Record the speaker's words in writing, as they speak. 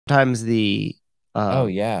sometimes the oh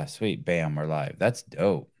yeah, sweet, bam, we're live. That's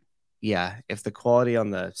dope. Yeah, if the quality on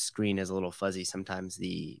the screen is a little fuzzy, sometimes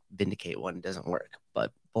the Vindicate one doesn't work,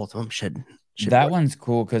 but both of them should that work. one's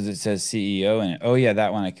cool because it says CEO in it. Oh yeah,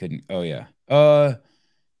 that one I couldn't. Oh yeah.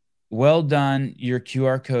 Well done. Your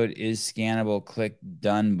QR code is scannable. Click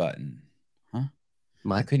done button. Huh?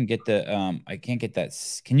 I couldn't get the I can't get that.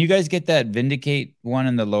 Can you guys get that Vindicate one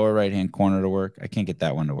in the lower right hand corner to work? I can't get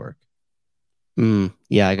that one to work.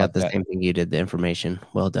 Yeah, I got the same thing you did. The information.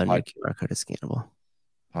 Well done. Your QR code is scannable.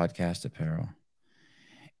 Podcast apparel.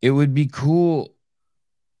 It would be cool.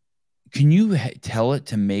 Can you tell it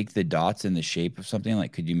to make the dots in the shape of something?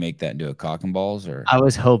 Like, could you make that into a cock and balls? Or I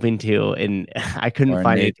was hoping to, and I couldn't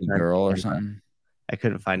find anything. A girl or something. I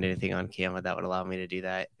couldn't find anything on Canva that would allow me to do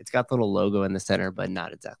that. It's got the little logo in the center, but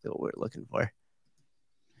not exactly what we're looking for.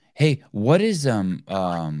 Hey, what is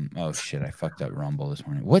oh shit, I fucked up Rumble this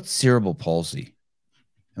morning. What's cerebral palsy?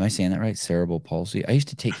 Am I saying that right? Cerebral palsy. I used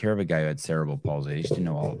to take care of a guy who had cerebral palsy. I used to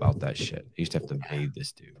know all about that shit. I used to have to bathe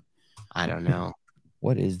this dude. I don't know.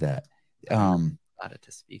 What is that? And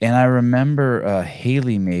I remember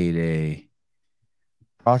Haley made a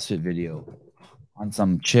CrossFit video on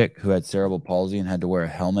some chick who had cerebral palsy and had to wear a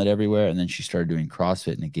helmet everywhere. And then she started doing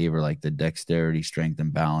CrossFit and it gave her like the dexterity, strength,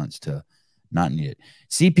 and balance to not need it.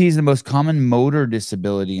 CP is the most common motor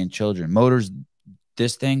disability in children. Motor's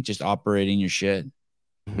this thing, just operating your shit.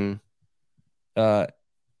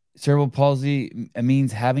 Cerebral palsy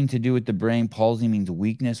means having to do with the brain. Palsy means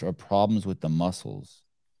weakness or problems with the muscles.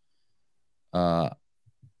 I'm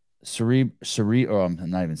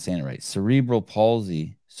not even saying it right. Cerebral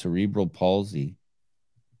palsy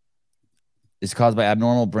is caused by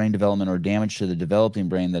abnormal brain development or damage to the developing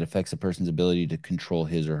brain that affects a person's ability to control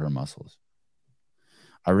his or her muscles.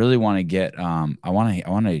 I really want to get I want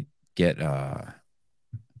to get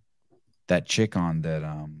that chick on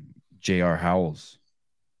that J.R. Howell's.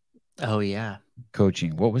 Oh yeah.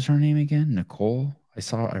 Coaching. What was her name again? Nicole?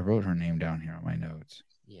 I wrote her name down here on my notes.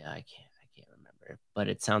 Yeah, I can't remember. But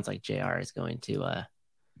it sounds like JR is going to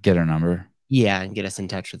get her number. Yeah, and get us in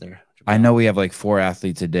touch with her. I know we have like 4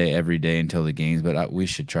 athletes a day every day until the games, but we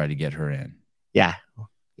should try to get her in. Yeah.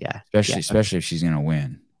 Especially if she's gonna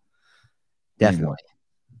win. Definitely.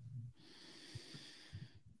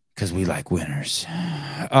 Because we like winners.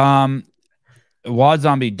 Wad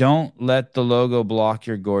Zombie, don't let the logo block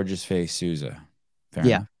your gorgeous face, Souza. Fair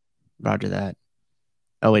enough. Roger that.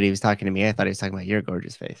 Oh wait, he was talking to me. I thought he was talking about your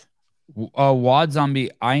gorgeous face. Wad Zombie,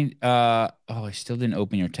 I still didn't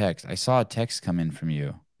open your text. I saw a text come in from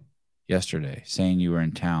you yesterday saying you were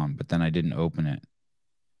in town, but then I didn't open it.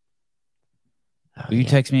 Will you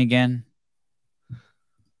text me again?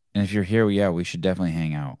 And if you're here, we should definitely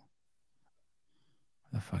hang out.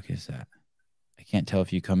 What the fuck is that? I can't tell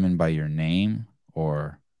if you come in by your name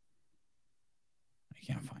or I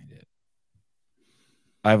can't find it.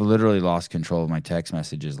 I've literally lost control of my text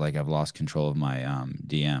messages like I've lost control of my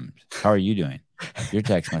DMs. How are you doing? Your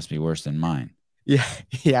text must be worse than mine.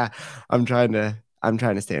 Yeah. I'm trying to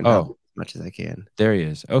stay in touch as much as I can. There he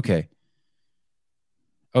is. Okay.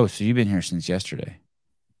 Oh, so you've been here since yesterday.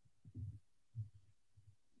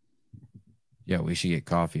 Yeah, we should get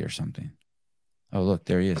coffee or something. Oh, look,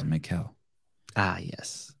 there he is, Michal. Ah,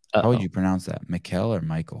 yes. How would you pronounce that? Michal or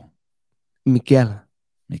Michael? Michal.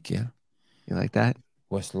 Michal. You like that?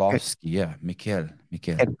 Wesolowski, yeah. Michal.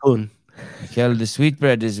 Michal, the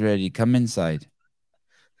sweetbread is ready. Come inside.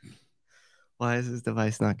 Why is this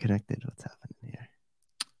device not connected? What's happening here?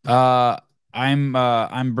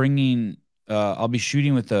 I'm bringing. I'll be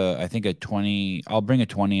shooting with I think a 20. I'll bring a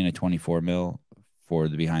 20 and a 24 mil for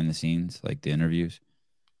the behind the scenes, like the interviews.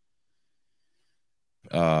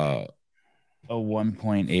 A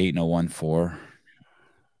 1.8 and a 1.4,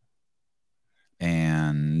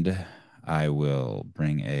 and I will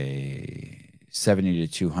bring a 70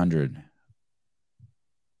 to 200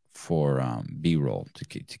 for B-roll to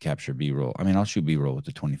capture B-roll. I mean, I'll shoot B-roll with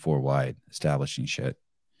the 24 wide, establishing shit.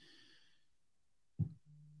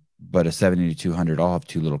 But a 70 to 200, I'll have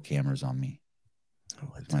 2 little cameras on me.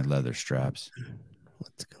 With my leather straps.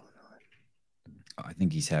 What's going on? I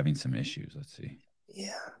think he's having some issues. Let's see.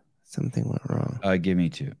 Yeah, something went wrong. Give me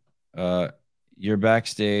 2. You're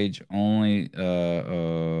backstage only.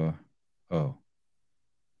 Oh.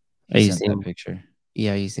 Are you seeing that picture?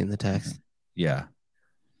 Yeah, you seen the text? Yeah.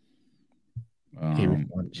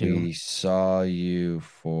 We saw you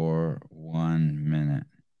for 1 minute.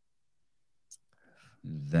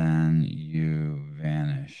 Then you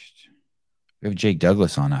vanished. We have Jake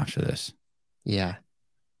Douglas on after this. Yeah.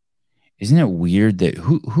 Isn't it weird that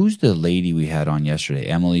who's the lady we had on yesterday,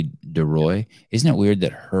 Emily DeRoy? Isn't it weird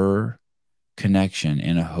that her connection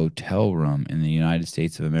in a hotel room in the United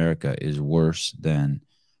States of America is worse than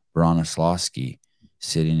Wesolowski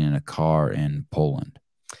sitting in a car in Poland.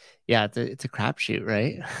 Yeah, it's a crapshoot,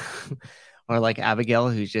 right? Or like Abigail,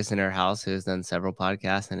 who's just in her house, who's done several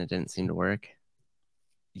podcasts and it didn't seem to work.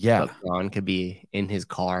 Yeah. But Ron could be in his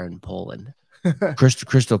car in Poland.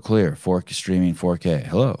 crystal clear, streaming 4K.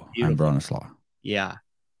 Hello, beautiful. I'm Bronislaw. Yeah.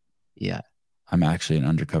 Yeah. I'm actually an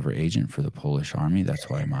undercover agent for the Polish army. That's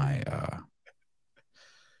why my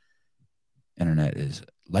internet is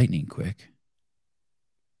lightning quick.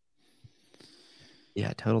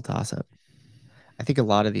 Yeah, total toss-up. I think a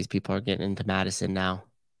lot of these people are getting into Madison now.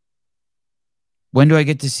 When do I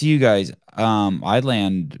get to see you guys? I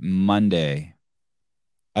land Monday.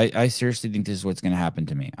 I seriously think this is what's going to happen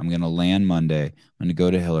to me. I'm going to land Monday. I'm going to go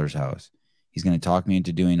to Hiller's house. He's going to talk me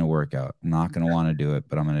into doing a workout. I'm not going to want to do it,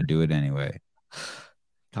 but I'm going to do it anyway.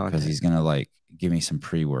 Because he's going to like give me some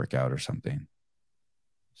pre-workout or something.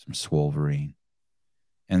 Some Swolverine.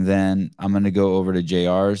 And then I'm going to go over to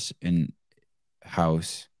JR's in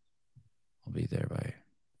house. I'll be there by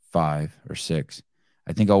 5 or 6.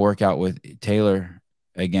 I think I'll work out with Taylor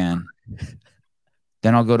again.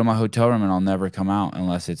 Then I'll go to my hotel room and I'll never come out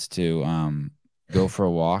unless it's to go for a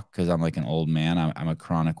walk because I'm like an old man. I'm a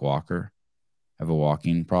chronic walker. I have a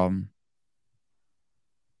walking problem.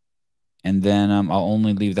 And then I'll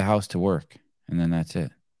only leave the house to work. And then that's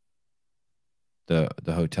it. The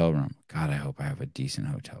hotel room. God, I hope I have a decent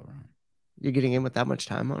hotel room. You're getting in with that much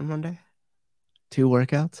time on Monday? 2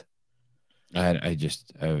 workouts? I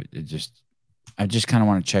just kind of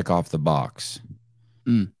want to check off the box.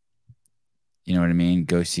 You know what I mean?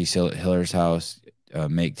 Go see Hiller's house,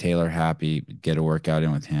 make Taylor happy, get a workout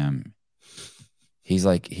in with him. He's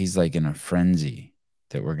like in a frenzy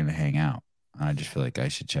that we're gonna hang out. I just feel like I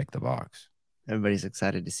should check the box. Everybody's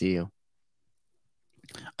excited to see you.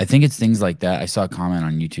 I think it's things like that. I saw a comment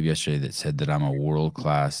on YouTube yesterday that said that I'm a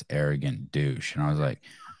world-class arrogant douche, and I was like,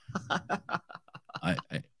 I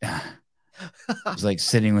was like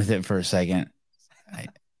sitting with it for a second. I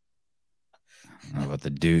don't know about the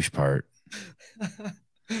douche part.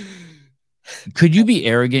 Could you be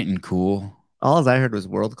arrogant and cool? All I heard was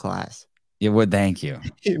world class. Yeah, well, thank you.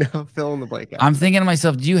 You know, fill in the blank. I'm thinking to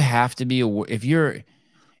myself, do you have to be if you're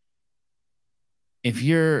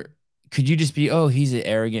could you just be, oh, he's an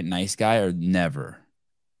arrogant nice guy, or never?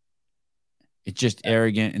 It's just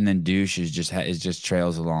arrogant, and then douche is just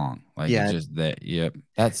trails along. Like, yeah, it's just that. Yep,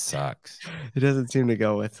 that sucks. It doesn't seem to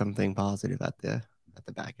go with something positive at the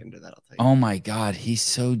back end of that. I'll tell you. Oh my God, he's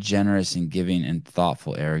so generous and giving and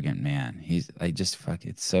thoughtful, arrogant man. He's like just fuck.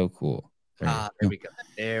 It's so cool. There we go.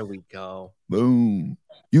 There we go. Boom.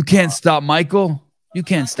 You can't stop Michael. You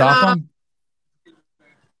can't stop him.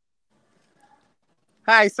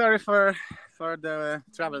 Hi, sorry for the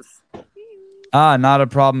travels. Not a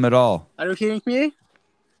problem at all. Are you hearing me?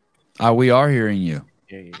 We are hearing you.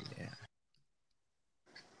 Yeah.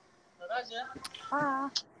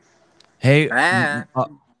 Hey,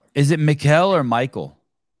 is it Michal or Michael?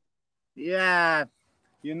 Yeah,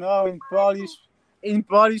 you know, in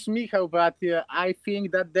Polish Michal, but I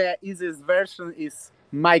think that the easiest version is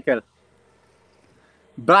Michael.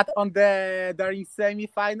 But during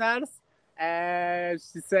semifinals,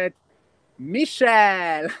 she said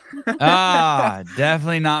Michal.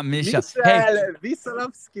 Definitely not Michal. Hey,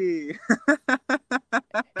 Wesolowski.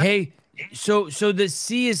 Hey, so the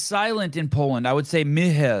C is silent in Poland. I would say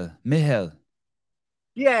Michal.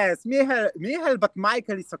 Yes, Michal, but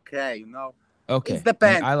Michael is okay, you know. Okay. It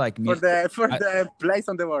depends. I like for the place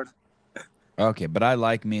on the world. Okay, but I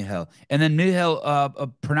like Michal. And then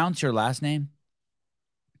Michal, pronounce your last name.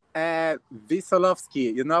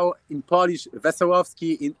 Wesolowski, you know, in Polish,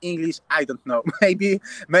 Wesolowski, in English, I don't know. Maybe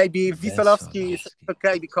Wesolowski is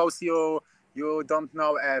okay because you don't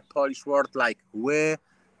know a Polish word like we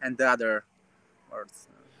and the other words.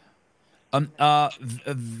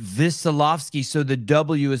 Wesolowski, so the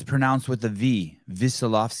W is pronounced with a V.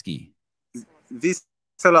 Wesolowski.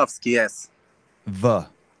 Wesolowski, yes.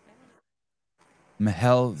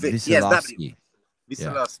 Michal Wesolowski. Yes, W.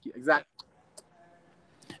 Wesolowski, yeah. Exactly.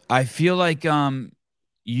 I feel like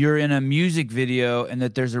you're in a music video and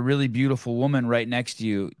that there's a really beautiful woman right next to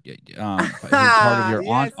you, who's part of your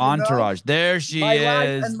yes, entourage. You know, there she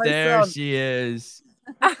is. There she is.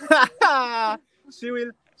 She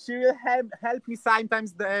will help me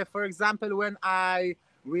sometimes. For example, when I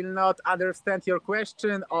will not understand your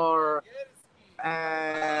question, or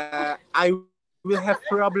I will have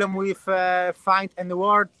problem with find any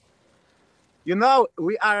word. You know,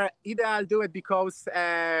 we are ideal do it because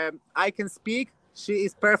I can speak, she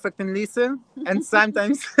is perfect in listen, and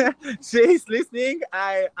sometimes she is listening.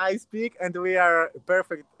 I speak, and we are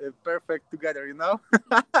perfect together. You know.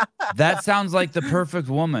 That sounds like the perfect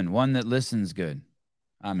woman, one that listens good.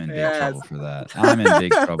 I'm in big Yes. trouble for that. I'm in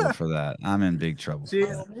big trouble for that. I'm in big trouble for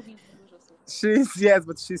that. She's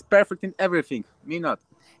but she's perfect in everything. Me not.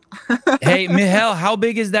 Hey, Michal, how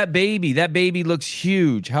big is that baby? That baby looks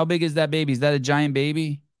huge. How big is that baby? Is that a giant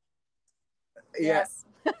baby? Yes.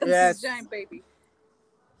 It's Yes. a giant baby.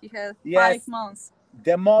 He has Yes. 5 months.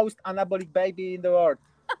 The most anabolic baby in the world.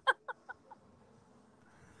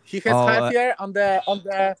 He has half year on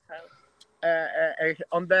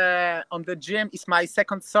the gym. Is my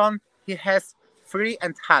second son. He has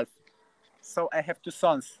 3.5. So I have 2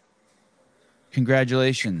 sons.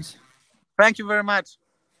 Congratulations. Thank you very much.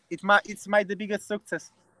 It's the biggest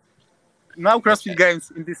success. No CrossFit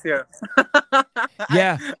games in this year.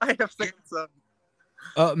 Yeah. I have second son.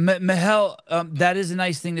 Michal, that is a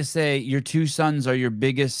nice thing to say. Your 2 sons are your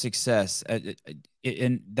biggest success,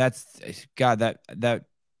 and that's God. That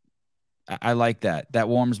I like that. That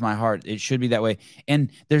warms my heart. It should be that way.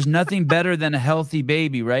 And there's nothing better than a healthy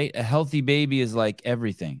baby, right? A healthy baby is like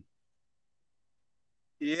everything.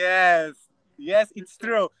 Yes, it's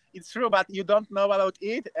true. It's true, but you don't know about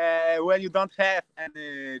it when you don't have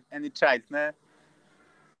any child, no?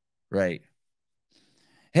 Right.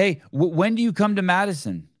 Hey, when do you come to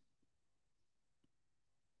Madison?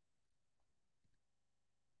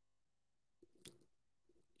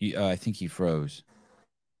 I think he froze.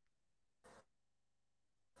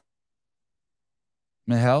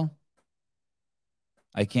 Michal?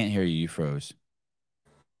 I can't hear you. You froze.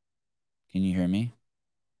 Can you hear me?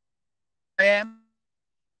 I am.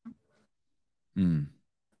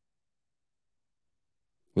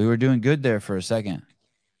 We were doing good there for a second.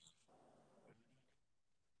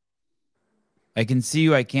 I can see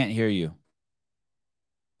you. I can't hear you.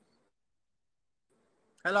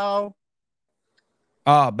 Hello.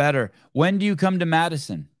 Ah, better. When do you come to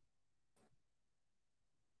Madison?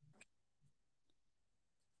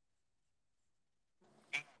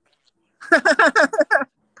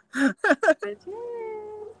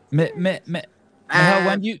 Michal,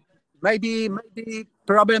 when do you... Maybe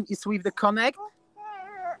problem is with the connect,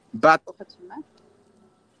 but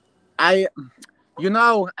I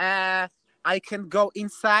can go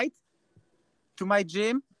inside to my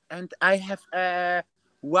gym and I have a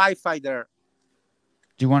Wi-Fi there.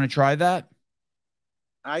 Do you want to try that?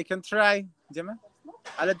 I can try. Idziemy?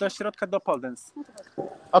 Ale do środka do pole dance.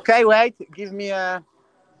 Okay, wait. Give me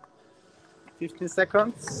 15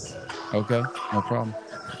 seconds. Okay, no problem.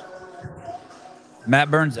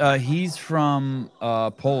 Matt Burns, he's from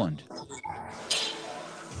Poland.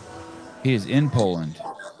 He is in Poland.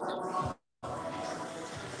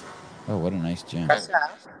 Oh, what a nice gym.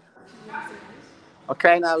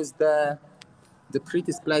 Okay, now is the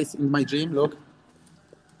prettiest place in my gym. Look.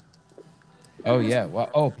 Oh, yeah. Wow.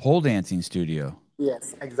 Oh, pole dancing studio.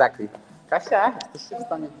 Yes, exactly. Kasia, jesteście w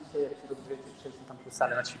stanie dzisiaj przejść tam po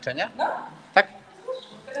salę na ćwiczenie? Tak?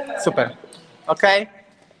 Super. Okay.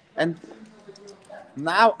 And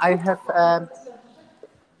now I have a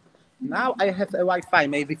Wi-Fi.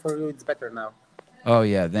 Maybe for you it's better now. Oh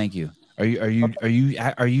yeah, thank you.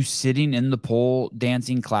 Are you sitting in the pole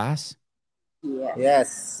dancing class? Yeah.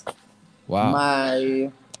 Yes. Wow.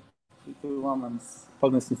 My woman's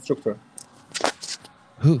pole dance instructor.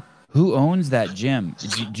 Who owns that gym?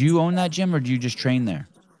 Do you own that gym or do you just train there?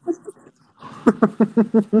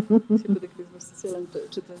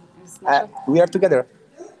 We are together.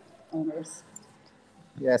 Owners.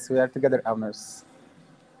 Yes, we are together owners.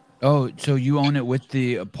 Oh, so you own it with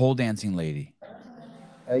the pole dancing lady?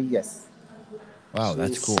 Yes. Wow,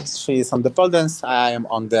 that's cool. She is on the pole dance. I am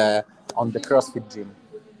on the CrossFit gym.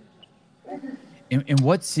 In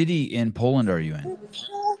what city in Poland are you in?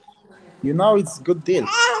 You know, it's a good deal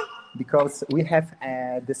because we have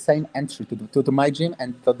the same entry to my gym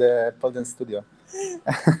and to the pole dance studio.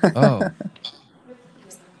 Oh.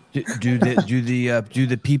 Do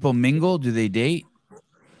the people mingle? Do they date?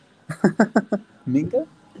 Mingle?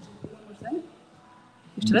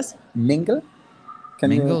 Mingle?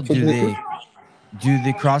 Mingle? Do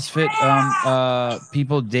the CrossFit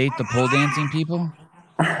people date the pole dancing people?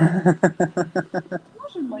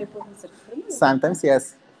 Sometimes,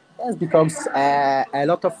 yes. Yes, because a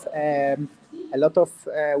lot of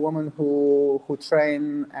women who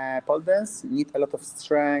train pole dance need a lot of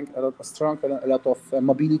strength, a lot of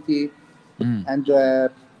mobility, and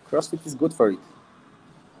CrossFit is good for it.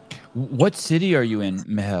 What city are you in,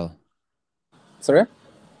 Michal? Sorry?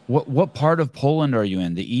 What part of Poland are you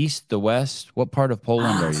in? The east, the west? What part of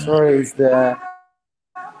Poland are you in? Sorry, is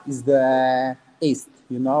the east.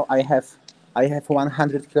 You know, I have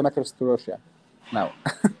 100 kilometers to Russia now.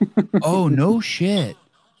 Oh, no shit.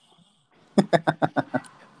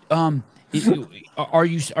 Are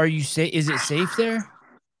you safe? Is it safe there?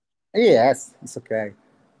 Yes, it's okay.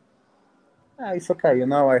 It's okay. You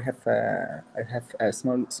know, I have a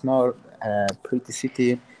small pretty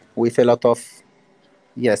city with a lot of,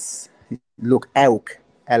 yes. Look, elk.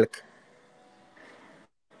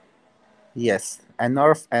 Yes, and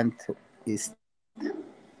north and east.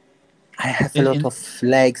 I have a lot In of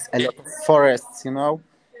lakes, a lot of forests. You know,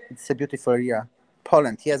 it's a beautiful area.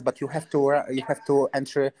 Poland, yes, but you have to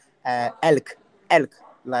enter elk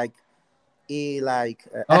like like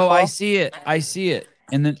Oh, I echo. see it. I see it.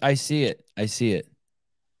 And then I see it. I see it.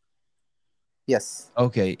 Yes,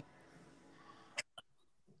 Okay.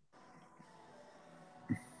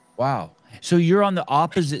 Wow. So you're on the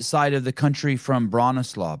opposite side of the country from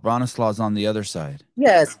Bronislaw. Bronislaw's on the other side.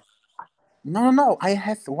 yes. No. I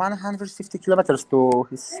have 150 kilometers to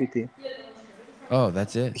his city. Oh,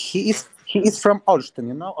 that's it. He is from Olsztyn.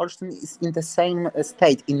 You know, Olsztyn is in the same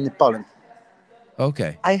state in Poland.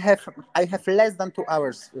 Okay. I have less than 2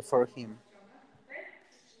 hours for him.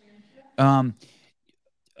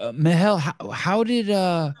 Michal, how did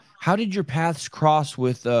your paths cross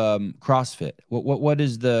with CrossFit?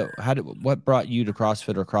 What brought you to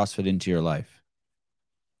CrossFit or CrossFit into your life?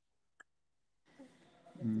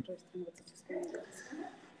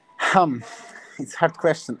 It's hard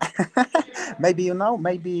question. Maybe you know.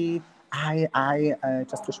 Maybe I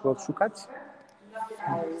just przyszło szukać.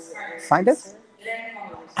 Find it.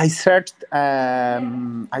 I searched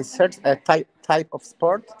a type of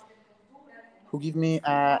sport who give me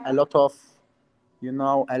a lot of, you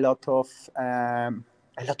know, a lot of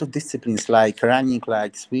disciplines like running,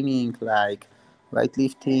 like swimming, like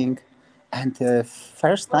weightlifting. And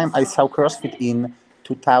first time I saw CrossFit in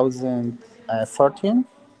 2014,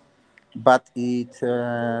 but it,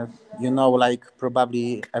 you know, like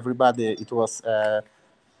probably everybody, it was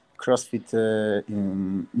CrossFit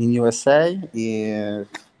in USA,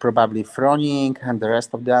 probably Froning and the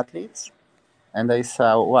rest of the athletes. And I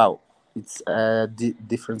saw, wow, it's a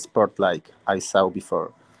different sport like I saw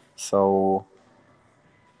before. So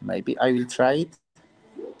maybe I will try it.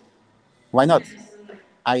 Why not?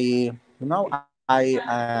 You know,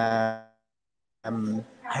 I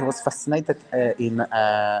was fascinated in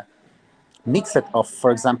mix it of,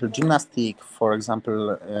 for example, gymnastic, for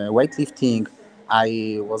example, weightlifting.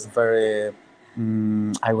 I was very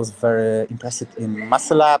impressed in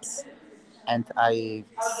muscle ups, and I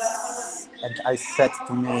said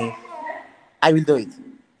to me, I will do it.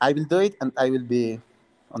 I will do it, and I will be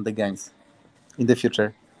on the games in the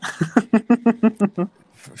future.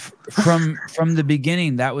 From the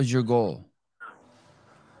beginning, that was your goal.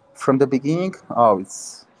 From the beginning, oh,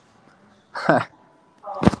 it's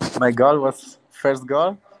my goal was first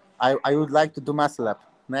goal. I would like to do muscle up.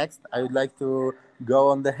 Next, I would like to go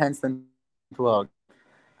on the handstand walk.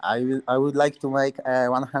 I would like to make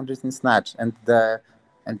 100 in snatch, and the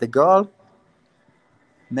goal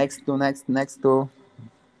next to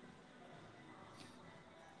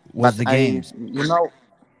was but the games. you know,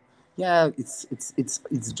 yeah, it's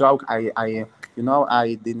joke. You know,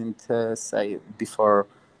 I didn't say before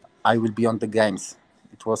I will be on the games.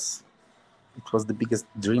 It was the biggest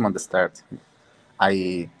dream on the start.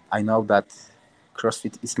 I know that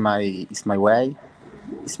CrossFit is my way.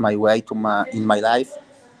 It's my way to my in my life.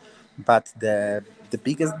 But the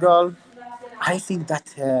biggest goal, I think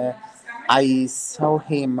that I saw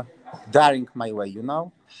him daring my way. You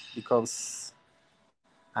know, because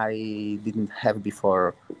I didn't have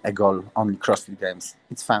before a goal only CrossFit games.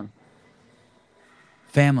 It's fun.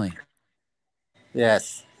 Family.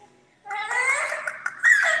 Yes.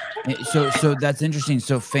 So that's interesting.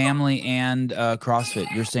 So family and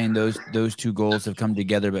CrossFit, you're saying those two goals have come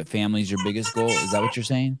together, but family is your biggest goal. Is that what you're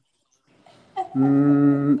saying?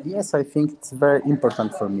 Yes, I think it's very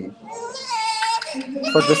important for me.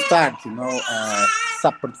 For the start, you know,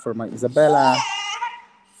 support for my Isabella,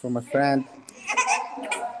 for my friend,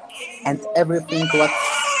 and everything. What?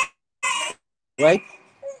 Wait,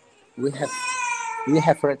 we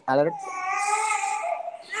have red alert.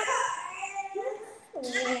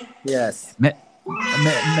 Yes.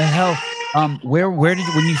 Michal, where did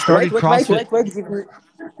when you started CrossFit? Wait.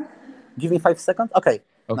 Give me 5 seconds. Okay.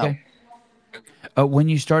 Okay. When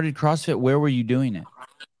you started CrossFit, where were you doing it?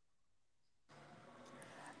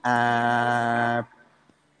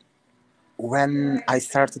 When I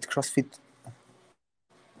started CrossFit,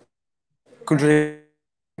 could you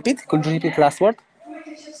repeat? Could you repeat last word?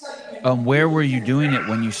 Where were you doing it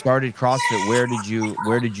when you started CrossFit? Where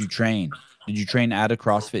did you train? Did you train at a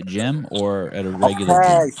CrossFit gym or at a regular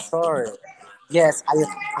Okay, gym? sorry. Yes,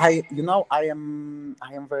 I am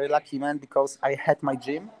very lucky, man, because I had my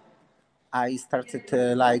gym. I started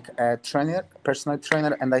like a trainer, personal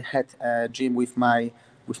trainer, and I had a gym with my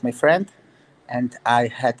friend, and I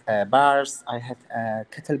had bars, I had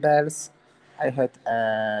kettlebells, I had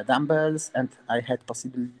dumbbells, and I had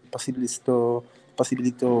possibility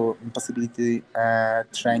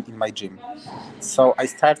train in my gym. So I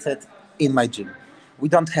started in my gym. We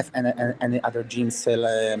don't have any other gyms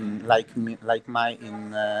like mine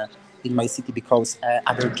in my city because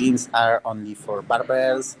other gyms are only for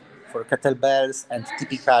barbells, for kettlebells, and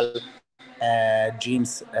typical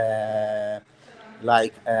gyms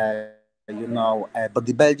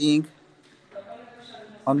bodybuilding.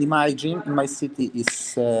 Only my gym in my city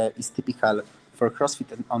is typical for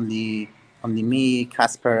CrossFit, and only me,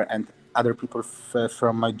 Casper, and other people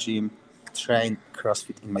from my gym train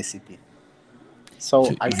CrossFit in my city. So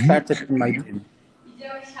So I started in my gym.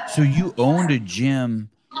 you owned a gym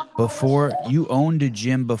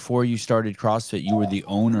before you started CrossFit. You were the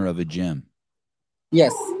owner of a gym.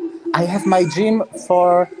 Yes, I have my gym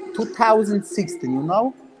for 2016.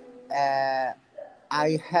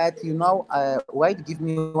 I had wait, give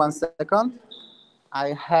me 1 second.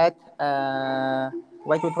 I had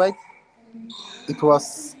wait. It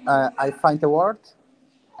was I find a word.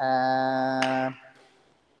 Uh,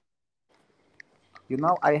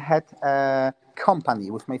 I had a company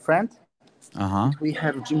with my friend, Uh-huh. and we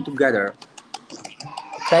have gym together.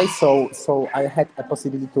 Okay, so I had a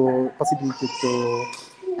possibility to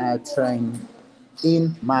train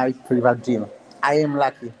in my private gym. I am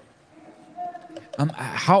lucky.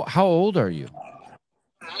 How old are you?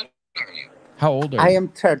 How old are I you? am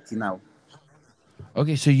 30 now.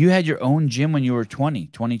 Okay, so you had your own gym when you were 20,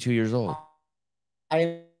 22 years old.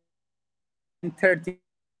 I am 30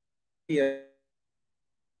 years.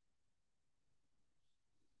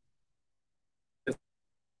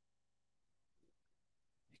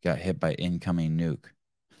 Got hit by incoming nuke.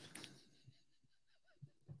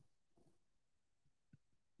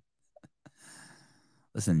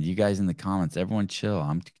 Listen, you guys in the comments, everyone chill.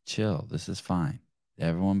 I'm chill. This is fine.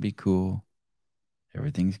 Everyone be cool.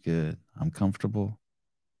 Everything's good. I'm comfortable.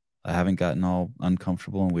 I haven't gotten all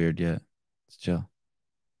uncomfortable and weird yet. It's chill.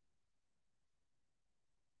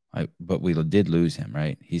 But we did lose him,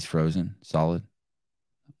 right? He's frozen, solid.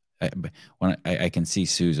 I can see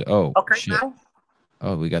Susan. Oh, Okay, shit. now.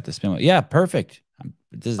 Oh, we got the spin. Yeah, perfect.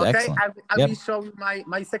 This is Okay, excellent. I Yep. will show you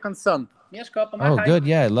my second son. Mieszko, Oh, pomachaj. good.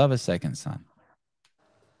 Yeah, I love a second son.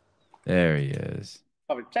 There he is.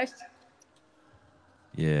 Powiedz cześć.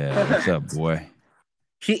 Yeah, what's up, boy?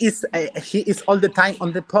 He is all the time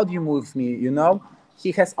on the podium with me.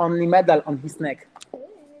 He has only medal on his neck.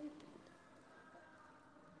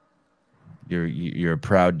 You're a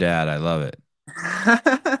proud dad. I love it.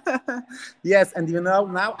 Yes, and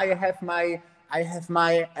now I have my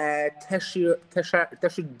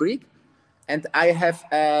t-shirt brick, and I have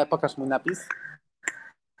pokaż mój napis.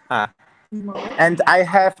 And I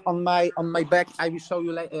have on my back. I will show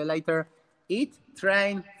you later. Eat,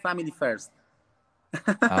 train, family first.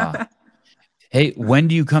 Hey, when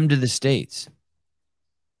do you come to the States?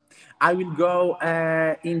 I will go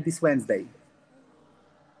in this Wednesday.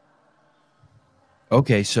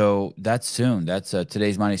 Okay, so that's soon. That's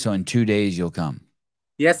today's Monday. So in 2 days you'll come.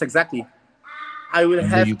 Yes, exactly. I will And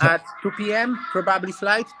have you at 2 p.m. probably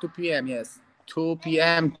flight. 2 p.m. Yes, 2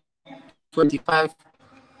 p.m. 25.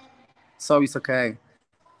 So it's okay.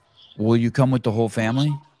 Will you come with the whole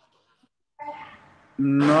family?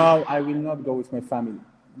 No, I will not go with my family.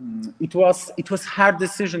 It was hard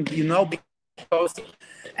decision, because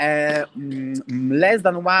less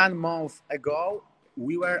than 1 month ago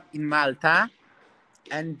we were in Malta,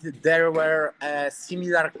 and there were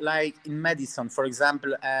similar like in Madison, for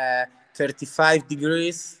example, 35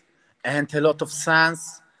 degrees and a lot of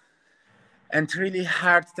suns and really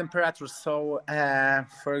hard temperatures. So,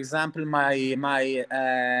 for example, my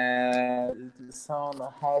little son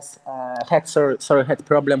had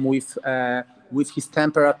problem with his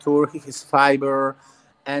temperature, his fiber,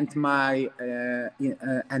 and my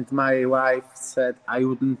wife said I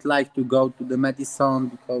wouldn't like to go to the Madison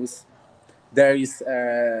because there is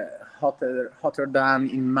hotter than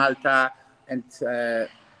in Malta, and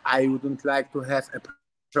I wouldn't like to have a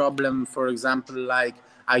problem. For example, like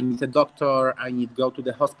I need a doctor, I need to go to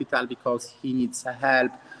the hospital because he needs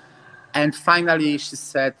help. And finally, she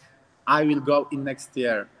said, "I will go in next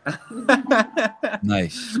year."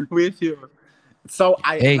 Nice. With you. So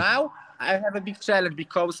Hey. now I have a big challenge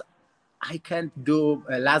because I can't do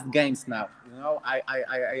last games now. I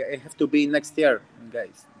have to be next year,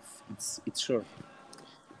 guys. It's sure.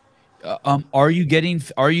 Are you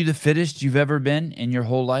the fittest you've ever been in your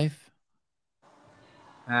whole life?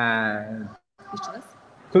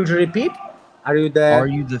 Could you repeat? Are you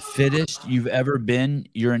the fittest you've ever been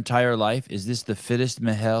your entire life? Is this the fittest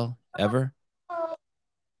Michal ever?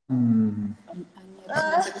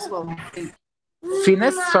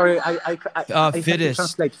 Fittest? Sorry, I fittest.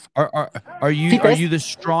 translate. Are you the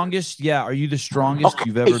strongest? Yeah, are you the strongest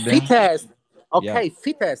you've ever been? Fittest. Okay, yeah.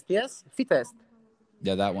 Fittest. Yes, fittest.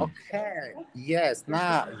 Yeah, that one. Okay. Yes.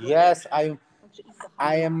 Now, yes, I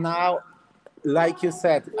am now, like you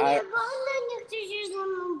said,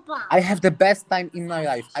 I have the best time in my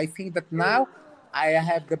life. I think that now I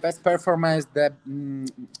have the best performance.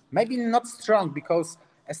 Maybe not strong, because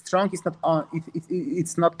strong is not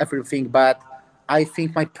it's not everything, but I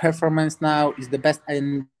think my performance now is the best,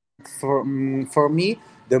 and for me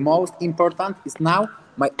the most important is now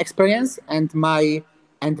my experience and my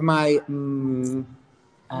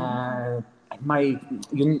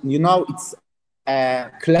you know, it's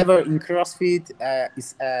clever in CrossFit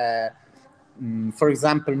is for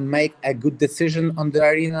example, make a good decision on the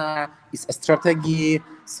arena, is a strategy.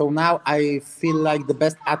 So now I feel like the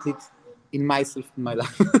best athlete in myself in my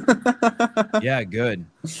life. Yeah, good.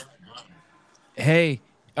 Hey,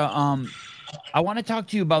 I want to talk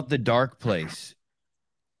to you about the dark place.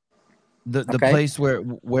 The place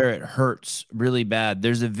where it hurts really bad.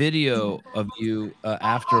 There's a video of you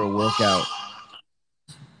after a workout.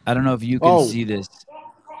 I don't know if you can see this,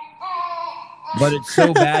 but it's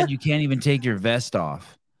so bad you can't even take your vest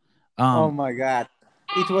off. Oh my God,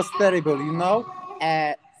 it was terrible. You know,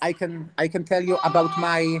 I can tell you about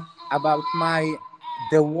my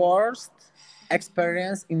the worst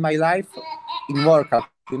experience in my life in workout.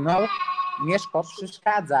 You know, Mieszko,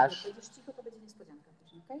 przeszkadzasz.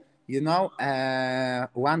 You know,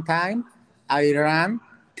 one time I ran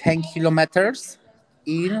 10 kilometers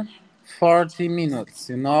in 40 minutes.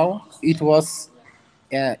 You know, it was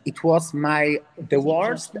the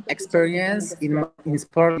worst experience in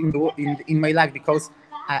sport in my life, because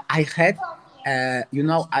I had you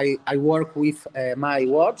know, I work with my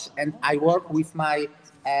watch, and I work with my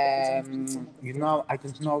you know, I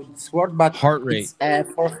don't know this word, but heart rate.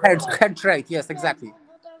 It's for heart rate. Yes, exactly.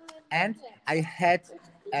 And I had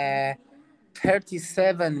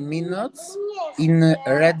 37 minutes in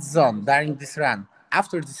red zone during this run.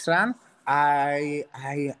 After this run, I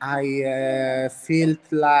felt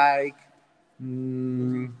like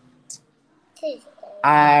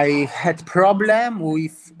I had problem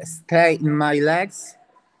with stay in my legs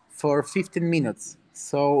for 15 minutes.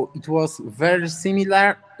 So it was very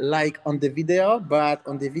similar like on the video, but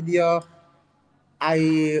on the video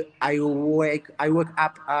I wake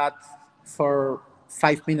up at for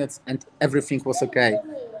 5 minutes and everything was okay.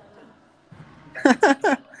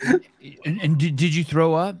 And did you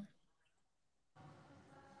throw up?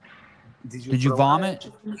 Did you vomit?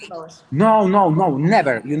 No,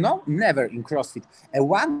 never. You know, never in CrossFit.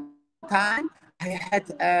 One time I had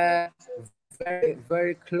a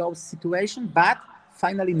very close situation, but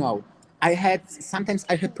finally no. Sometimes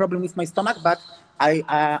I had problem with my stomach, but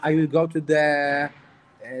I will go to the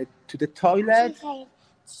toilet,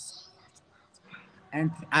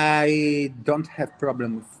 and I don't have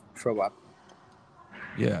problem with throw up.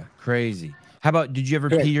 Yeah, crazy. How about, did you ever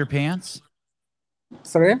pee your pants?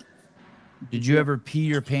 Sorry? Did you ever pee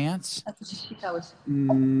your pants?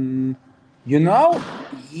 You know,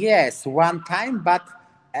 yes, one time, but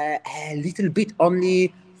a little bit,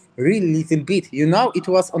 only really little bit. You know, it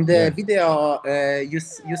was on the video. You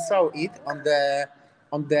saw it on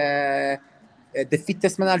the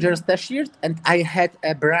fitness manager's t-shirt, and I had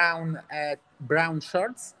a brown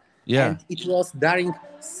shorts. Yeah. And it was during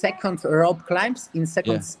second rope climbs in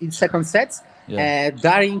second sets. Yeah.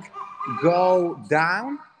 During go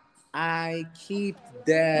down, I keep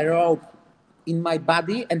the rope in my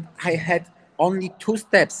body, and I had only 2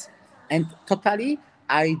 steps, and totally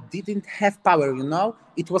I didn't have power. You know,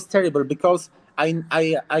 it was terrible, because I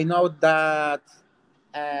know that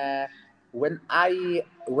when I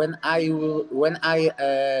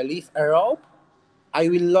leave a rope, I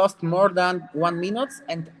will lost more than 1 minute,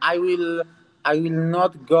 and I will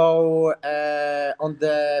not go on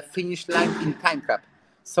the finish line in time cap.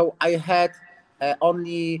 So I had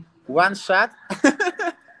only one shot,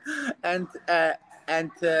 and I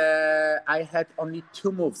had only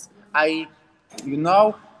 2 moves. I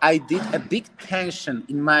did a big tension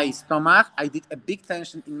in my stomach. I did a big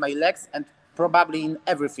tension in my legs, and probably in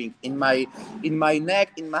everything, in my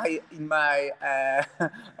neck, in my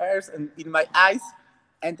ears, and in my eyes.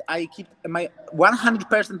 And I keep my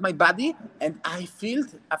 100% my body, and I feel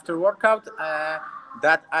after workout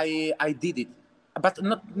that I did it, but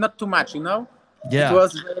not too much, you know. Yeah.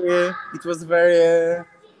 It was very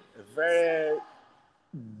very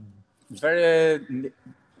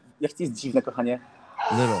jak to jest dziwne, kochanie?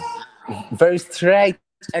 Little. Very straight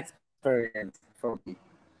experience for me.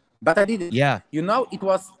 But I did it. Yeah. You know, it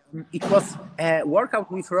was a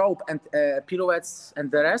workout with rope and pirouettes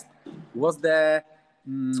and the rest was I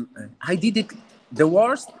did it the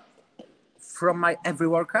worst from my every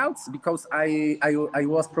workouts because I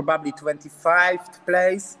was probably 25th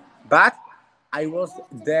place, but I was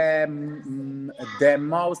the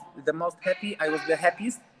most happy. I was the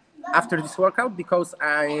happiest after this workout because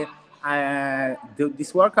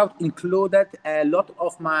this workout included a lot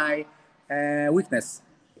of my weakness.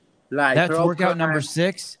 Like that's workout number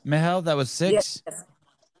 6, Michal. That was 6.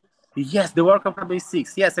 Yes, the workout number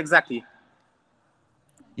 6. Yes, exactly.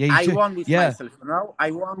 Yeah, I won with myself. You know,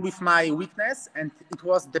 I won with my weakness, and it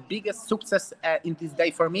was the biggest success in this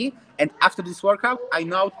day for me. And after this workout, I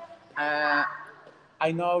know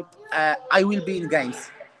I will be in games.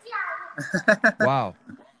 Wow.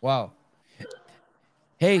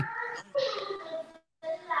 Hey,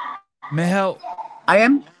 Michal, I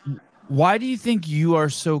am. Why do you think you are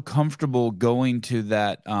so comfortable going to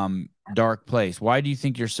that dark place? Why do you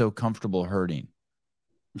think you're so comfortable hurting?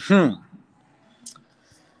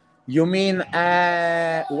 You mean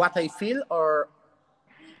what I feel, or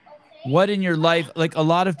what in your life? Like a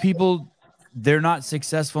lot of people, they're not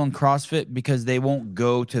successful in CrossFit because they won't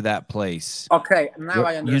go to that place. Okay, now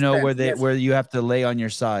I understand. You know, where you have to lay on your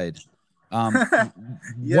side. Yes,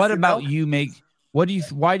 what about you why do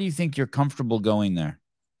you think you're comfortable going there?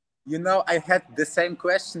 You know, I had the same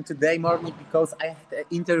question today morning because I had an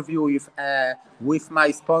interview with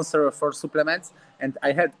my sponsor for supplements, and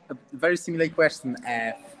I had a very similar question.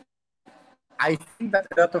 I think that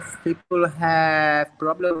a lot of people have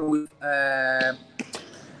problem with,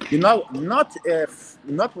 not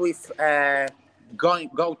with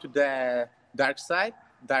go to the dark side,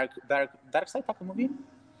 dark side, type of movie,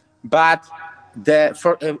 but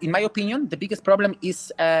in my opinion, the biggest problem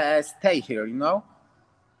is stay here. You know.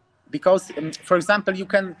 Because, for example, you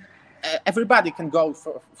can, everybody can go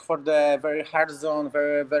for the very hard zone,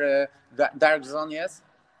 very very dark zone, yes.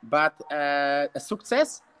 But a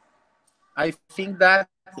success, I think that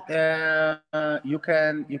you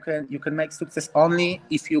can make success only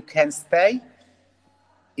if you can stay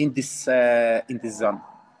in this zone,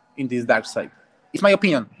 in this dark side. It's my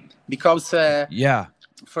opinion, because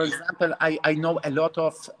for example, I know a lot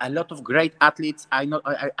of great athletes. I know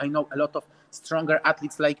a lot of stronger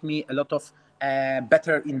athletes like me, a lot of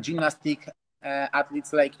better in gymnastic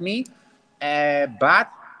athletes like me.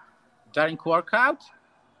 But during workout,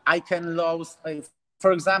 I can lose.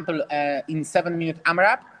 For example, in 7-minute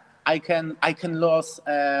AMRAP, I can lose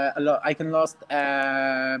a lot. I can lose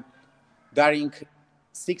during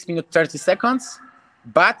 6 minutes 30 seconds,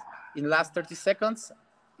 but in last 30 seconds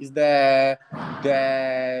is the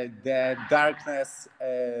darkness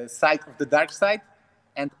side of the dark side.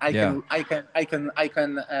 And I can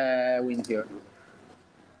win here.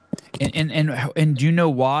 And do you know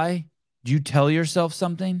why? Do you tell yourself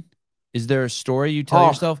something? Is there a story you tell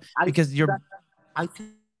yourself? Because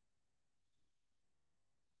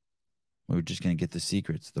we're just gonna get the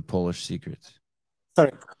secrets, the Polish secrets.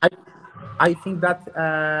 Sorry, I think that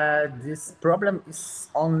this problem is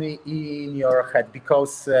only in your head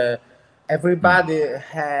because. Everybody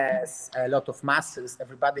has a lot of muscles.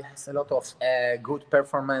 Everybody has a lot of good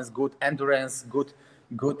performance, good endurance, good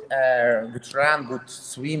run, good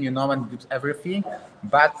swim, you know, and good everything.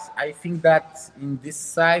 But I think that in this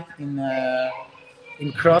side, in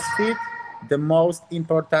CrossFit, the most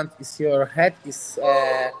important is your head.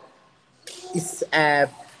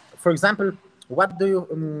 For example, what do you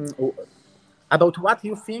about what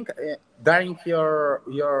you think during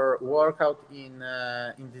your workout in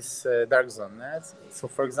this dark zone? So,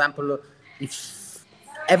 for example, if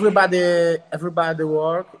everybody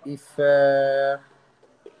work, if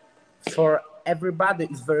for everybody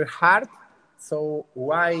it's very hard, so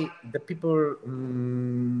why the people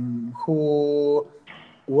who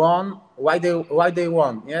won, why they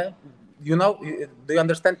won? Yeah, you know, do you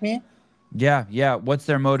understand me? Yeah. What's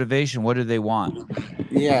their motivation? What do they want?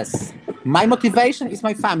 Yes. My motivation is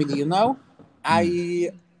my family, you know.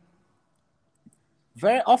 I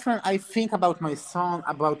very often I think about my son,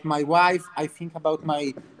 about my wife. I think about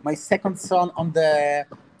my second son on the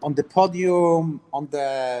podium, on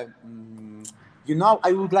the you know.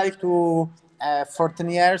 I would like to for 10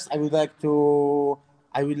 years. I would like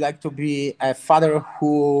to be a father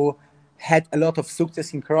who had a lot of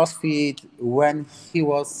success in CrossFit when he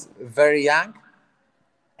was very young.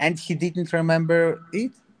 and he didn't remember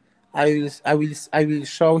it, I will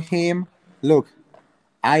show him. Look,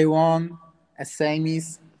 I won a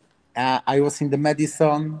semis. I was in the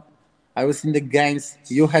Madison. I was in the games.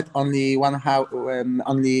 You had only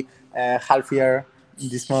only half year in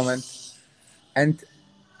this moment, and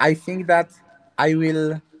I think that I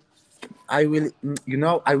will, I will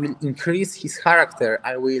increase his character.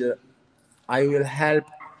 I will help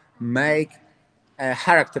make a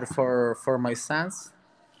character for my sons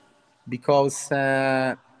because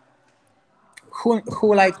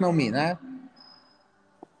who like know me, nah?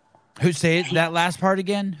 Who say it, that last part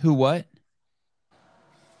again? Who what?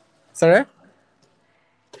 Sorry?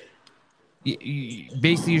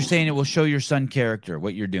 Basically, you're saying it will show your son character,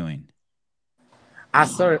 what you're doing.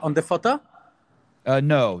 Sorry, on the photo?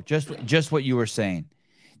 No, just what you were saying.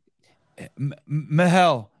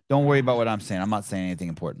 Michal, don't worry about what I'm saying. I'm not saying anything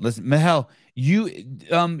important. Listen, Michal, you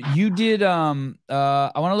did I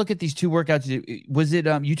want to look at these two workouts. Was it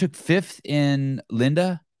you took 5th in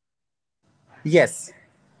Linda? Yes.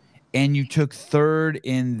 And you took 3rd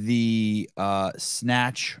in the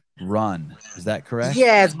snatch run. Is that correct?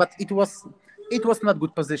 Yes, but it was not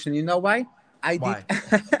good position. You know why? Why?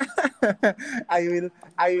 I will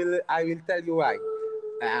tell you why.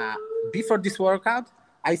 Before this workout,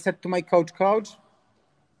 I said to my coach,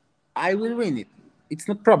 I will win it. It's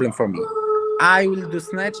not problem for me. I will do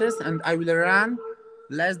snatches and I will run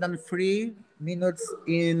less than 3 minutes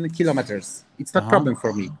in kilometers. It's not problem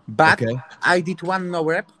for me. But okay. I did 1 no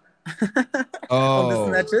rep on the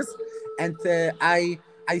snatches, and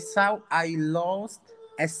I saw I lost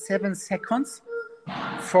 7 seconds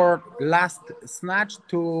for last snatch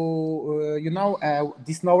to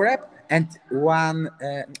this no rep, and one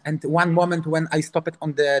moment when I stopped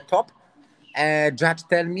on the top, judge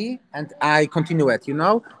tell me and I continue it,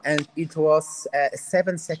 and it was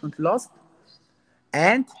 7 second lost.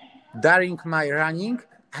 And during my running,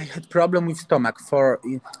 I had problem with stomach for,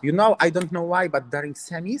 I don't know why, but during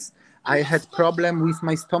semis, I had problem with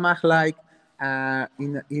my stomach, like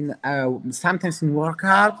in sometimes in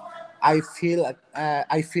workout, I feel like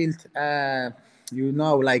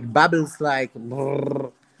bubbles, like in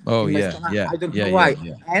my stomach. I don't know why.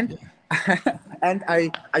 And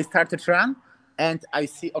I started run, and I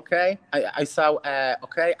see, I saw, I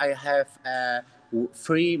have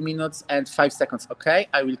 3 minutes and 5 seconds. Okay,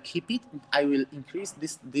 I will keep it. I will increase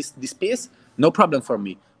this pace. No problem for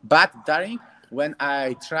me. But during when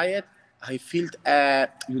I try it, I felt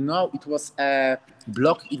it was a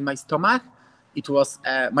block in my stomach. It was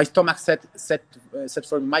my stomach said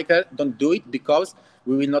for me, Michael, don't do it because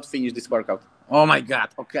we will not finish this workout. Oh my God!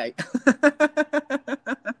 Okay.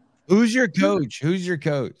 Who's your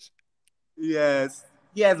coach? Yes,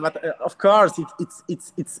 but of course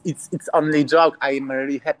it's only joke. I'm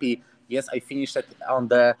really happy. Yes, I finished it on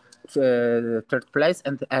the 3rd place,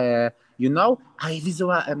 and I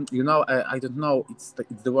visual. I don't know. It's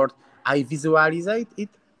the word. I visualize it.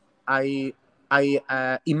 I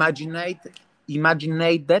imaginate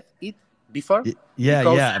that it before.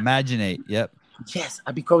 Imaginate. Yep. Yes,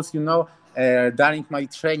 because during my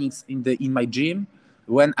trainings in my gym,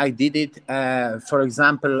 when I did it, for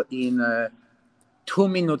example, in 2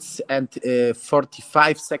 minutes and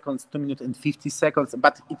 45 seconds, 2 minutes and 50 seconds.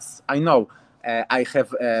 But I know I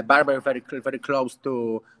have barber very close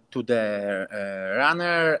to the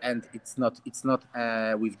runner, and it's not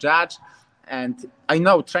with judge. And I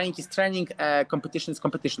know training is training, competition is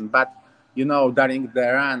competition. But during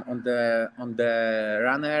the run on the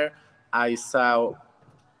runner, I saw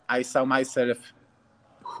myself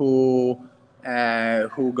who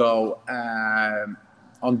go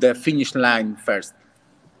on the finish line first.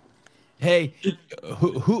 Hey,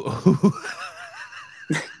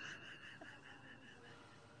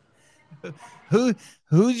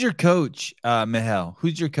 who's your coach, Michal?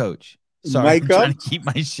 Who's your coach? Sorry, I'm trying to keep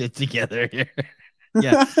my shit together here.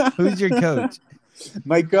 Yeah, who's your coach?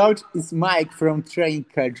 My coach is Mike from Training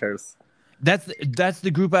Cultures. That's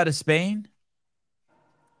the group out of Spain?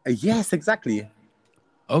 Yes, exactly.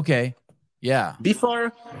 Okay. Yeah.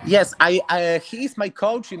 Before, yes, he is my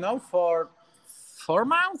coach, for 4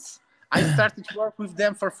 months. I started to work with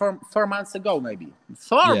them for 4 months ago, maybe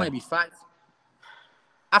 4, maybe 5.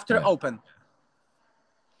 After Open.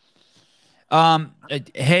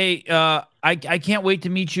 Hey, I can't wait to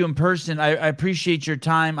meet you in person. I appreciate your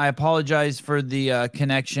time. I apologize for the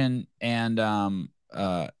connection, and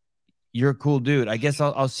you're a cool dude. I guess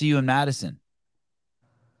I'll see you in Madison.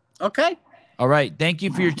 Okay. All right. Thank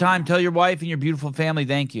you for your time. Tell your wife and your beautiful family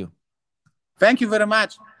thank you. Thank you very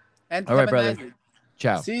much. And all right, brother.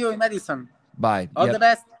 Ciao. See you in Madison. Bye. All the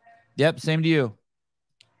best. Yep. Same to you.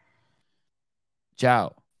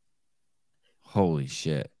 Ciao. Holy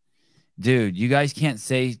shit. Dude, you guys can't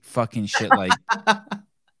say fucking shit like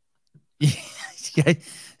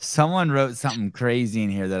someone wrote something crazy in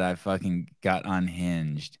here that I fucking got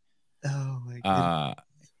unhinged. Oh my god.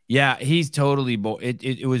 Yeah, he's totally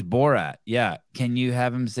it was Borat. Yeah. Can you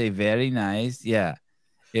have him say very nice? Yeah.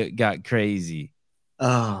 It got crazy.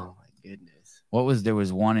 Oh my goodness. There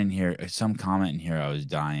was one in here, some comment in here, I was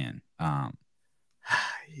dying.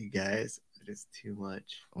 You guys, it is too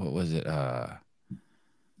much. What was it?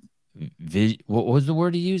 What was the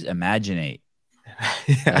word he used? Imaginate.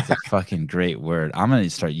 That's a fucking great word. I'm gonna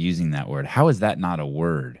start using that word. How is that not a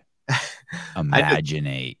word?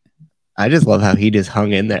 Imaginate. I just love how he just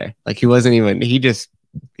hung in there. Like he wasn't even. He just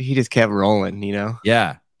kept rolling. You know.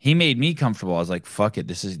 Yeah, he made me comfortable. I was like, "Fuck it.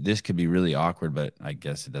 This could be really awkward, but I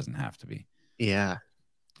guess it doesn't have to be." Yeah.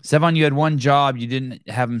 Sevan, you had one job. You didn't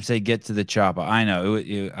have him say "get to the chopper." I know.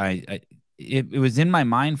 It was in my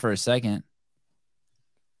mind for a second.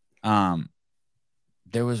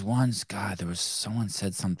 There was someone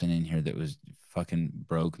said something in here that was fucking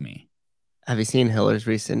broke me. Have you seen Hiller's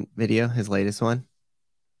recent video, his latest one?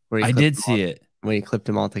 I did see it. When he clipped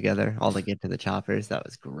them all together, all to get to the choppers. That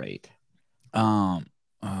was great.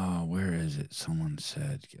 Where is it? Someone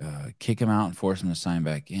said, kick him out and force him to sign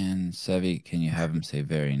back in. Sevi, can you have him say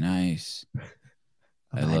very nice?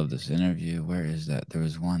 I love this interview. Where is that? There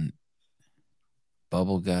was one.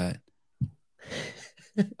 Bubble Gut.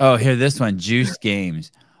 Oh, here, this one. Juice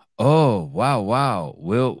Games. Oh, wow.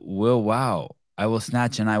 Will, wow. I will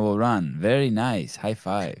snatch and I will run. Very nice. High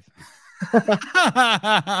five.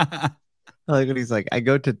 I like what he's like. I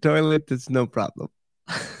go to toilet. It's no problem.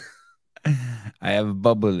 I have a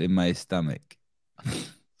bubble in my stomach.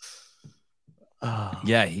 Oh.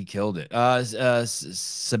 Yeah, he killed it. Sabitha.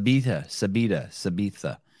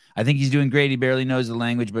 I think he's doing great. He barely knows the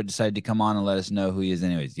language, but decided to come on and let us know who he is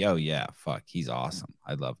anyways. Yo, yeah, fuck. He's awesome.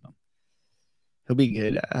 I love him. He'll be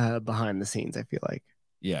good behind the scenes, I feel like.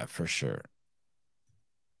 Yeah, for sure.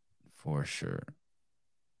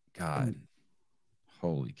 God.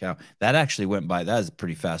 Holy cow. That actually went by. That was a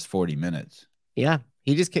pretty fast 40 minutes. Yeah.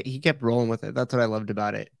 He kept rolling with it. That's what I loved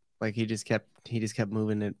about it. Like he just kept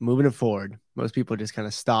moving it forward. Most people just kind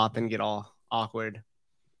of stop and get all awkward.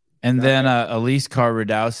 And then Elise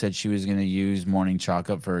Carr-Rideau said she was going to use morning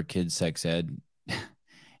chalk up for her kids' sex ed.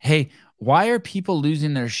 Hey, why are people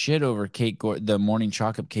losing their shit over the morning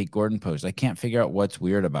chalk up Kate Gordon post? I can't figure out what's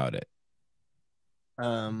weird about it.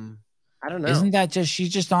 I don't know. Isn't that she's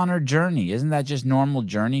just on her journey? Isn't that just normal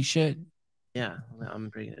journey shit? Yeah, I'm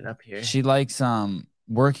bringing it up here. She likes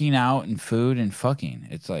working out and food and fucking.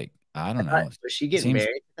 It's like, I don't know. Was she getting married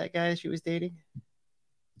to that guy she was dating?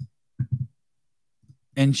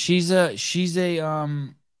 And she's on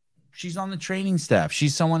the training staff.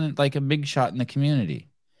 She's someone like a big shot in the community.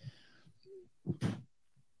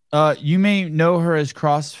 You may know her as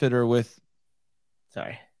CrossFitter with.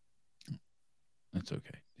 Sorry. That's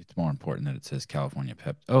okay. It's more important that it says California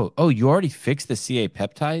Pep. Oh, you already fixed the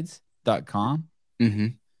capeptides.com? Mm-hmm.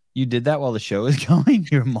 You did that while the show is going?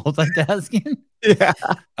 You're multitasking? Yeah.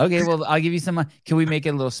 Okay, well, I'll give you some. Can we make it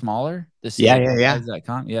a little smaller? Yeah.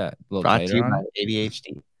 CAPeptides.com? Yeah. A little Brought to you by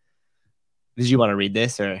ADHD. Did you want to read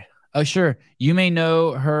this or? Oh, sure. You may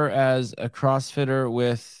know her as a CrossFitter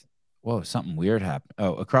with. Whoa, something weird happened.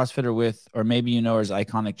 Oh, a CrossFitter with, or maybe you know her as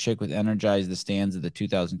iconic chick with Energize the stands of the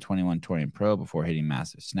 2021 Torian Pro before hitting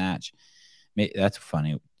massive snatch. That's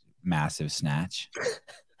funny. Massive snatch.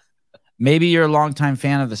 Maybe you're a longtime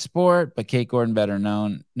fan of the sport, but Kate Gordon, better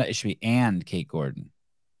known. No, it should be and Kate Gordon.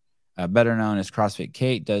 Better known as CrossFit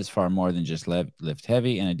Kate, does far more than just lift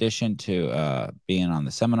heavy. In addition to being on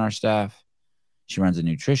the seminar staff, she runs a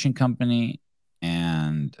nutrition company,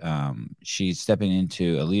 and she's stepping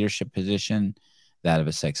into a leadership position, that of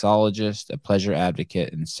a sexologist, a pleasure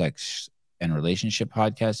advocate, and sex and relationship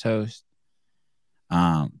podcast host.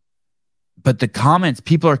 But the comments,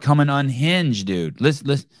 people are coming unhinged, dude.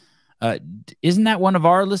 Listen. Isn't that one of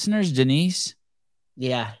our listeners, Denise?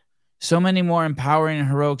 Yeah. So many more empowering and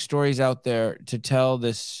heroic stories out there to tell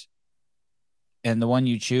this. And the one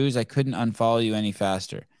you choose, I couldn't unfollow you any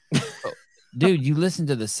faster. Dude, you listen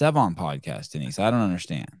to the Sevan podcast, Denise. I don't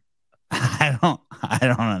understand. I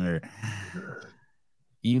don't understand.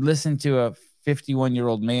 You listen to a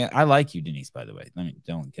 51-year-old man. I like you, Denise, by the way.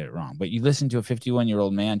 Don't get it wrong. But you listen to a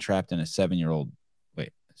 51-year-old man trapped in a 7-year-old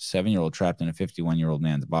trapped in a 51-year-old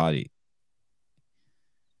man's body.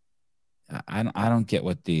 I don't get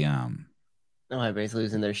what the No, everybody's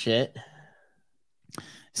losing their shit.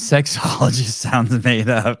 Sexologist sounds made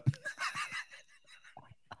up.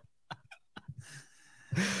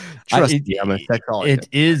 Trust me, I'm a sexologist. It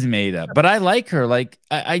is made up, but I like her. Like,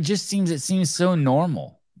 it seems so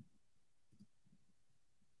normal.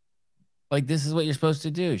 Like, this is what you're supposed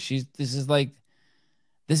to do. This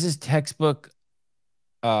is textbook,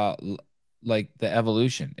 like the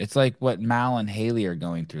evolution. It's like what Mal and Haley are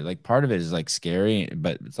going through. Like, part of it is like scary,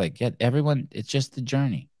 but it's like, yeah, everyone, it's just the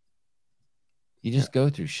journey. You just go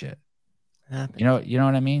through shit. You know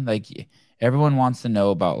what I mean? Like, everyone wants to know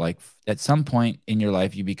about, like, at some point in your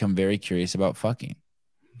life, you become very curious about fucking.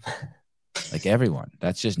 Like, everyone.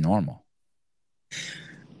 That's just normal.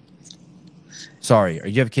 Sorry. Are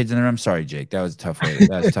you have kids in the room? Sorry, Jake. That was a tough way.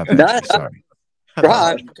 That was a tough. No, sorry.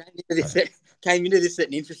 Right. Came into this at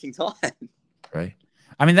an interesting time. Right.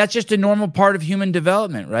 I mean, that's just a normal part of human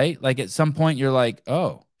development, right? Like, at some point you're like,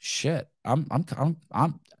 oh shit, I'm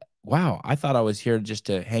wow, I thought I was here just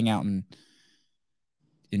to hang out and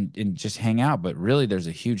just hang out, but really there's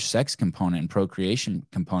a huge sex component and procreation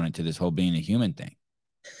component to this whole being a human thing.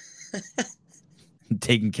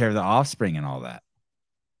 Taking care of the offspring and all that.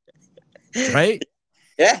 Right?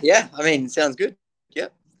 Yeah. I mean, sounds good.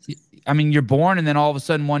 Yep. I mean, you're born, and then all of a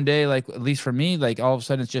sudden one day, like, at least for me, like, all of a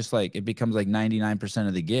sudden it's just like, it becomes like 99%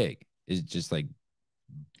 of the gig is just like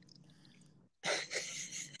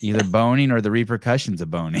either boning or the repercussions of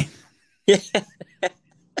boning.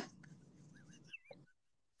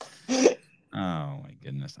 Oh my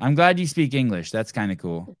goodness. I'm glad you speak English. That's kind of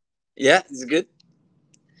cool. Yeah, it's good.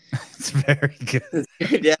 It's very good. It's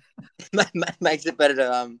good, yeah. Makes it better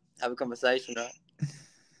to have a conversation, right?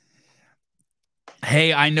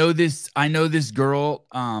 Hey, I know this girl,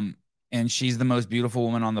 and she's the most beautiful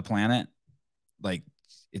woman on the planet. Like,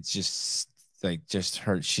 it's just like, just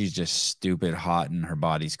her, she's just stupid hot and her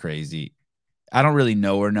body's crazy. I don't really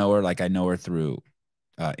know her. Like, I know her through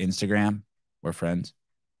Instagram. We're friends.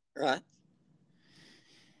 Right.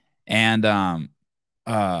 And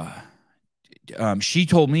she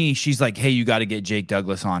told me, she's like, hey, you got to get Jake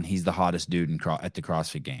Douglas on. He's the hottest dude at the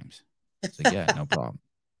CrossFit Games. It's like, yeah, no problem.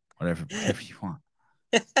 Whatever you want.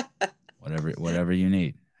 Whatever you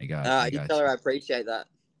need. I got you tell her I appreciate that.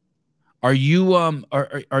 Are you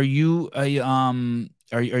are you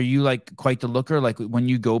like quite the looker? Like, when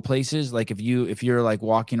you go places, like if you're like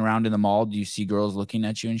walking around in the mall, do you see girls looking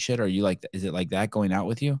at you and shit? Are you like, is it like that going out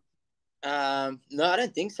with you? No, I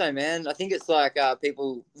don't think so, man. I think it's like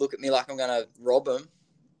people look at me like I'm gonna rob them.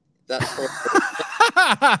 That's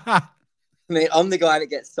I mean, I'm the guy that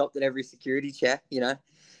gets stopped at every security check. You know,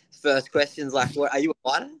 first question's like, "What are you a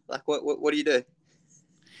fighter? Like, what do you do?"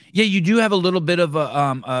 Yeah, you do have a little bit of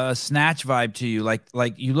a snatch vibe to you.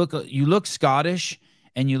 Like you look Scottish,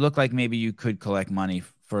 and you look like maybe you could collect money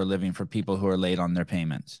for a living for people who are late on their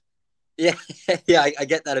payments. Yeah, yeah, I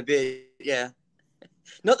get that a bit. Yeah,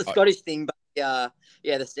 not the Scottish thing, but yeah,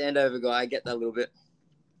 the standover guy. I get that a little bit.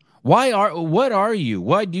 What are you?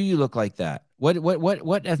 Why do you look like that? What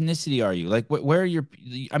ethnicity are you? Like, where are your?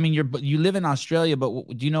 I mean, you live in Australia, but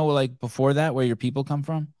do you know, like, before that, where your people come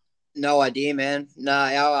from? No idea, man. No,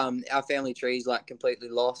 our family tree is like completely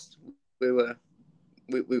lost. We've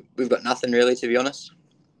got nothing really, to be honest.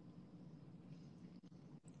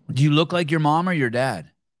 Do you look like your mom or your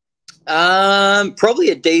dad?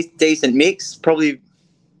 Probably a decent mix. Probably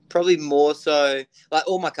more so. Like,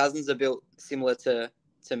 all my cousins are built similar to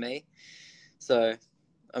me, so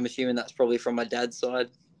I'm assuming that's probably from my dad's side.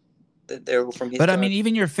 They're all from his But side. I mean,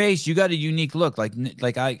 even your face, you got a unique look. Like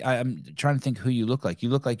I'm trying to think who you look like. You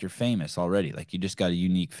look like you're famous already. Like, you just got a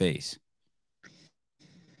unique face.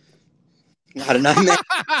 I don't know, man.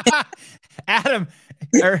 Adam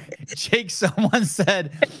or Jake, someone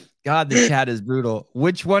said, God, the chat is brutal.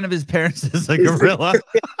 Which one of his parents is a gorilla?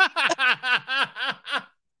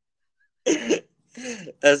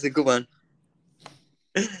 That's a good one.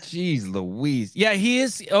 Jeez Louise. Yeah, he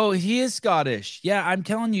is. Oh, he is Scottish. Yeah, I'm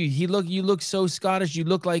telling you, you look so Scottish. You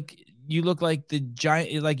look like the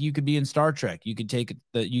giant, like you could be in Star Trek. You could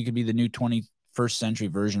you could be the new 21st century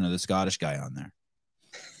version of the Scottish guy on there.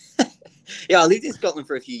 Yeah, I lived in Scotland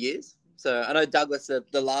for a few years. So I know Douglas,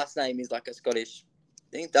 the last name is like a Scottish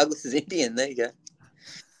thing. Douglas is Indian. There you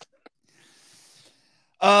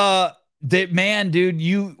go. Man,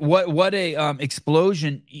 dude, what a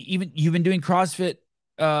explosion. Even you've been doing CrossFit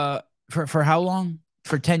for how long?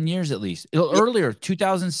 For 10 years at least. Earlier,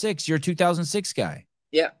 2006. You're a 2006 guy.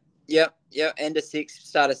 Yeah. End of 6,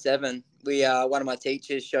 start of 7. One of my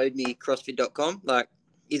teachers showed me CrossFit.com. Like,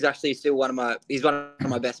 he's actually still one of my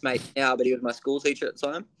best mates now, but he was my school teacher at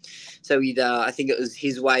the time. So I think it was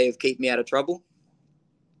his way of keeping me out of trouble.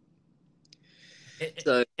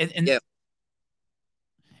 So yeah.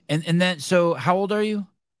 And then, so how old are you?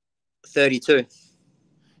 32.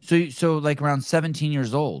 So like around 17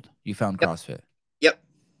 years old. You found CrossFit. Yep.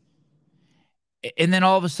 And then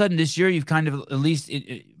all of a sudden this year, you've kind of, at least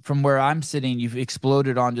from where I'm sitting, you've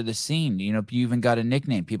exploded onto the scene. You know, you even got a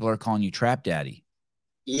nickname. People are calling you Trap Daddy.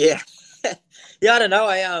 Yeah. Yeah, I don't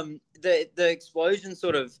know. The explosion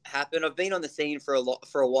sort of happened. I've been on the scene for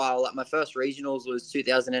a while. Like my first regionals was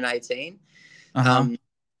 2018.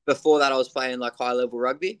 Before that, I was playing like high level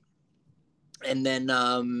rugby, and then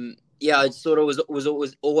I sort of was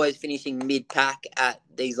always finishing mid pack at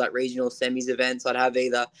these like regional semis events. I'd have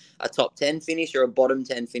either a top 10 finish or a bottom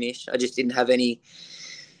 10 finish. I just didn't have any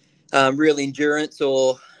real endurance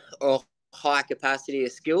or high capacity or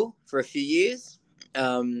skill for a few years.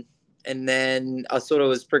 And then I sort of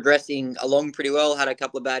was progressing along pretty well, had a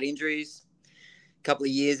couple of bad injuries, a couple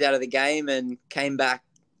of years out of the game, and came back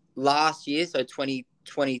last year, so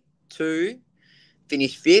 2022,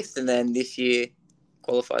 finished 5th, and then this year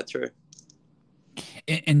qualified through.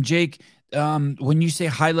 And Jake, when you say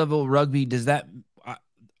high-level rugby, does that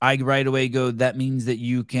I right away go, that means that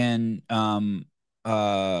you can buy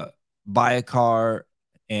a car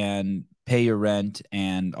and pay your rent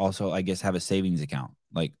and also, I guess, have a savings account?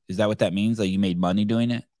 Like, is that what that means? Like, you made money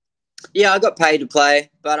doing it? Yeah, I got paid to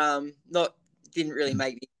play, but didn't really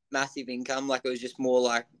make me massive income. Like, it was just more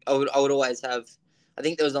like I would always have. I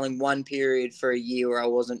think there was only one period for a year where I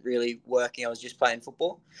wasn't really working. I was just playing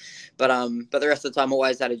football, but the rest of the time I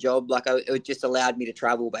always had a job. Like, it just allowed me to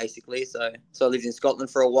travel basically. So I lived in Scotland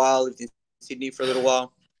for a while, lived in Sydney for a little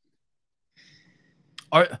while.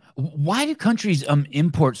 Why do countries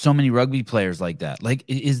import so many rugby players like that? Like,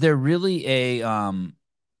 is there really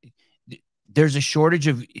there's a shortage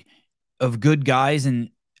of good guys, and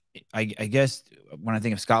I guess when I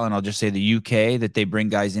think of Scotland, I'll just say the UK, that they bring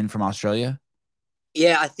guys in from Australia?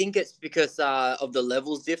 Yeah, I think it's because of the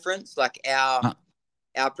levels difference. Like our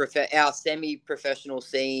semi-professional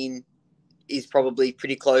scene is probably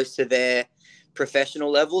pretty close to their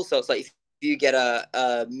professional level. So it's like if you get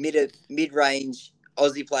a mid-range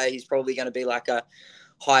Aussie player, he's probably going to be like a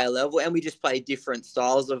higher level. And we just play different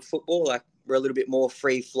styles of football. Like, we're a little bit more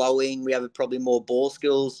free-flowing. We have probably more ball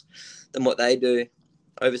skills than what they do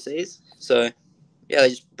overseas. So, yeah, they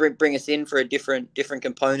just bring us in for a different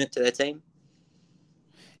component to their team.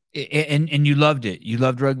 And you loved it? You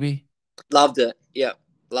loved rugby? Loved it. Yeah,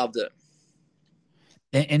 loved it.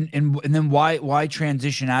 And then why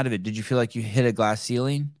transition out of it? Did you feel like you hit a glass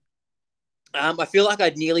ceiling? I feel like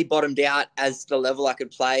I'd nearly bottomed out as the level I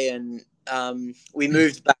could play, and we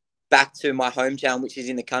moved back to my hometown, which is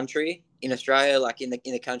in the country in Australia, like in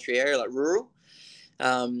the country area, like rural.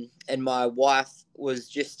 And my wife was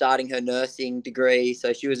just starting her nursing degree,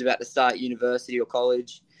 so she was about to start university or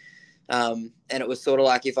college. And it was sort of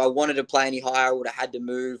like, if I wanted to play any higher, I would have had to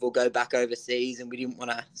move or go back overseas, and we didn't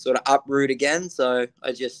want to sort of uproot again. So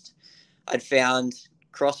I'd found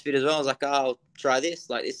CrossFit as well. I was like, oh, I'll try this.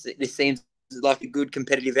 Like, this seems like a good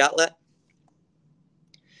competitive outlet.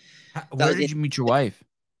 Where did you meet your wife?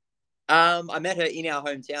 I met her in our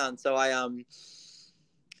hometown. So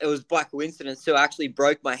it was by coincidence. So I actually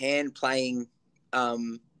broke my hand playing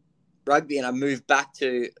rugby, and I moved back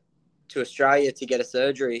to Australia to get a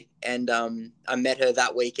surgery, and I met her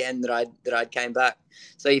that weekend that I'd came back.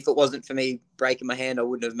 So if it wasn't for me breaking my hand, I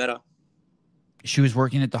wouldn't have met her. She was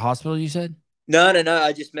working at the hospital, you said? No.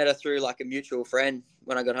 I just met her through like a mutual friend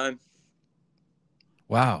when I got home.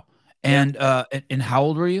 Wow. And and how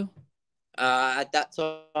old were you? At that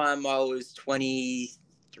time, I was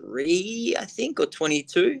 23, I think, or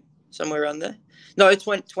 22, somewhere around there. No, it's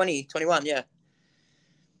 21, yeah.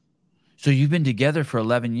 So you've been together for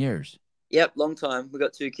 11 years? Yep, long time. We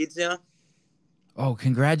got 2 kids now. Oh,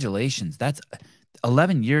 congratulations. That's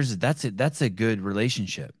 11 years. That's a good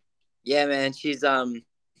relationship. Yeah, man. She's we're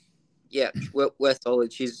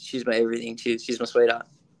solid. She's my everything. She's my sweetheart.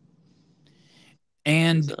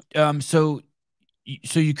 And so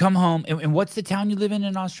you come home, and what's the town you live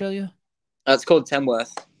in Australia? It's called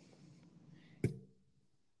Tamworth.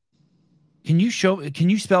 Can you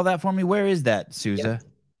spell that for me? Where is that, Souza? Yep.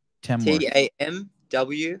 Tamworth.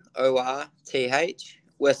 Tamworth.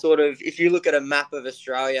 We're sort of, if you look at a map of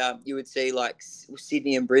Australia, you would see like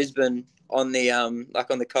Sydney and Brisbane on the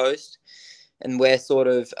like on the coast, and we're sort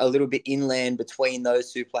of a little bit inland between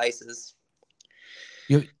those 2 places.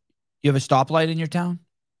 You have a stoplight in your town?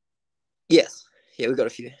 Yes. Yeah, we've got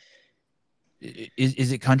a few.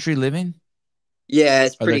 Is it country living? Yeah,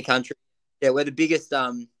 it's pretty country. Yeah, we're the biggest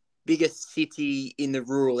city in the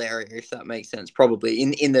rural area, if that makes sense. Probably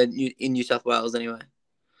in New South Wales, anyway.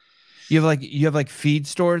 You have like feed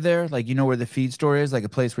store there, like, you know where the feed store is, like a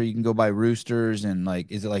place where you can go buy roosters, and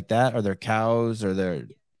like, is it like that? Are there cows? Are there?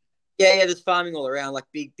 Yeah. There's farming all around, like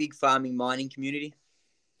big farming mining community.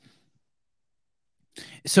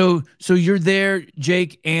 So you're there,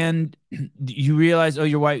 Jake, and you realize,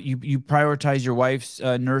 your wife, you prioritize your wife's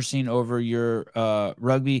nursing over your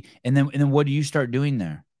rugby, and then what do you start doing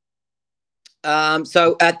there?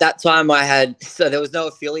 So at that time there was no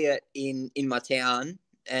affiliate in my town,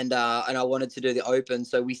 and I wanted to do the open,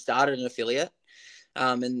 so we started an affiliate.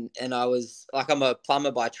 And I was like, I'm a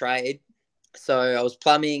plumber by trade, so I was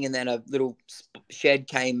plumbing, and then a little shed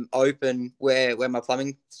came open where my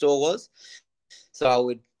plumbing store was. So I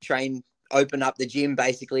would open up the gym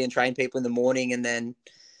basically and train people in the morning, and then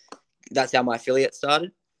that's how my affiliate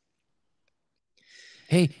started.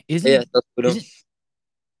 Hey, isn't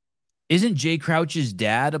Jay Crouch's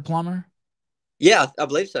dad a plumber? Yeah, I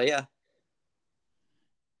believe so. Yeah.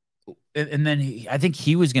 And then I think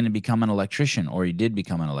he was going to become an electrician, or he did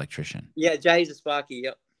become an electrician. Yeah, Jay's a Sparky.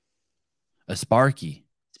 Yep. A Sparky.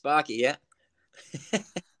 Sparky, yeah.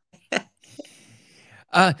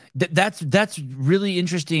 That's really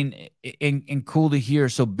interesting and cool to hear.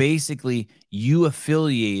 So basically, you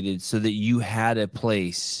affiliated so that you had a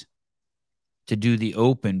place to do the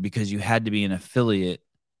open because you had to be an affiliate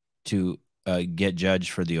to get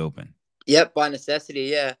judged for the open. Yep, by necessity.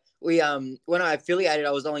 Yeah, we when I affiliated,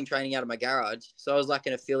 I was only training out of my garage, so I was like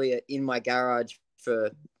an affiliate in my garage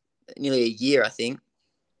for nearly a year, I think.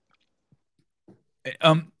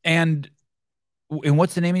 And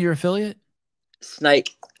what's the name of your affiliate?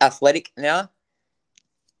 Snake Athletic now.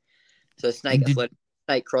 So Snake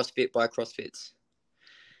CrossFit by CrossFits.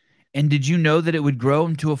 And did you know that it would grow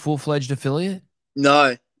into a full-fledged affiliate?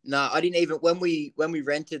 No, I didn't even, when we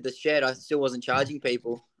rented the shed, I still wasn't charging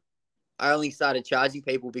people. I only started charging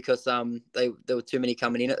people because there were too many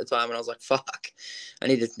coming in at the time, and I was like, fuck, I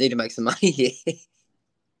need to make some money here.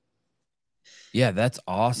 Yeah, that's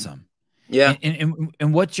awesome. Yeah.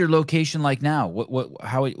 And what's your location like now?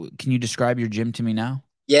 How can you describe your gym to me now?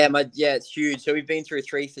 Yeah, it's huge. So we've been through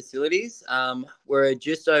 3 facilities. We're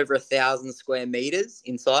just over 1,000 square meters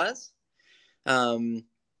in size. Yeah,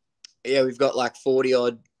 we've got like 40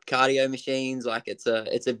 odd cardio machines. Like it's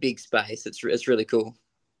a big space. It's really cool.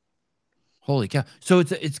 Holy cow! So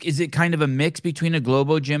is it kind of a mix between a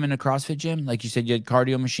Globo gym and a CrossFit gym? Like you said, you had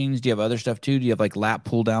cardio machines. Do you have other stuff too? Do you have like lat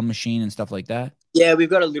pull down machine and stuff like that? Yeah, we've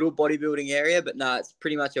got a little bodybuilding area, but no, it's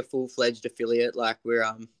pretty much a full-fledged affiliate. Like we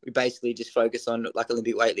basically just focus on like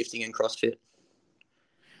Olympic weightlifting and CrossFit.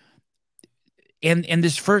 And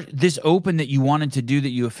this open that you wanted to do that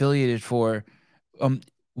you affiliated for,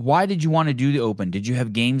 why did you want to do the open? Did you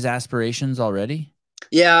have games aspirations already?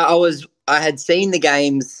 Yeah, I had seen the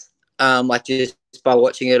games like just by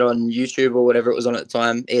watching it on YouTube or whatever it was on at the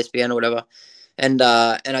time, ESPN or whatever. And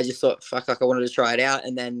I just thought, fuck, like I wanted to try it out.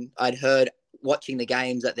 And then I'd heard watching the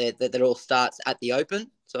games that it all starts at the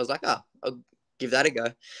open. So I was like, I'll give that a go.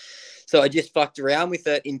 So I just fucked around with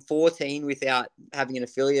it in 2014 without having an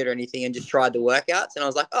affiliate or anything, and just tried the workouts. And I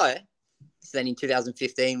was like, oh, yeah. So then in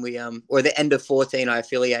 2015, or the end of 2014, I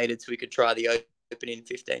affiliated so we could try the open in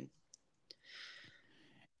 2015.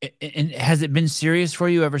 And has it been serious for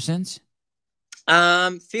you ever since?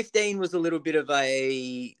 2015 was a little bit of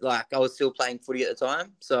I was still playing footy at the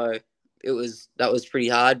time. So that was pretty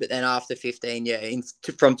hard. But then after 2015, yeah,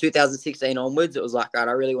 from 2016 onwards, it was like, right,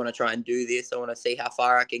 I really want to try and do this. I want to see how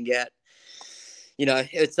far I can get. You know,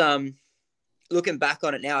 it's looking back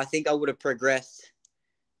on it now, I think I would have progressed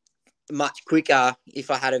much quicker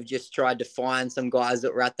if I had have just tried to find some guys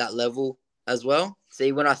that were at that level as well.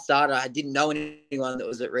 See, when I started, I didn't know anyone that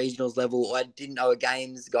was at regionals level, or I didn't know a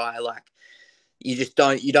games guy. Like, you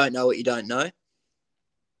don't know what you don't know.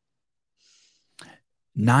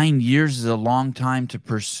 9 years is a long time to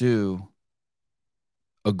pursue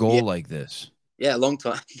a goal like this. Yeah, a long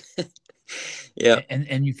time. Yeah.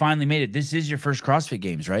 And you finally made it. This is your first CrossFit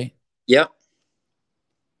Games, right? Yep.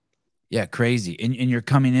 Yeah, crazy. And you're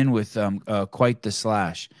coming in with quite the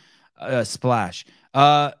splash.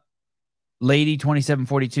 Lady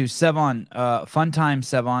 2742, Sevan, fun time,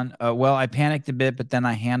 Sevan. Well, I panicked a bit, but then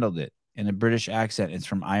I handled it in a British accent. It's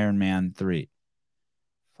from Iron Man 3.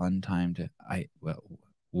 Fun time to I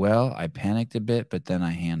panicked a bit, but then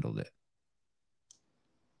I handled it.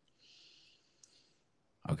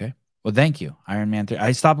 Okay. Well, thank you. Iron Man 3.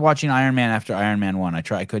 I stopped watching Iron Man after Iron Man 1. I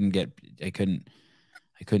couldn't,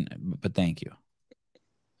 but thank you.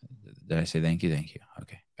 Did I say thank you? Thank you.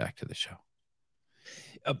 Okay. Back to the show.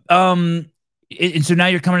 And so now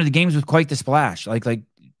you're coming to the games with quite the splash. Like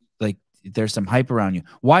there's some hype around you.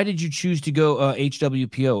 Why did you choose to go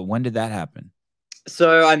HWPO? When did that happen?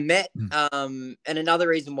 So I met, and another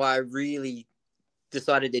reason why I really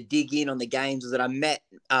decided to dig in on the games was that I met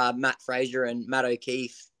Matt Fraser and Matt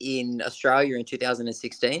O'Keefe in Australia in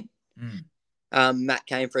 2016. Matt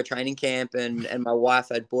came for a training camp, and my wife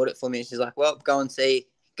had bought it for me. And she's like, well, go and see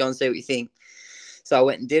what you think. So I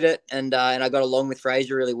went and did it, and I got along with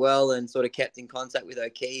Fraser really well, and sort of kept in contact with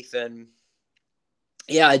O'Keefe. And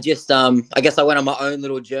yeah, I just I guess I went on my own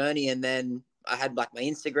little journey, and then I had like my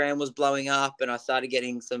Instagram was blowing up, and I started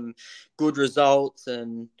getting some good results.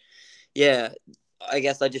 And yeah, I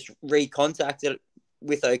guess I just recontacted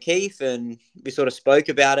with O'Keefe, and we sort of spoke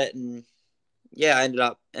about it. And yeah, I ended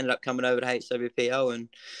up coming over to HWPO, and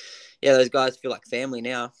yeah, those guys feel like family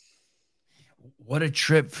now. What a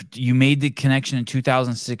trip. You made the connection in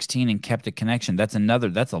 2016 and kept the connection. That's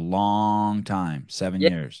a long time, 7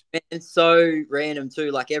 years. And so random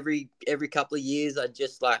too. Like every couple of years, I'd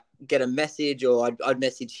just like get a message, or I'd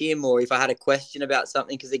message him, or if I had a question about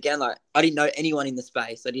something. Because again, like I didn't know anyone in the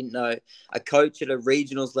space. I didn't know a coach at a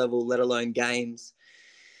regionals level, let alone games.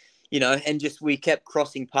 You know, and just we kept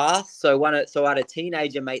crossing paths. So I had a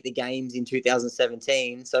teenager make the games in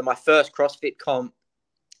 2017. So my first CrossFit comp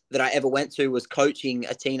that I ever went to was coaching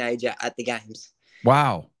a teenager at the games.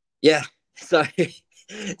 Wow. Yeah. So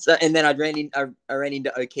and then I ran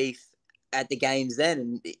into O'Keefe at the games then,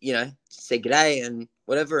 and you know, said g'day and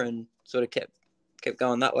whatever, and sort of kept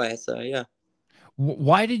going that way. So yeah.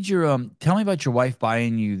 Why did your tell me about your wife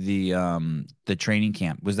buying you the training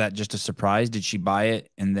camp? Was that just a surprise? Did she buy it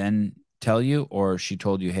and then tell you, or she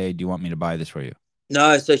told you, hey, do you want me to buy this for you?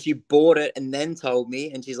 No, so she bought it and then told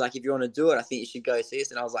me, and she's like, if you want to do it, I think you should go see this.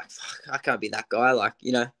 And I was like, fuck, I can't be that guy. Like,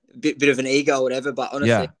 you know, a bit of an ego or whatever. But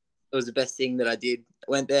honestly, it was the best thing that I did.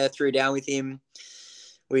 I went there, threw down with him.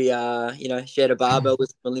 We, you know, shared a barbell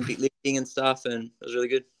with some Olympic lifting and stuff, and it was really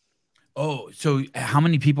good. Oh, so how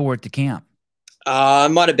many people were at the camp?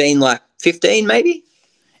 It might have been like 15 maybe.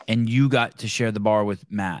 And you got to share the bar with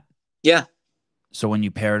Matt? Yeah. So when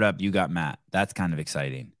you paired up, you got Matt. That's kind of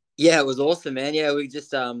exciting. Yeah, it was awesome, man. Yeah, we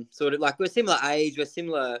just sort of like we're similar age, we're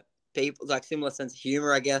similar people, like similar sense of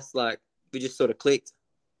humor, I guess. Like we just sort of clicked.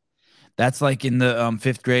 That's like in the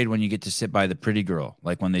 5th grade when you get to sit by the pretty girl,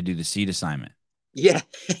 like when they do the seat assignment. Yeah.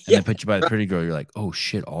 And they put you by the pretty girl. You're like, oh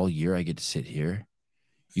shit, all year I get to sit here.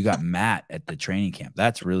 You got Matt at the training camp.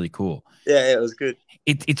 That's really cool. Yeah, it was good.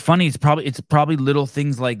 It's funny. It's probably little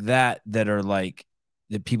things like that are like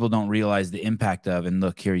that people don't realize the impact of. And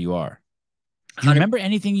look, here you are. Do you remember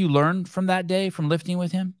anything you learned from that day from lifting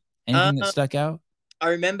with him? Anything that stuck out? I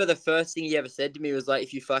remember the first thing he ever said to me was like,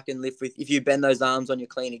 if you bend those arms on your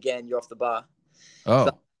clean again, you're off the bar. Oh.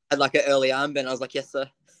 So I had like an early arm bend. I was like, yes, sir.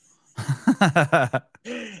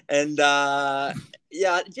 And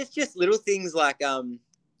yeah, just little things like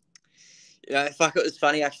you know, fuck, it was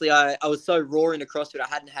funny actually. I was so raw into CrossFit. I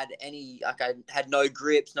hadn't had any, like I had no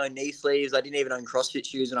grips, no knee sleeves. I didn't even own CrossFit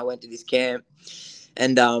shoes when I went to this camp.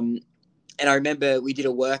 And I remember we did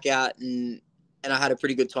a workout and I had a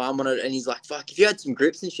pretty good time on it. And he's like, fuck, if you had some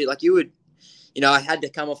grips and shit, like you would, you know, I had to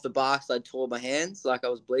come off the bar because I tore my hands, like I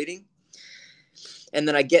was bleeding. And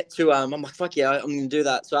then I get to, I'm like, fuck yeah, I'm going to do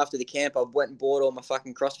that. So after the camp, I went and bought all my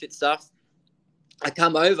fucking CrossFit stuff. I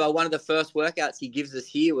come over, one of the first workouts he gives us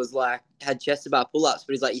here was like, had chest to bar pull-ups,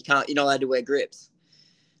 but he's like, you're not allowed to wear grips.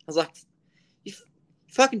 I was like, you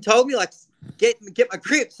fucking told me, like, get my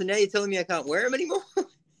grips, and now you're telling me I can't wear them anymore?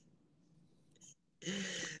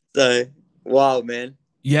 So, wild, man.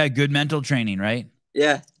 Yeah, good mental training, right?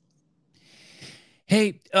 Yeah.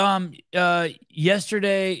 Hey,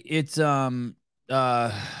 yesterday it's 3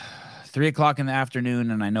 o'clock in the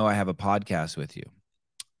afternoon, and I know I have a podcast with you.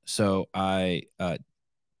 So I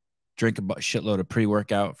drink a shitload of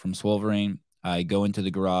pre-workout from Swolverine. I go into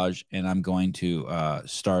the garage, and I'm going to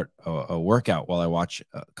start a workout while I watch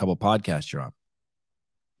a couple podcasts you're on.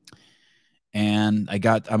 And I'm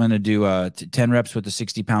going to do 10 reps with the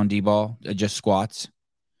 60-pound D-ball, just squats.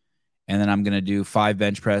 And then I'm going to do 5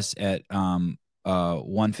 bench press at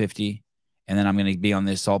 150. And then I'm going to be on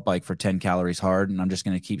the assault bike for 10 calories hard. And I'm just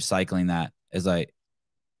going to keep cycling that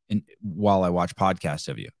while I watch podcasts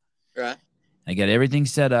of you. Right. I get everything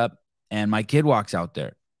set up, and my kid walks out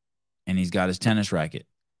there, and he's got his tennis racket.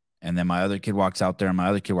 And then my other kid walks out there, and my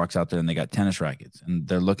other kid walks out there, and they got tennis rackets. And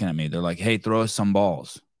they're looking at me. They're like, hey, throw us some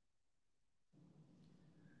balls.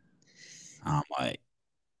 I'm like,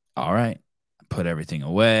 all right. Put everything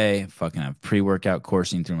away. Fucking have pre-workout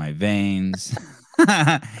coursing through my veins.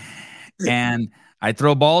 And I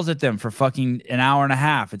throw balls at them for fucking an hour and a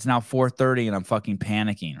half. It's now 4:30 and I'm fucking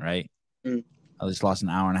panicking, right? I just lost an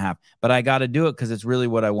hour and a half. But I got to do it because it's really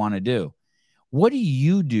what I want to do. What do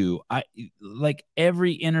you do? Like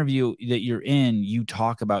every interview that you're in, you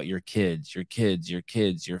talk about your kids,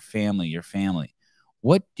 your family.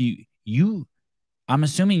 What do you I'm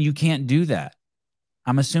assuming you can't do that.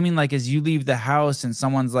 I'm assuming like as you leave the house and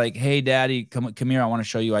someone's like, hey, daddy, come here. I want to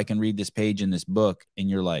show you I can read this page in this book. And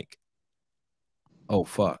you're like, oh,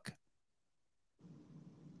 fuck.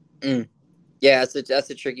 Yeah, that's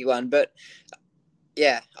a tricky one. But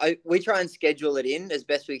yeah, we try and schedule it in as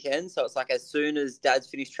best we can. So it's like as soon as dad's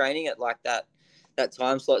finished training at like that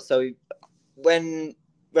time slot. So when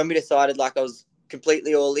we decided like I was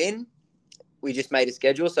completely all in, we just made a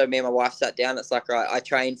schedule. So me and my wife sat down. It's like, right, I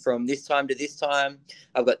train from this time to this time.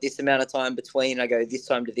 I've got this amount of time between. I go this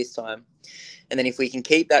time to this time. And then if we can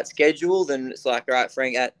keep that schedule, then it's like, all right,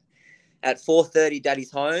 Frank, at 4:30,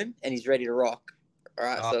 daddy's home and he's ready to rock. All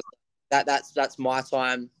right. So that's my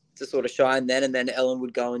time to sort of shine then. And then Ellen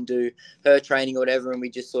would go and do her training or whatever. And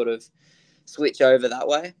we just sort of switch over that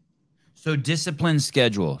way. So disciplined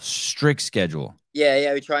schedule, strict schedule.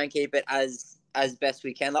 Yeah. We try and keep it as best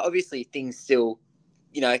we can. Like obviously things still,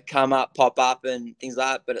 come up, pop up and things like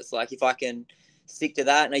that. But it's like, if I can stick to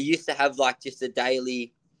that. And I used to have like just a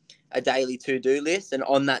daily to-do list. And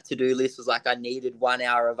on that to-do list was like, I needed 1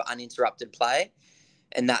 hour of uninterrupted play.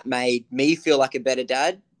 And that made me feel like a better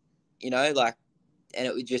dad, and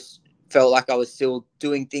it just felt like I was still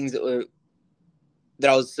doing things that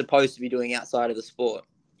I was supposed to be doing outside of the sport.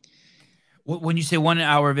 When you say 1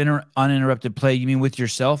 hour of uninterrupted play, you mean with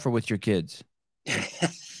yourself or with your kids?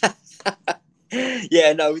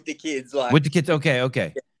 Yeah, no, with the kids. Like with the kids,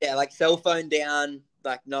 okay. Yeah, like cell phone down,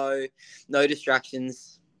 like no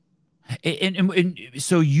distractions. And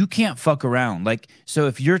so you can't fuck around. Like, so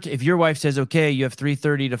if your wife says, okay, you have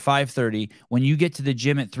 3:30 to 5:30, when you get to the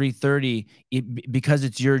gym at 3:30, because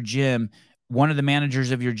it's your gym, one of the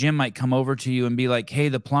managers of your gym might come over to you and be like, hey,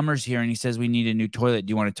 the plumber's here and he says we need a new toilet.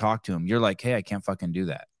 Do you want to talk to him? You're like, hey, I can't fucking do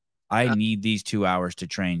that. I need these 2 hours to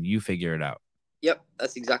train. You figure it out. Yep,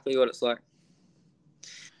 that's exactly what it's like.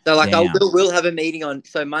 So like we'll have a meeting on,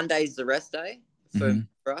 so Monday's the rest day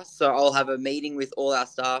for us. So I'll have a meeting with all our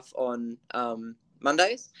staff on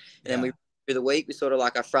Mondays, and then we through the week, we sort of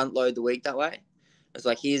like I front load the week that way. It's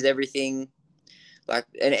like, here's everything, like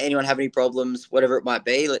anyone have any problems, whatever it might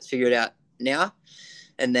be, let's figure it out now.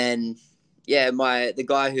 And then the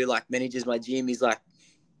guy who like manages my gym, he's like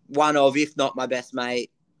one of, if not my best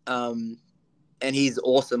mate, and he's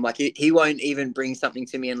awesome. Like he won't even bring something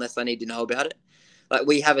to me unless I need to know about it. Like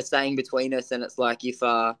we have a saying between us, and it's like, if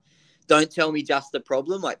don't tell me just the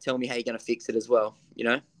problem, like tell me how you're going to fix it as well,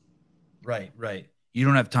 Right. You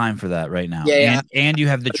don't have time for that right now. And you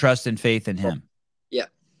have the trust and faith in him. Yeah.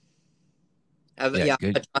 I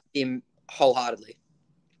trust him wholeheartedly.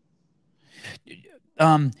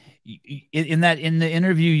 In the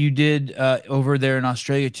interview you did over there in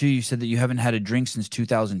Australia too, you said that you haven't had a drink since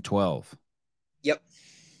 2012. Yep.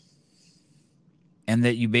 And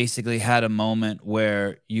that you basically had a moment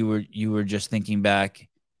where you were just thinking back.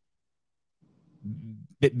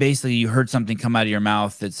 Basically, you heard something come out of your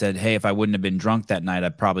mouth that said, hey, if I wouldn't have been drunk that night, I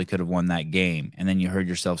probably could have won that game. And then you heard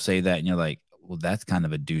yourself say that, and you're like, well, that's kind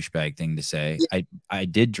of a douchebag thing to say. Yep. I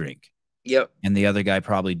did drink. Yep. And the other guy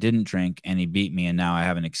probably didn't drink, and he beat me, and now I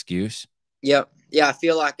have an excuse. Yep. Yeah, I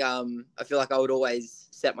feel like I would always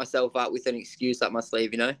set myself up with an excuse up my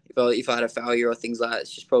sleeve, if I had a failure or things like that.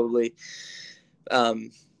 It's just probably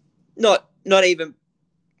not even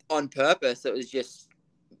on purpose. It was just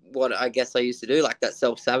what I guess I used to do, like that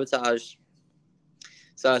self-sabotage.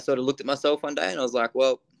 So I sort of looked at myself one day and I was like,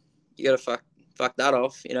 well, you got to fuck that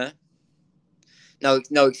off,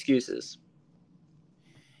 no excuses.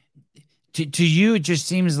 To you, it just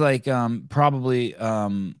seems like probably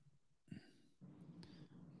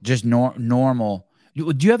just normal.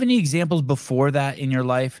 Do you have any examples before that in your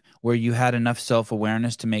life where you had enough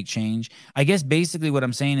self-awareness to make change? I guess basically what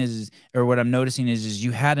I'm saying is, or what I'm noticing is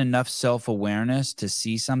you had enough self-awareness to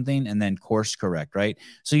see something and then course correct, right?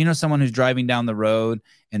 So someone who's driving down the road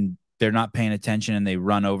and they're not paying attention and they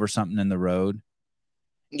run over something in the road.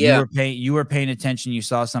 Yeah. You were paying attention, you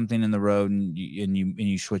saw something in the road and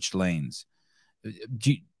you switched lanes.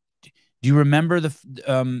 Do you remember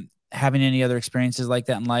having any other experiences like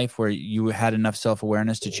that in life where you had enough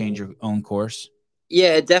self-awareness to change your own course?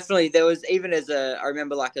 Yeah, definitely. There was, even I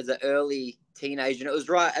remember like as an early teenager, and it was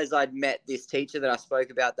right as I'd met this teacher that I spoke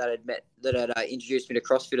about that had introduced me to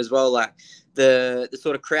CrossFit as well. Like the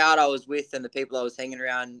sort of crowd I was with and the people I was hanging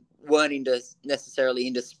around weren't necessarily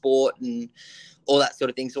into sport and all that sort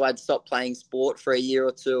of thing. So I'd stopped playing sport for a year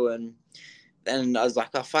or two, and I was like,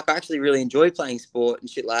 oh, fuck, I actually really enjoy playing sport and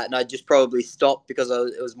shit like that. And I just probably stopped because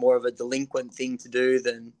it was more of a delinquent thing to do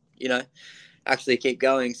than, actually keep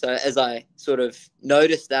going. So as I sort of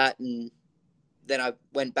noticed that, and then I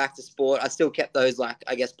went back to sport, I still kept those, like,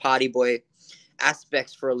 I guess, party boy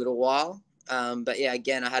aspects for a little while. But yeah,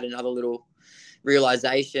 again, I had another little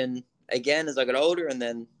realization again as I got older. And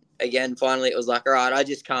then again, finally it was like, all right, I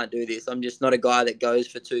just can't do this. I'm just not a guy that goes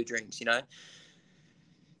for 2 drinks, you know.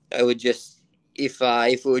 I would just, if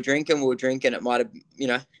we were drinking, we were drinking. It might have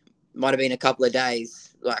been a couple of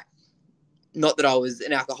days. Like, not that I was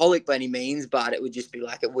an alcoholic by any means, but it would just be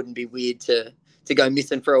like, it wouldn't be weird to go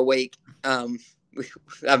missing for a week, having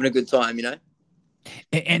a good time, you know.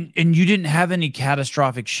 And you didn't have any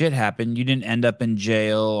catastrophic shit happen. You didn't end up in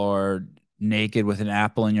jail or naked with an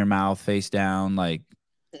apple in your mouth, face down, like.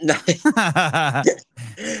 No,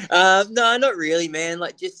 no, not really, man.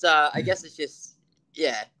 Like, just I guess it's just,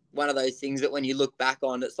 yeah, one of those things that when you look back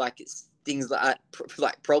on, it's like it's things that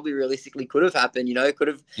like probably realistically could have happened, you know, could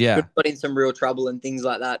have got in some real trouble and things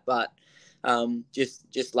like that. But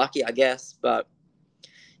just lucky, I guess. But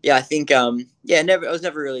yeah, I think I was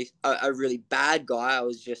never really a really bad guy. I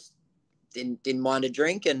was just didn't mind a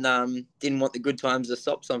drink and didn't want the good times to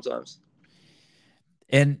stop sometimes.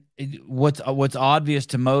 And what's obvious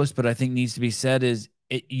to most, but I think needs to be said is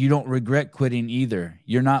you don't regret quitting either.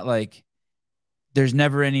 You're not like, there's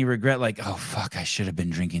never any regret like, oh, fuck, I should have been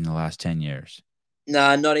drinking the last 10 years.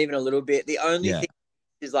 No, not even a little bit. The only thing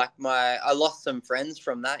is like I lost some friends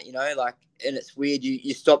from that, you know, like, and it's weird.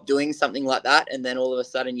 You stop doing something like that and then all of a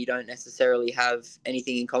sudden you don't necessarily have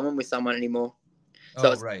anything in common with someone anymore.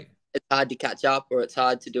 So it's hard to catch up or it's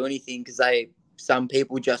hard to do anything because some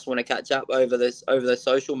people just want to catch up over those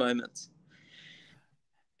social moments.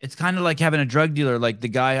 It's kind of like having a drug dealer. Like the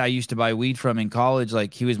guy I used to buy weed from in college,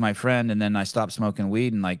 like he was my friend. And then I stopped smoking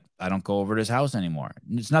weed and like, I don't go over to his house anymore.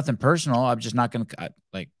 It's nothing personal. I'm just not going to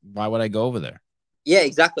like, why would I go over there? Yeah,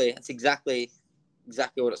 exactly. That's exactly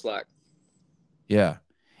what it's like. Yeah.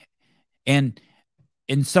 And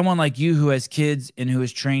someone like you who has kids and who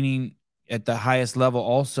is training at the highest level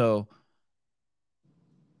also,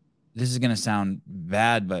 this is going to sound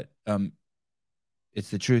bad, but it's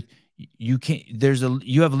the truth. You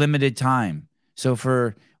have limited time.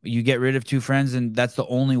 So you get rid of 2 friends and that's the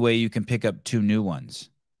only way you can pick up 2 new ones.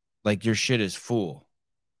 Like your shit is full.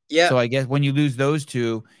 Yeah. So I guess when you lose those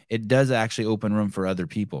 2, it does actually open room for other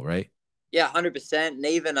people, right? Yeah, 100%. And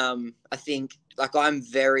even I think like I'm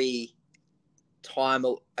very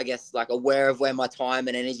I guess like aware of where my time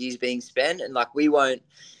and energy is being spent. And like we won't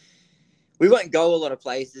go a lot of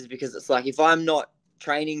places because it's like if I'm not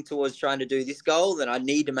training towards trying to do this goal, then I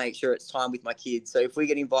need to make sure it's time with my kids. So if we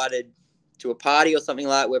get invited to a party or something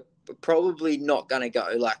like that, we're probably not going to go,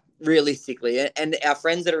 like realistically. And our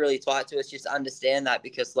friends that are really tight to us just understand that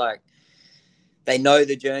because like they know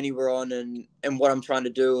the journey we're on and what I'm trying to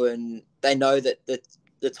do. And they know that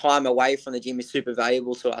the time away from the gym is super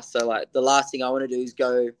valuable to us. So like the last thing I want to do is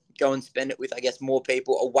go and spend it with, I guess, more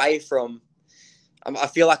people away from, I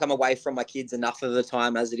feel like I'm away from my kids enough of the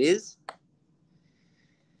time as it is.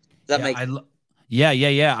 Does that make sense?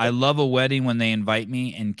 Yeah. I love a wedding when they invite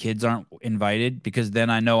me and kids aren't invited because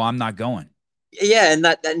then I know I'm not going. Yeah, and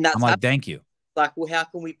that's I'm like, thank you. Like, well, how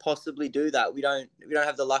can we possibly do that? We don't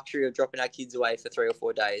have the luxury of dropping our kids away for 3 or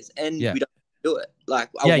 4 days, and we don't do it. Like,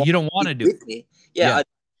 you don't want to do it. Me. Yeah.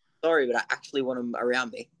 Sorry, but I actually want them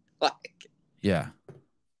around me. Like, yeah.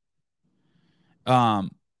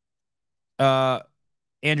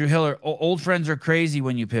 Andrew Hiller, old friends are crazy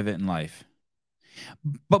when you pivot in life.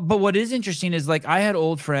 But what is interesting is like I had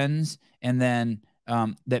old friends and then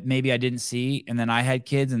that maybe I didn't see, and then I had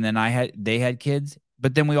kids and then they had kids,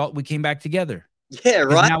 but then we came back together. Yeah,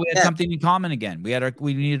 right. Now we had something in common again.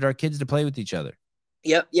 We needed our kids to play with each other.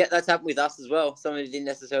 Yep, yeah, that's happened with us as well. Someone who didn't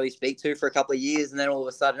necessarily speak to for a couple of years, and then all of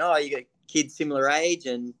a sudden, you got kids similar age,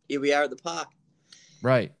 and here we are at the park.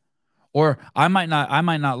 Right. Or I might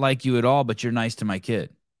not like you at all, but you're nice to my kid.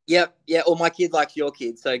 Yep, yeah. Or my kid likes your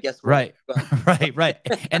kid, so guess what? Right, right.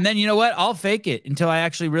 And then you know what? I'll fake it until I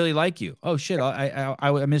actually really like you. Oh shit,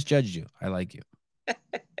 I misjudged you. I like you.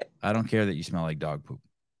 I don't care that you smell like dog poop.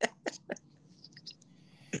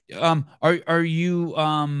 Are you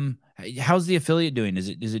how's the affiliate doing? Is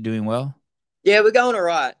it doing well? Yeah, we're going all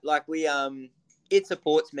right. Like it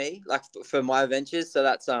supports me like for my ventures. So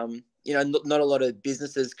that's not a lot of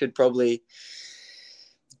businesses could probably,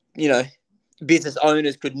 business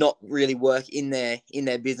owners could not really work in their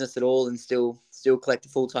business at all and still collect a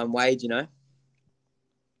full-time wage, You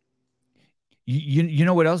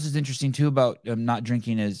know what else is interesting too about not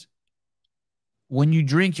drinking is when you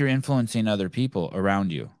drink, you're influencing other people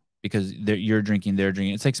around you because you're drinking, they're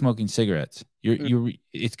drinking. It's like smoking cigarettes.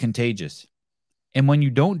 It's contagious. And when you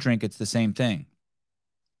don't drink, it's the same thing.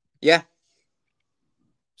 Yeah.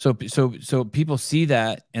 So people see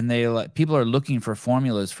that and people are looking for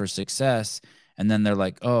formulas for success. and then they're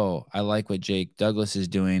like, oh, I like what Jake Douglas is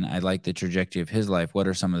doing. I like the trajectory of his life. What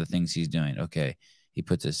are some of the things he's doing? Okay. He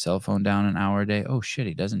puts his cell phone down an hour a day. Oh shit,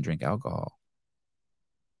 he doesn't drink alcohol.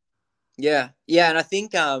 Yeah. Yeah. And I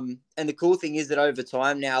think, and the cool thing is that over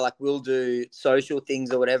time now, like we'll do social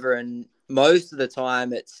things or whatever. And most of the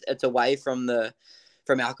time it's away from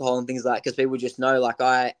alcohol and things like, because people just know, like,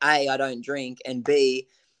 I don't drink, and B,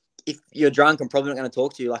 if you're drunk, I'm probably not going to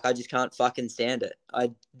talk to you. Like, I just can't fucking stand it.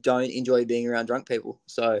 I don't enjoy being around drunk people.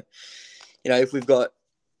 So, if we've got,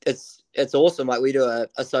 it's awesome. Like, we do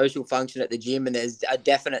a social function at the gym, and there's a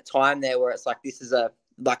definite time there where it's like, this is a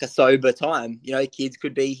sober time. Kids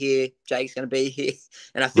could be here. Jake's going to be here.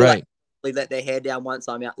 And I feel like they let their hair down once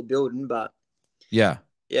I'm out the building, but yeah.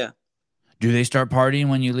 Do they start partying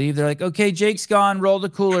when you leave? They're like, okay, Jake's gone. Roll the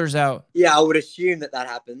coolers out. Yeah, I would assume that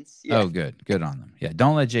happens. Yeah. Oh, good. Good on them. Yeah.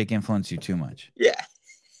 Don't let Jake influence you too much. Yeah.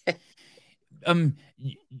 It's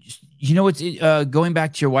going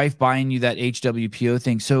back to your wife buying you that HWPO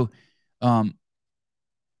thing. So,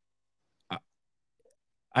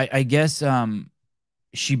 I guess,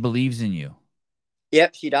 she believes in you.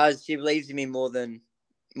 Yep, she does. She believes in me more than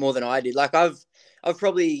I did. Like, I've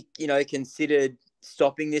probably, considered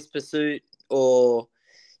stopping this pursuit, or,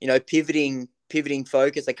 pivoting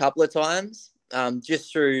focus a couple of times,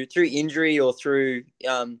 just through injury or through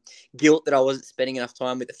guilt that I wasn't spending enough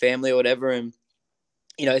time with the family or whatever. And,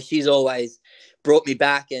 she's always brought me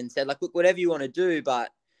back and said, like, look, whatever you want to do,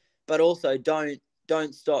 but also don't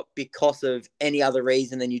stop because of any other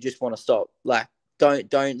reason than you just want to stop. Like,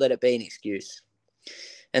 don't let it be an excuse.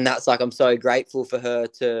 And that's, like, I'm so grateful for her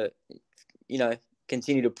to,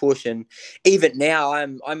 continue to push. And even now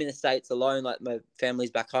I'm in the States alone, like my family's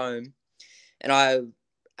back home. And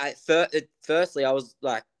firstly I was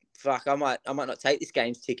like, fuck, I might not take this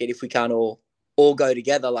games ticket if we can't all go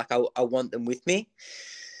together. Like, I want them with me.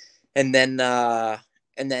 And then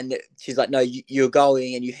she's like, no, you're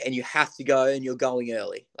going, and you have to go, and you're going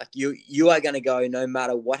early. Like, you are going to go no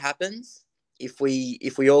matter what happens. If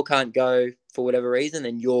we all can't go for whatever reason,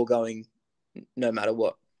 then you're going no matter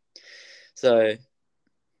what. So,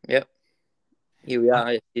 yep, here we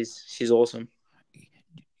are. She's awesome.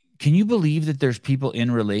 Can you believe that there's people in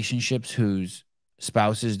relationships whose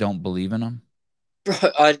spouses don't believe in them? Bro,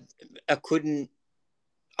 I couldn't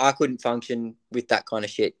function with that kind of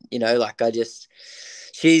shit. Like,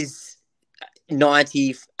 she's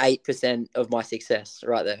 98% of my success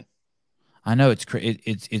right there. I know it's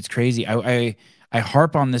crazy. I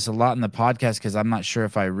harp on this a lot in the podcast because I'm not sure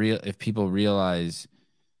if people realize.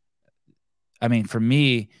 I mean, for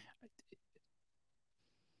me,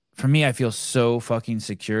 I feel so fucking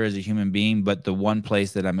secure as a human being. But the one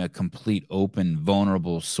place that I'm a complete, open,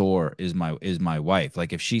 vulnerable sore is my wife.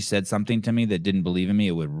 Like, if she said something to me that didn't believe in me,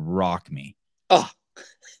 it would rock me. Oh,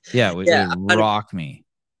 yeah, it would rock me.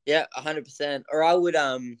 Yeah, 100%. Or I would,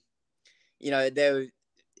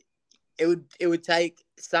 it would take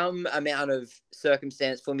some amount of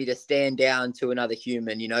circumstance for me to stand down to another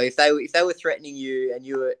human. If they were threatening you, and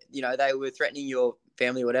you were, they were threatening your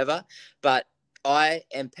family or whatever, but I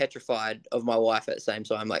am petrified of my wife at the same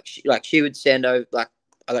time. Like, she would stand over, like,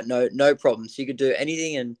 I got no problem. She could do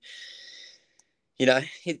anything. And,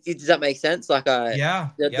 does that make sense? Like,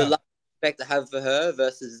 the love respect I have for her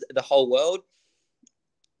versus the whole world.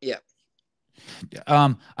 Yeah.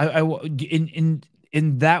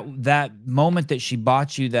 In that moment that she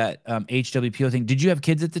bought you that HWPO thing, did you have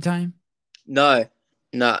kids at the time? No.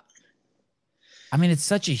 I mean, it's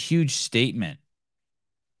such a huge statement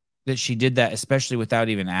that she did that, especially without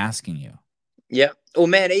even asking you. Yeah. Well,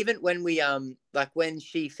 man, even when we when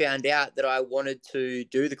she found out that I wanted to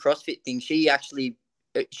do the CrossFit thing,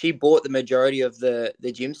 she bought the majority of the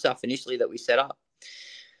gym stuff initially that we set up.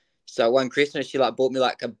 So one Christmas, she bought me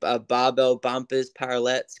a barbell, bumpers,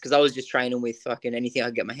 parallettes, because I was just training with fucking anything I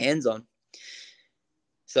could get my hands on.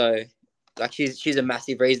 So she's a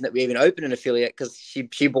massive reason that we even opened an affiliate, because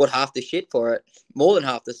she bought half the shit for it, more than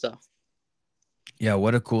half the stuff. Yeah,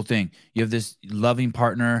 what a cool thing. You have this loving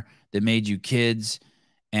partner that made you kids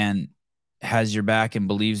and has your back and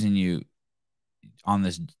believes in you on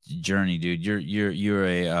this journey, dude. You're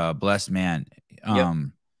a blessed man.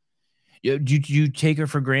 Do you take her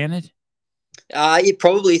for granted? Yeah,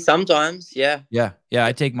 probably sometimes. Yeah.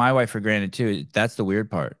 I take my wife for granted too. That's the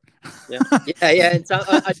weird part. Yeah. And so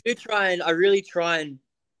I do try, and I really try and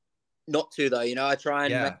not to, though. I try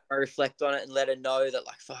and make her reflect on it and let her know that,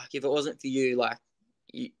 like, fuck, if it wasn't for you,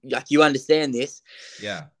 you understand this.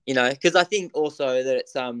 Yeah. Because I think also that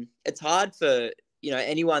it's hard for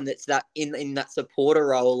anyone that's that in that supporter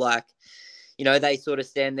role, like, you know, they sort of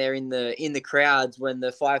stand there in the crowds when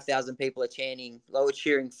the 5,000 people are chanting, or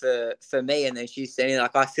cheering for me, and then she's standing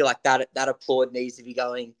like, I feel like that applaud needs to be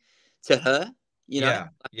going to her. You know,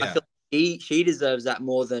 Yeah, I feel like she deserves that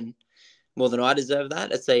more than I deserve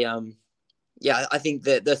that. It's a yeah, I think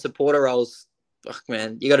that the supporter roles, fuck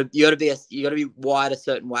man, you gotta be wired a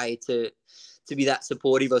certain way to be that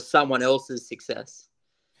supportive of someone else's success.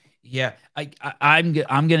 Yeah, I'm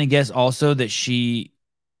gonna guess also that she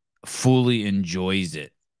fully enjoys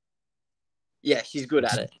it. Yeah, she's good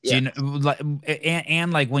at it. Yeah, you know, like,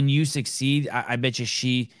 and like when you succeed, I bet you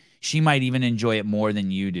she might even enjoy it more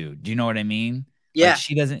than you do. Do you know what I mean? Yeah, like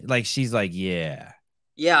she doesn't, like, she's like, yeah,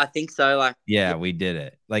 I think so. Like, yeah, we did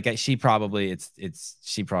it. Like she probably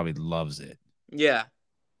she probably loves it. Yeah.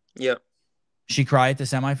 She cried at the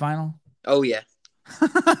semifinal. Oh yeah.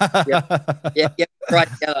 yeah. Right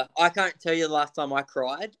together. I can't tell you the last time I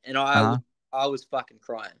cried, and I was fucking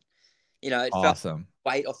crying. You know, it awesome.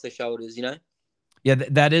 Felt weight off the shoulders. You know. Yeah,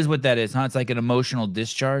 that is what that is, huh? It's like an emotional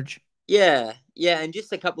discharge. Yeah, and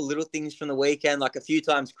just a couple little things from the weekend, like a few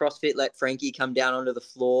times CrossFit let Frankie come down onto the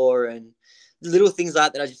floor, and little things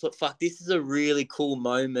like that. I just thought, fuck, this is a really cool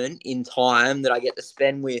moment in time that I get to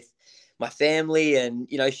spend with my family, and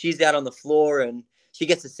you know, she's out on the floor and she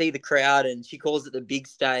gets to see the crowd, and she calls it the big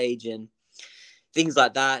stage and things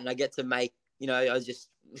like that, and I get to make, you know, I was just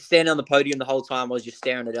standing on the podium the whole time. I was just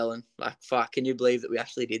staring at Ellen like, fuck, can you believe that we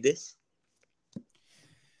actually did this?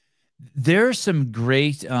 There's some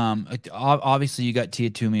great, obviously you got Tia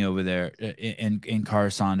Toomey over there in Cara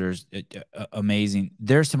Saunders, amazing.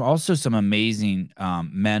 There's also some amazing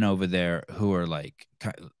men over there who are like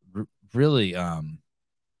really,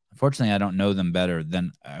 unfortunately I don't know them better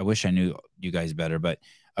than, I wish I knew you guys better, but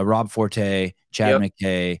Rob Forte, Chad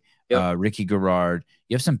McKay, Ricky Garrard.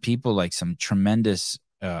 You have some people, like some tremendous,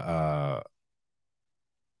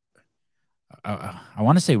 I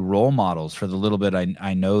want to say role models for the little bit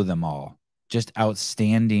I know them all. Just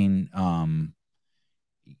outstanding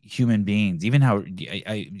human beings. Even how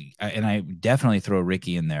I definitely throw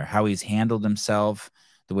Ricky in there. How he's handled himself,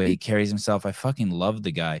 the way he carries himself. I fucking love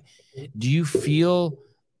the guy. Do you feel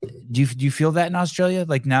that in Australia?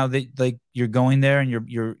 Like now that like you're going there and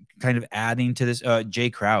you're kind of adding to this.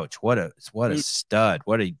 Jay Crouch, what a stud,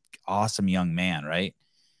 what a awesome young man, right?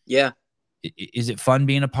 Yeah. Is it fun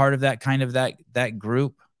being a part of that kind of that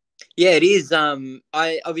group? Yeah, it is. I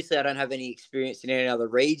don't have any experience in any other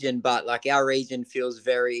region, but like our region feels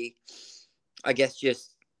very, I guess,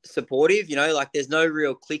 just supportive. You know, like there's no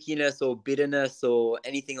real clickiness or bitterness or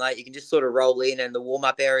anything. Like you can just sort of roll in, and the warm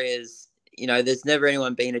up areas, you know, there's never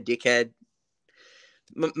anyone being a dickhead.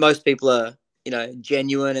 Most people are, you know,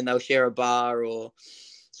 genuine, and they'll share a bar, or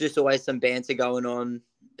it's just always some banter going on.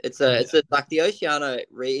 It's like the Oceania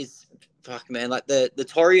is, fuck man, like the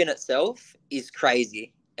Torian itself is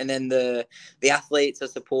crazy, and then the athletes are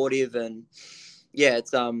supportive, and yeah,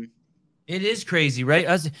 it's it is crazy, right?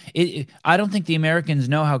 I don't think the Americans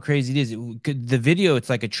know how crazy it is. The video, it's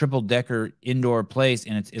like a triple decker indoor place,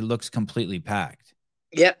 and it looks completely packed.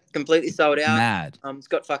 Yep, completely sold out. Mad. It's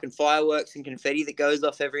got fucking fireworks and confetti that goes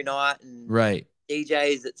off every night, and right.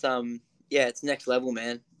 DJs. It's it's next level,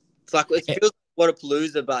 man. It's like it feels like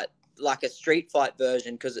Wodapalooza, but like a street fight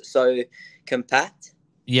version because it's so compact.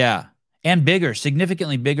 Yeah, and bigger,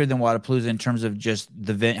 significantly bigger than Wodapalooza in terms of just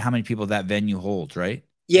how many people that venue holds, right?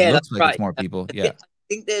 Yeah, it looks that's like right. It's more people. Yeah, I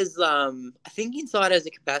think there's I think inside has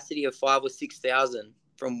a capacity of 5,000 or 6,000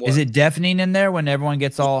 from what. Is it deafening in there when everyone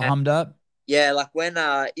gets all hummed up? Yeah, like when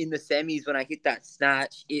in the semis when I hit that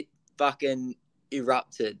snatch, it fucking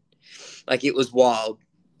erupted. Like it was wild.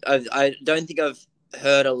 I don't think I've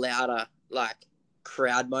heard a louder like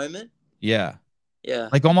crowd moment. Yeah.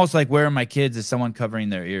 Like almost like Where Are My Kids? Is someone covering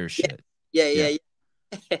their ears? Shit. Yeah.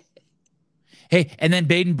 Hey, and then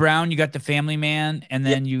Baden Brown, you got the Family Man, and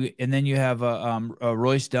then you have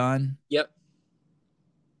Royce Dunn. Yep.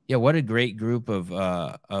 Yeah, what a great group of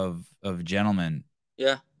gentlemen.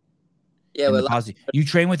 Yeah. You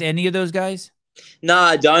train with any of those guys? No,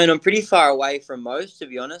 I don't. I'm pretty far away from most, to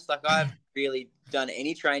be honest. Like I haven't really done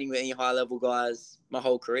any training with any high level guys my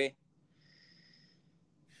whole career.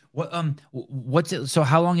 What's it? So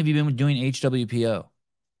how long have you been doing HWPO?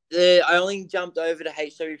 I only jumped over to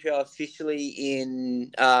HWPO officially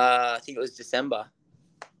in I think it was December.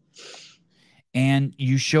 And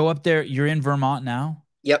you show up there. You're in Vermont now.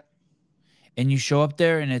 Yep. And you show up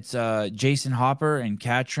there, and it's Jason Hopper and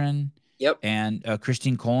Katrin. Yep. And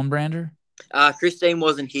Christine Kohlenbrander. Christine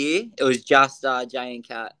wasn't here. It was just Jay and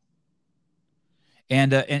Kat.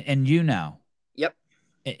 And you now. Yep.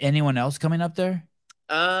 Anyone else coming up there?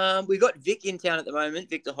 We got Vic in town at the moment,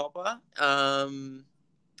 Victor Hopper.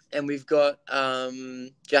 and we've got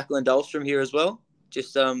Jacqueline Dahlstrom here as well,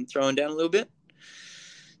 just throwing down a little bit.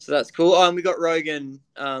 So that's cool. Oh, and we got Rogan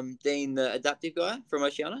Dean, the adaptive guy from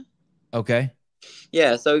Oceania. Okay.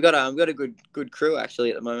 Yeah, so we've got a good crew actually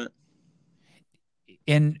at the moment.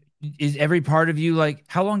 And is every part of you like?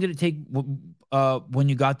 How long did it take when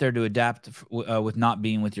you got there to adapt with not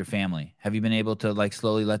being with your family? Have you been able to like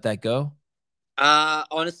slowly let that go?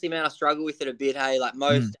 Honestly, man, I struggle with it a bit. Hey, like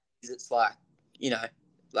most days, it's like, you know,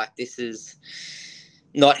 like this is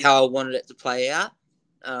not how I wanted it to play out.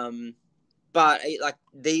 But like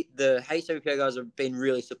the HWPO guys have been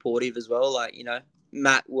really supportive as well. Like, you know,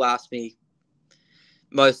 Matt will ask me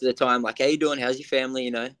most of the time, like, how you doing? How's your family?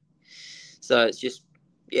 You know, so it's just,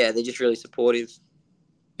 yeah, they're just really supportive.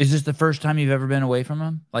 Is this the first time you've ever been away from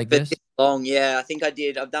them like this? Long, yeah. I think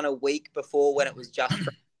I've done a week before when it was just.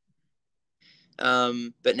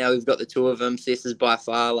 But now we've got the two of them. So this is by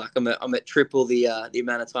far like I'm at triple the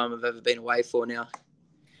amount of time I've ever been away for now.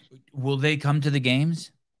 Will they come to the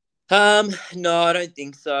games? No, I don't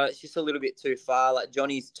think so. It's just a little bit too far. Like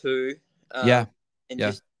Johnny's 2.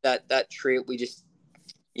 Just that trip, we just,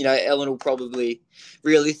 you know, Ellen will probably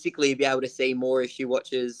realistically be able to see more if she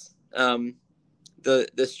watches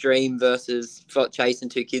the stream versus chasing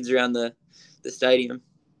 2 kids around the stadium.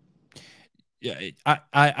 Yeah,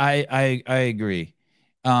 I agree.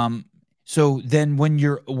 So then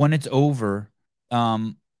when it's over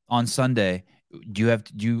on Sunday, do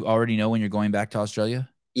you already know when you're going back to Australia?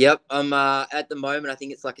 Yep. I'm at the moment, I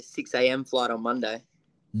think it's like a 6 a.m. flight on Monday.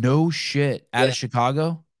 No shit. Out of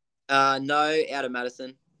Chicago? No, out of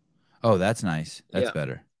Madison. Oh, that's nice. That's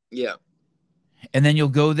better. Yeah. And then you'll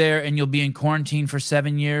go there and you'll be in quarantine for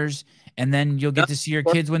 7 years, and then you'll get to see your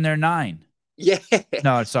kids when they're 9. Yeah.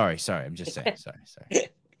 No, sorry. I'm just saying. Sorry.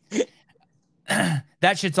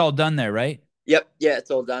 That shit's all done there, right? Yep. Yeah, it's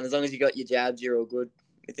all done. As long as you got your jabs, you're all good.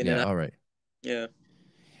 All right. Yeah.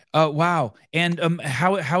 Wow. And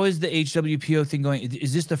how is the HWPO thing going?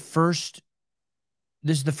 Is this the first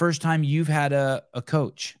time you've had a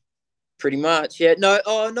coach? Pretty much, yeah. No,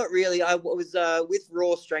 not really. I was with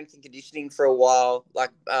Raw Strength and Conditioning for a while,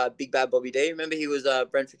 like Big Bad Bobby D. Remember he was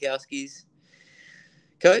Brent Fikowski's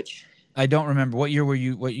coach? I don't remember. What year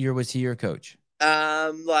was he your coach?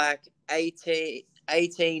 Like 18,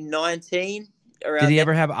 19. Did he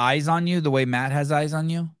ever have eyes on you the way Matt has eyes on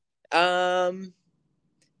you?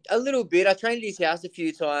 A little bit. I trained at his house a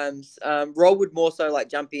few times. Roll would more so like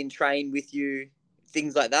jump in, train with you,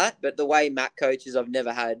 things like that. But the way Matt coaches, I've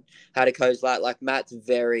never had a coach like Matt's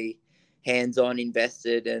very hands-on,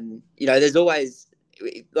 invested, and you know, there's always,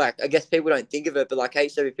 like, I guess people don't think of it, but like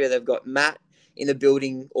HWP, they've got Matt in the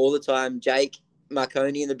building all the time, Jake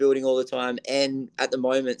Marconi in the building all the time, and at the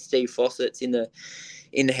moment Steve Fawcett's in the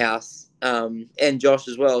house, and Josh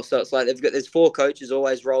as well. So it's like there's 4 coaches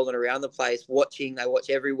always rolling around the place watching. They watch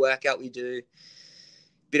every workout we do,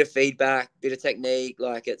 bit of feedback, bit of technique.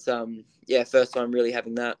 Like it's first time really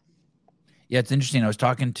having that. Yeah, it's interesting. I was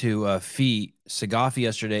talking to Fee Sagafi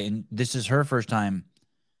yesterday, and this is her first time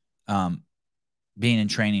being in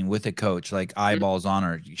training with a coach, like eyeballs on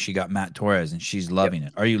her. She got Matt Torres, and she's loving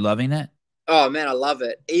it. Are you loving it? Oh man, I love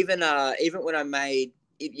it. Even when I made,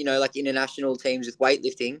 you know, like international teams with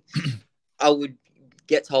weightlifting, I would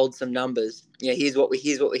get told some numbers. You know, here's what we're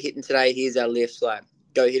hitting today. Here's our lifts. Like,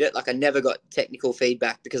 go hit it. Like, I never got technical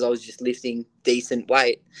feedback because I was just lifting decent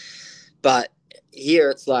weight. But here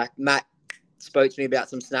it's like Matt spoke to me about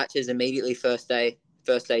some snatches immediately first day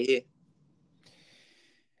here.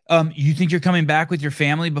 You think you're coming back with your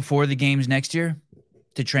family before the games next year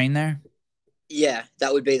to train there? Yeah,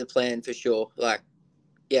 that would be the plan for sure. Like,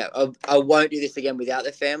 yeah, I won't do this again without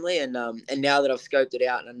the family. And now that I've scoped it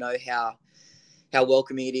out and I know how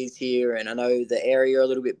welcoming it is here, and I know the area a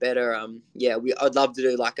little bit better. I'd love to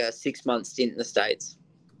do like a 6-month stint in the States.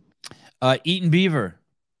 Eaton Beaver.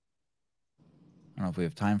 I don't know if we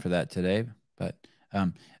have time for that today, but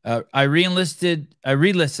I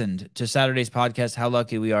re-listened to Saturday's podcast. How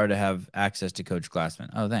lucky we are to have access to Coach Glassman.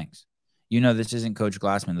 Oh, thanks. You know, this isn't Coach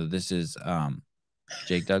Glassman, though. This is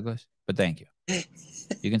Jake Douglas, but thank you.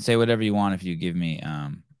 You can say whatever you want if you give me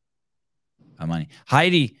money.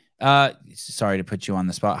 Heidi, sorry to put you on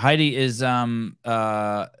the spot. Heidi, is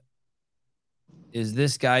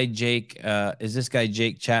this guy Jake? Is this guy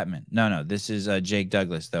Jake Chapman? No. This is Jake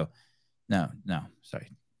Douglas, though. No. Sorry.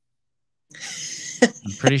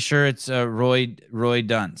 I'm pretty sure it's Roy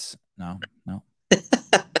Dunce. No.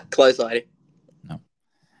 Close, Heidi. No.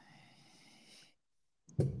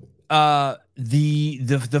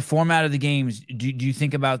 the format of the games, do you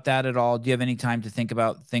think about that at all? Do you have any time to think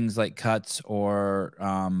about things like cuts or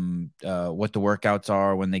what the workouts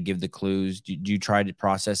are when they give the clues? Do you try to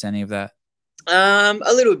process any of that? A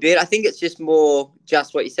little bit. I think it's just more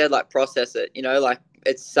just what you said, like process it, you know, like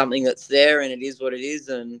it's something that's there and it is what it is.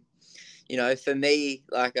 And, you know, for me,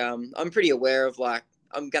 like, I'm pretty aware of like,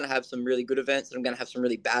 I'm going to have some really good events and I'm going to have some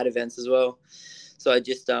really bad events as well. So I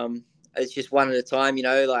just, it's just one at a time, you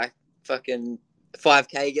know, like fucking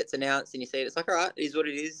 5K gets announced and you see it, it's like, all right, it is what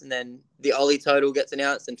it is. And then the Ollie total gets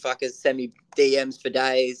announced and fuckers send me DMs for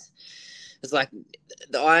days. It's like,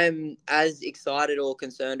 I'm as excited or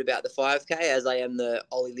concerned about the 5K as I am the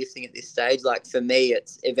Ollie lifting at this stage. Like for me,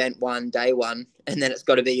 it's event 1, day 1, and then it's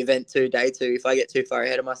got to be event 2, day 2. If I get too far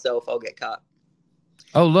ahead of myself, I'll get cut.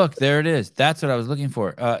 Oh, look, there it is. That's what I was looking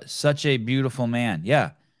for. Such a beautiful man.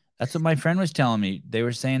 Yeah. That's what my friend was telling me. They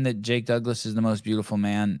were saying that Jake Douglas is the most beautiful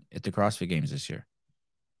man at the CrossFit Games this year.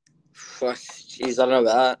 Jeez, I don't know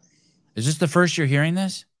about that. Is this the first you're hearing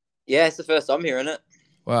this? Yeah, it's the first I'm hearing it.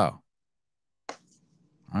 Wow.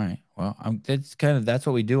 All right. Well, that's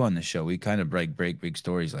what we do on this show. We kind of break big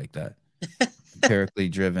stories like that. Empirically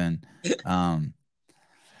driven.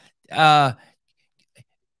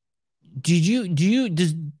 Do you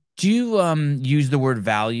use the word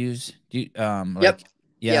values? Do you, yep.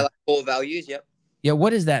 Yeah, like core values. Yep. Yeah.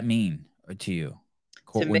 What does that mean to you?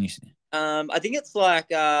 To me, I think it's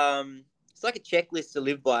like a checklist to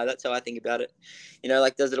live by. That's how I think about it. You know,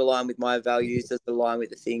 like, does it align with my values? Does it align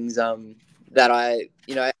with the things that I,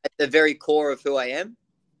 you know, at the very core of who I am?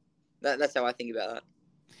 That's how I think about that.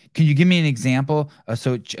 Can you give me an example?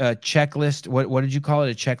 So a checklist, what did you call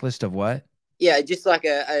it? A checklist of what? Yeah, just like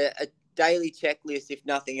a daily checklist. If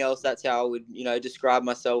nothing else, that's how I would, you know, describe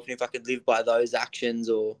myself. And if I could live by those actions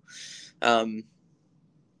or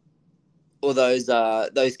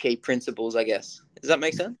those key principles, I guess. Does that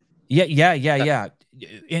make sense? Yeah.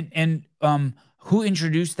 And who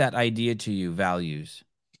introduced that idea to you, values?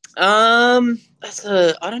 I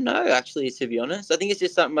don't know, actually, to be honest. I think it's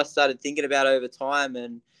just something I started thinking about over time,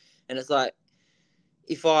 and it's like,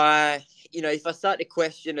 if I start to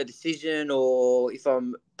question a decision, or if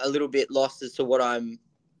I'm a little bit lost as to what I'm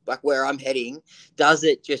like, where I'm heading, does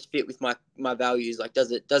it just fit with my values? Like,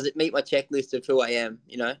 does it meet my checklist of who I am,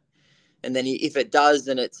 you know? And then if it does,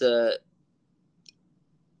 then it's an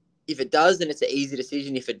easy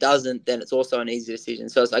decision. If it doesn't, then it's also an easy decision.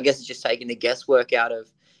 So I guess it's just taking the guesswork out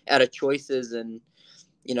of choices, and,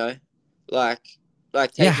 you know, like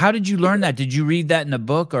yeah. How did you learn that? Did you read that in a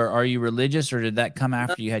book, or are you religious, or did that come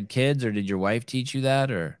after you had kids, or did your wife teach you that?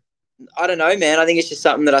 Or I don't know, man. I think it's just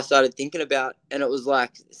something that I started thinking about, and it was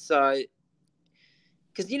like, so,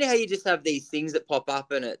 because you know how you just have these things that pop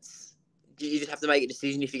up, and you just have to make a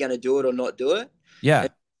decision if you're going to do it or not do it. Yeah.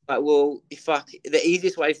 Like, well, the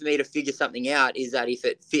easiest way for me to figure something out is that if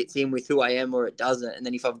it fits in with who I am or it doesn't. And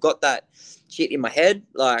then if I've got that shit in my head,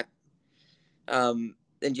 like, then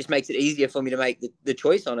just makes it easier for me to make the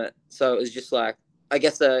choice on it. So it was just like, I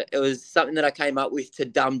guess it was something that I came up with to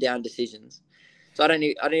dumb down decisions. So I don't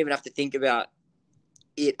even have to think about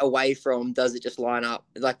it away from, does it just line up?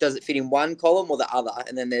 Like, does it fit in one column or the other?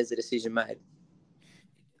 And then there's a decision made.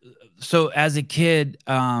 So as a kid,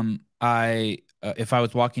 if I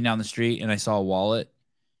was walking down the street and I saw a wallet,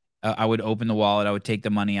 I would open the wallet, I would take the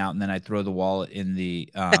money out, and then I'd throw the wallet in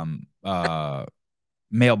the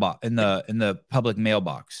mailbox, in the public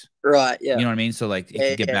mailbox. Right. Yeah. You know what I mean? So like it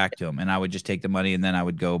could get back to him, and I would just take the money, and then I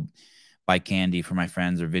would go buy candy for my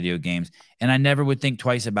friends or video games, and I never would think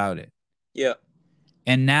twice about it. Yeah.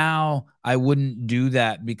 And now I wouldn't do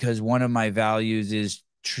that, because one of my values is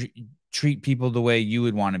treat people the way you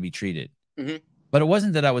would want to be treated. Mm-hmm. But it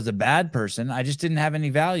wasn't that I was a bad person. I just didn't have any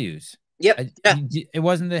values. Yep. It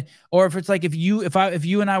wasn't or if it's like, if you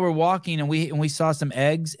and I were walking and we saw some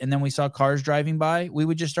eggs, and then we saw cars driving by, we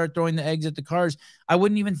would just start throwing the eggs at the cars. I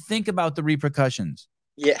wouldn't even think about the repercussions.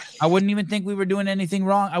 Yeah. I wouldn't even think we were doing anything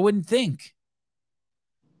wrong. I wouldn't think.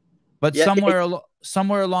 But somewhere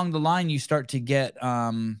along the line, you start to get,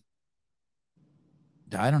 I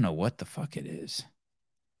don't know what the fuck it is.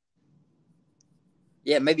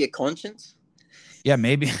 Yeah, maybe a conscience. Yeah,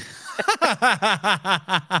 maybe. You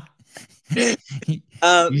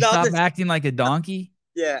stop acting like a donkey.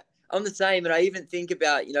 Yeah, I'm the same, and I even think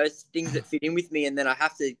about, you know, things that fit in with me, and then I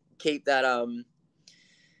have to keep that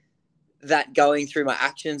that going through my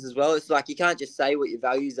actions as well. It's like, you can't just say what your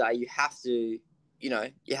values are. You have to, you know,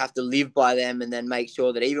 you have to live by them, and then make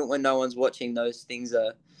sure that even when no one's watching, those things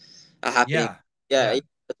are happening. Yeah. I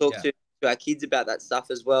talk to our kids about that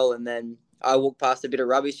stuff as well, and then I walked past a bit of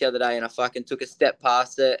rubbish the other day, and I fucking took a step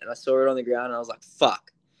past it, and I saw it on the ground, and I was like,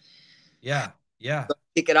 fuck. Yeah. Yeah. So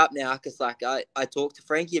pick it up now because like I talked to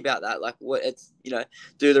Frankie about that. Like what it's, you know,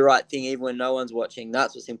 do the right thing even when no one's watching.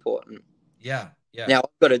 That's what's important. Yeah. Yeah. Now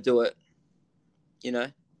I've got to do it, you know,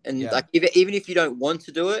 and Yeah. like even if you don't want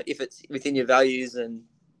to do it, if it's within your values, and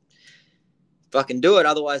fucking do it.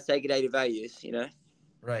 Otherwise, take it out of values, you know.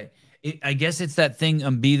 Right. I guess it's that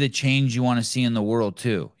thing. Be the change you want to see in the world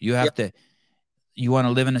too. You have to. You want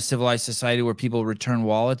to live in a civilized society where people return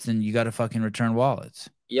wallets, and you got to fucking return wallets.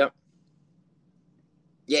 Yep.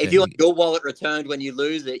 Yeah, if you want your wallet returned when you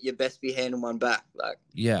lose it, you best be handing one back. Like.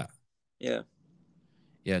 Yeah. Yeah.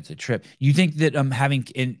 Yeah, it's a trip. You think that having,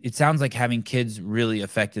 and it sounds like having kids really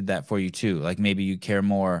affected that for you too. Like maybe you care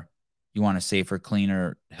more, you want a safer,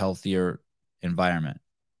 cleaner, healthier environment.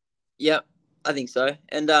 Yep, I think so.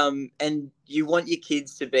 And you want your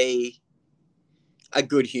kids to be a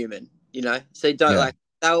good human, you know. So don't like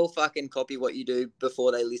they'll fucking copy what you do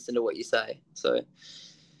before they listen to what you say. So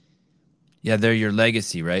yeah, they're your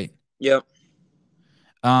legacy, right? Yep.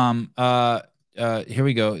 Here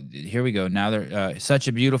we go. Here we go. Now they're such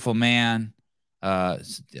a beautiful man.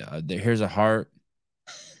 Here's a heart.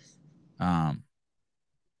 Dan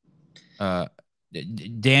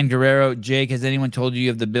Guerrero, Jake, has anyone told you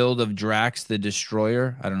of the build of Drax the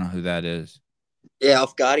Destroyer? I don't know who that is. Yeah,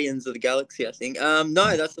 off Guardians of the Galaxy, I think.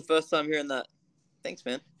 No, that's the first time hearing that. Thanks,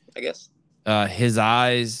 man. I guess. His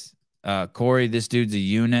eyes, Corey, this dude's a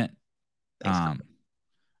unit. Thanks,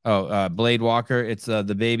 Blade Walker, it's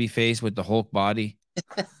the baby face with the Hulk body.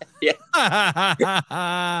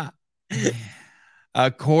 Yeah.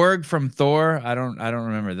 Korg from Thor. I don't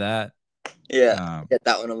remember that. Yeah, get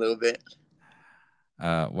that one a little bit.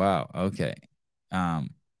 Wow. Okay. All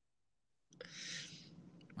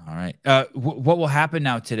right. What will happen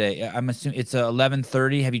now today? I'm assuming it's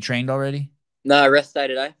 11:30. Have you trained already? No, rest day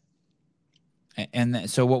today. And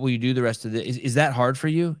so what will you do the rest of the is that hard for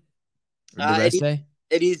you? The rest day?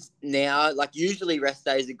 It is now. Like usually rest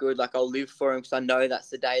days are good. Like I'll live for them because I know that's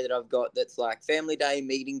the day that I've got that's like family day,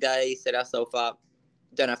 meeting day, set ourselves up.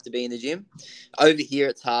 Don't have to be in the gym. Over here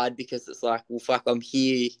it's hard because it's like, well, fuck, I'm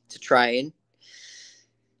here to train.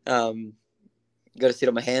 Got to sit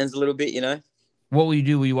on my hands a little bit, you know. What will you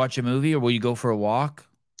do? Will you watch a movie or will you go for a walk?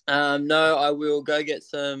 No, I will go get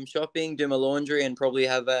some shopping, do my laundry, and probably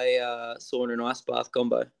have a sauna and ice bath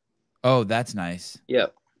combo. Oh, that's nice.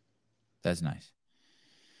 Yep. That's nice.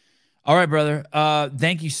 All right, brother.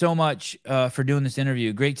 Thank you so much for doing this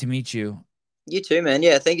interview. Great to meet you. You too, man.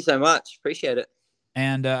 Yeah, thank you so much. Appreciate it.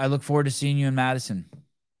 And I look forward to seeing you in Madison.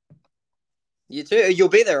 You too. You'll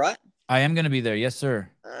be there, right? I am going to be there. Yes, sir.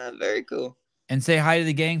 Very cool. And say hi to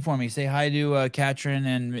the gang for me. Say hi to Katrin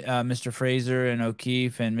and Mr. Fraser and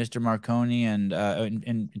O'Keefe and Mr. Marconi and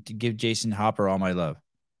to give Jason Hopper all my love.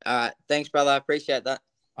 All right. Thanks, brother. I appreciate that.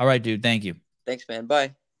 All right, dude. Thank you. Thanks, man.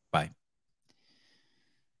 Bye. Bye.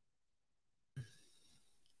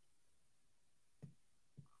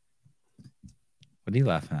 What are you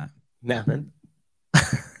laughing at? Nothing.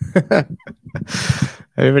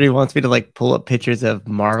 Everybody wants me to like pull up pictures of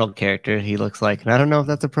Marvel character he looks like, and I don't know if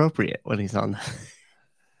that's appropriate when he's on.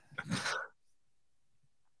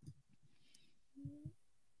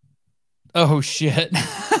 Oh shit,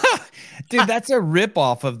 dude, that's a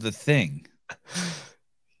ripoff of the Thing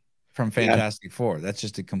from Fantastic Four. That's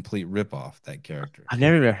just a complete ripoff. That character. I've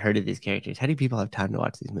never even heard of these characters. How do people have time to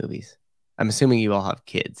watch these movies? I'm assuming you all have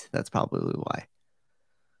kids. That's probably why.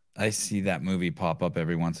 I see that movie pop up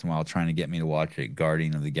every once in a while trying to get me to watch it,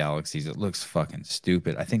 Guardian of the Galaxies. It looks fucking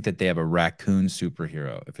stupid. I think that they have a raccoon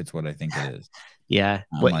superhero, if it's what I think it is. Yeah.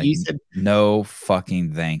 What like, you said? No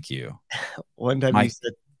fucking thank you. One time you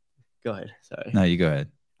said, go ahead. Sorry. No, you go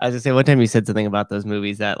ahead. I was going to say, one time you said something about those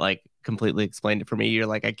movies that like completely explained it for me. You're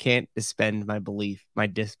like, I can't suspend my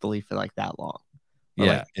disbelief for like that long. Or,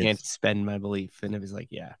 yeah. Like, I can't suspend my belief. And it was like,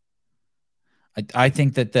 yeah. I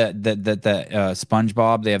think that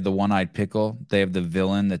SpongeBob, they have the one-eyed pickle. They have the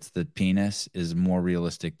villain that's the penis is more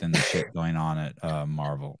realistic than the shit going on at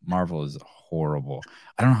Marvel. Marvel is horrible.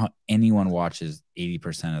 I don't know how anyone watches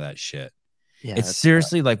 80% of that shit. Yeah, it's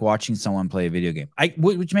seriously like watching someone play a video game. I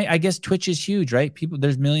guess Twitch is huge, right?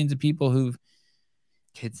 There's millions of people who've.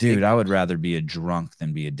 Dude, I would rather be a drunk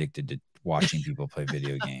than be addicted to watching people play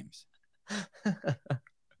video games.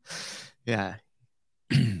 Yeah.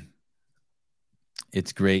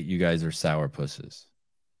 It's great. You guys are sour pusses.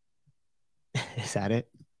 Is that it?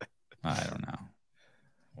 I don't know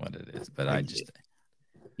what it is, but I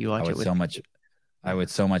would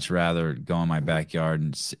so much rather go in my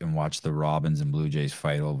backyard and watch the Robins and Blue Jays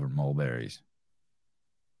fight over mulberries.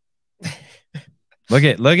 Look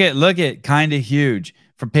at kind of huge.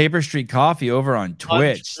 For Paper Street Coffee over on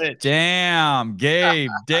Twitch. Twitch. Damn,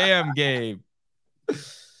 Gabe. Damn, Gabe.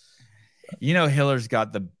 You know, Hiller's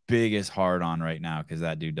got the biggest hard on right now because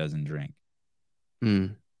that dude doesn't drink.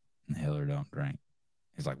 Mm. And Hiller don't drink.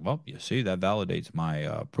 He's like, well, you see, that validates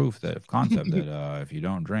my proof that concept that if you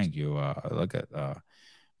don't drink, you look at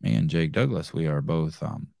me and Jake Douglas. We are both.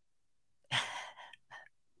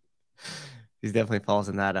 He definitely falls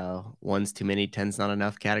in that one's too many, 10's not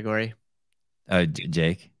enough category.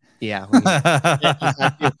 Jake. Yeah.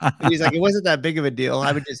 He's like, it wasn't that big of a deal.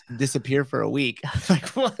 I would just disappear for a week. Like,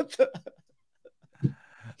 what the?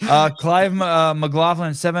 Clive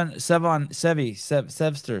McLaughlin,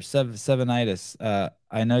 Sevenitis.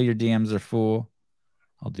 I know your DMs are full.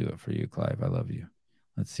 I'll do it for you, Clive. I love you.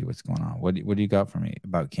 Let's see what's going on. What do you got for me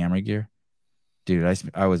about camera gear? Dude,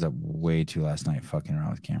 I was up way too last night fucking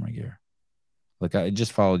around with camera gear. Look, I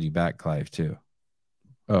just followed you back, Clive, too.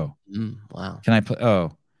 Oh. Wow. Can I play?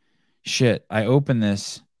 Oh, shit. I opened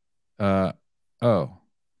this. Oh.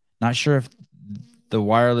 Not sure if the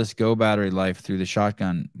wireless Go battery life through the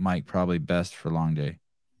shotgun mic probably best for long day.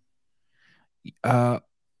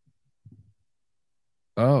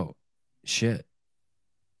 Oh, shit.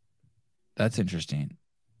 That's interesting.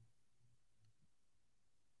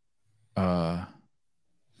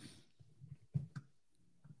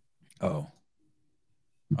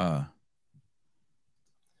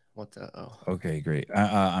 What the? Oh. Okay, great.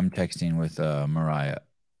 I'm texting with Mariah.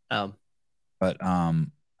 But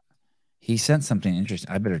he sent something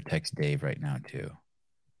interesting. I better text Dave right now too.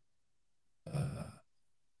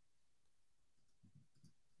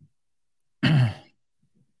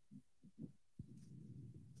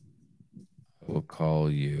 We'll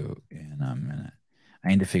call you in a minute. I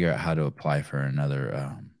need to figure out how to apply for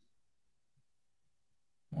another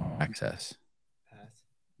more access.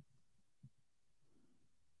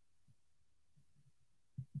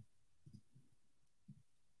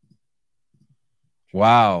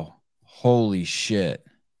 Wow. Holy shit.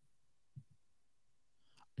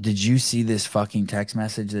 Did you see this fucking text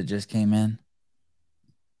message that just came in?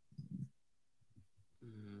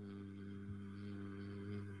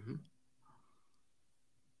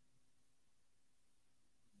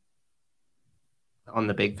 On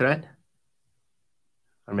the big thread?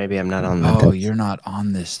 Or maybe I'm not on the Oh, you're not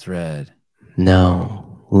on this thread.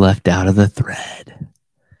 No. Left out of the thread.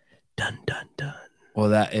 Dun, dun, dun.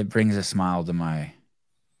 Well, it brings a smile to my...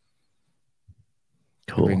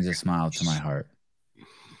 Cool. It brings a smile to my heart.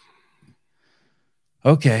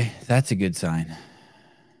 Okay, that's a good sign.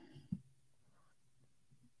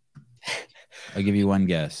 I'll give you one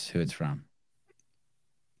guess who it's from.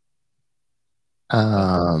 They're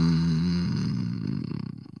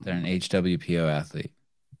an HWPO athlete.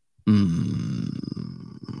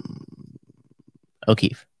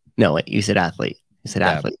 O'Keefe. No, wait, you said athlete. You said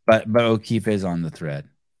athlete. But O'Keefe is on the thread.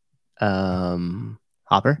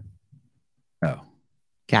 Hopper? No.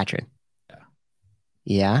 Katrin?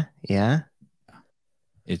 Yeah. Yeah?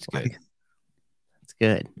 It's good. It's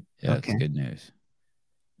good. Yeah, okay. It's good news.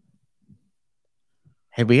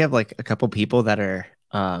 Hey, we have like a couple people that are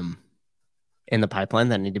in the pipeline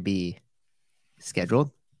that need to be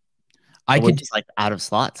scheduled. I could just like out of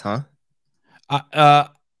slots, huh? I'm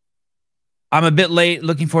a bit late.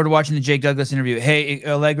 Looking forward to watching the Jake Douglas interview. Hey,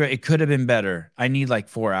 Allegra, it could have been better. I need like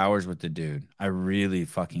 4 hours with the dude. I really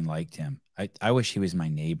fucking liked him. I wish he was my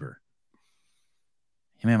neighbor.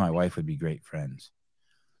 Him and my wife would be great friends.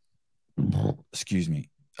 Excuse me.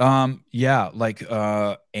 Yeah, like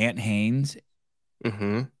Aunt Haynes.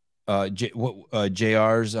 JR's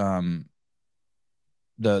the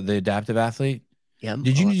adaptive athlete. Yeah.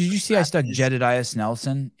 Did you see I stuck Jedediah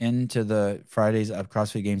Snelson into the Fridays of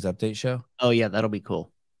CrossFit Games update show? Oh yeah, that'll be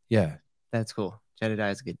cool. Yeah, that's cool.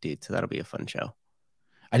 Jedediah's a good dude, so that'll be a fun show.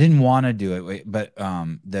 I didn't want to do it, but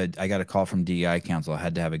I got a call from DEI Council. I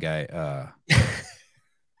had to have a guy,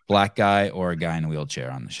 black guy or a guy in a wheelchair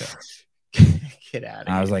on the show. Get out of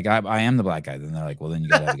here. I was like, I am the black guy. Then they're like, well, then you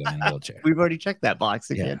got to have a guy in a wheelchair. We've already checked that box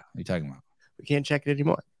again. Yeah, what are you talking about? We can't check it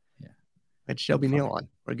anymore. Yeah. Had Shelby Neal on.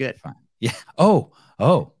 We're good. Fine. Yeah. Oh.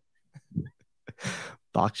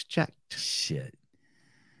 Box checked. Shit.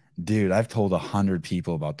 Dude, I've told 100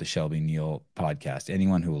 people about the Shelby Neal podcast.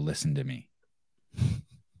 Anyone who will listen to me.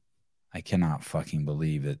 I cannot fucking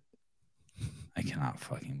believe it. I cannot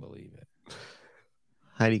fucking believe it.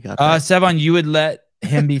 Heidi got that. Sevan, you would let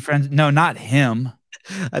him be friends? No, not him.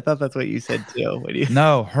 I thought that's what you said too. What do you...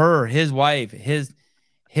 No, her, his wife, his.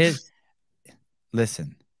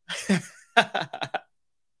 Listen.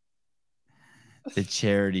 The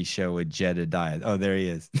charity show with Jedediah. Oh, there he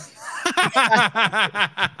is.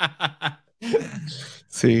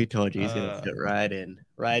 See, told you he's gonna fit right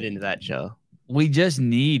into that show. We just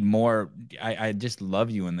need more. I just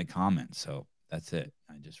love you in the comments, so that's it.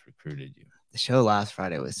 I just recruited you. The show last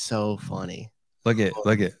Friday was so funny. Look at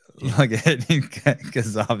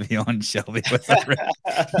Kazavi on Shelby with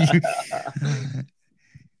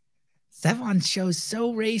Sevan show's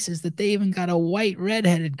so racist that they even got a white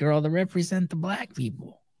redheaded girl to represent the black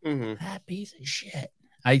people. That piece of shit.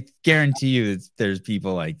 I guarantee you there's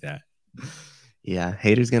people like that. Yeah,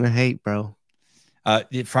 haters gonna hate, bro.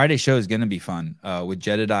 The Friday show is gonna be fun. With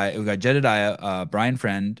Jedediah, we got Jedediah, Brian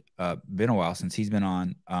Friend. Been a while since he's been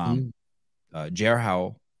on. J.R.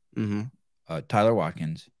 Howell, Tyler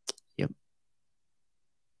Watkins. Yep.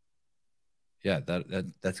 Yeah,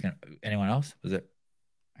 that's gonna. Anyone else? Was it?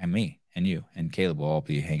 And me and you and Caleb will all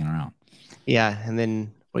be hanging around. Yeah, and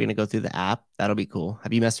then we're gonna go through the app. That'll be cool.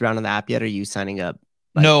 Have you messed around on the app yet? Or are you signing up?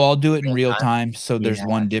 Like, no, I'll do it in real time. So there's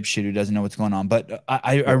one dipshit who doesn't know what's going on. But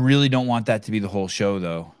I really don't want that to be the whole show,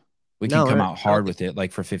 though. We can come out hard with it,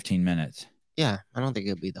 like for 15 minutes. Yeah, I don't think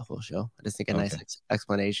it'll be the whole show. I just think a nice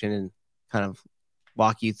explanation and kind of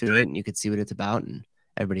walk you through it, and you could see what it's about, and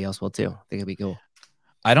everybody else will too. I think it'd be cool.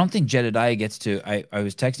 I don't think Jedediah gets to. I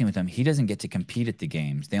was texting with him. He doesn't get to compete at the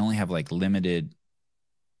games. They only have like limited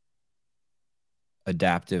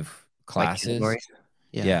adaptive classes. Like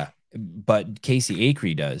yeah. But Casey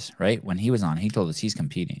Acree does, right? When he was on, he told us he's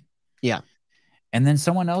competing. Yeah. And then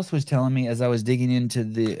someone else was telling me as I was digging into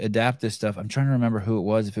the adaptive stuff, I'm trying to remember who it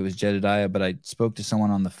was, if it was Jedediah, but I spoke to someone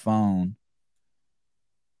on the phone.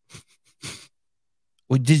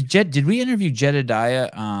 Well, did we interview Jedediah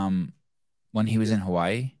when he was in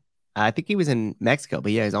Hawaii? I think he was in Mexico,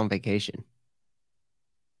 but yeah, he's on vacation.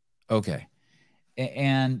 Okay.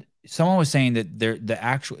 And someone was saying that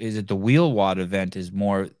the Wheel Wad event is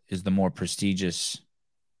the more prestigious,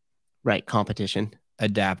 right, competition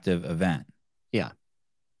adaptive event. Yeah.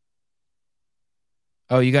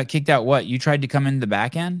 Oh, you got kicked out. What? You tried to come in the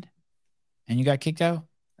back end and you got kicked out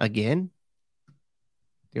again? Do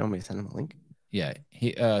you want me to send him a link? Yeah,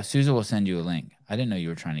 Susan will send you a link. I didn't know you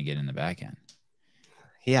were trying to get in the back end.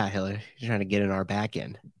 Yeah, Hillary, you're trying to get in our back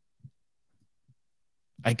end.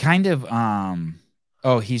 I kind of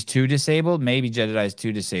oh, he's too disabled. Maybe Jedediah's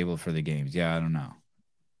too disabled for the games. Yeah, I don't know.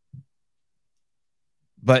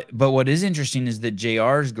 But what is interesting is that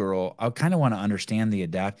JR's girl, I kind of want to understand the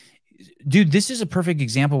adapt. Dude, this is a perfect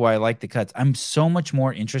example why I like the cuts. I'm so much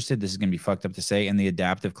more interested, this is going to be fucked up to say, in the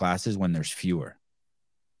adaptive classes when there's fewer.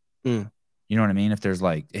 You know what I mean? If there's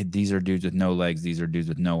like, hey, these are dudes with no legs, these are dudes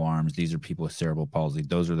with no arms, these are people with cerebral palsy.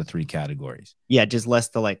 Those are the 3 categories. Yeah, just less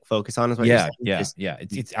to like focus on is what you're saying. Yeah.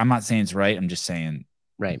 I'm not saying it's right. I'm just saying.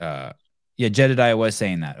 Right. Yeah, Jedediah was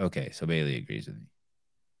saying that. Okay, so Bailey agrees with me.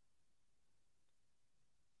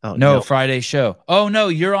 Oh, no, Friday show. Oh no,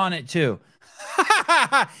 you're on it too.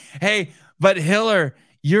 Hey, but Hiller,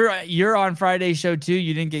 you're on Friday show too.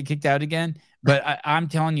 You didn't get kicked out again. But I'm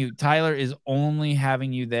telling you, Tyler is only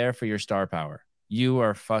having you there for your star power. You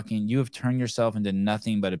have turned yourself into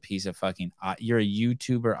nothing but a piece of fucking. You're a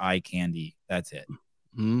YouTuber eye candy. That's it.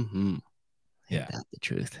 Yeah, that's the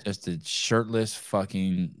truth. Just a shirtless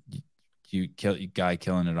fucking guy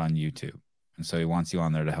killing it on YouTube. And so he wants you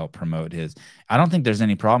on there to help promote his. I don't think there's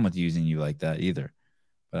any problem with using you like that either.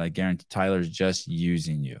 But I guarantee Tyler's just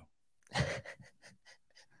using you.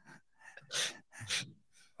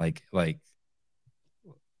 like,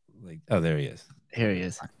 oh, there he is. Here he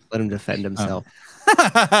is. Let him defend himself.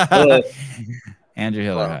 Andrew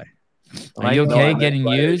Hiller, hi. Are you okay getting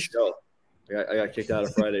used? I got kicked out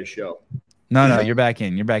of Friday's show. No, you're back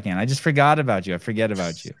in. You're back in. I just forgot about you. I forget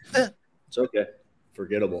about you. It's okay.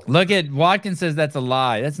 Forgettable. Look at Watkins says that's a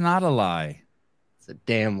lie. That's not a lie. It's a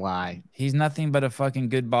damn lie. He's nothing but a fucking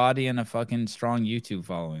good body and a fucking strong YouTube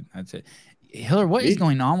following. That's it. Hiller, what is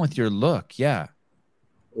going on with your look? Yeah.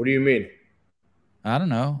 What do you mean? I don't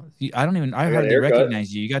know. I hardly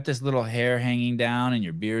recognize you. You got this little hair hanging down and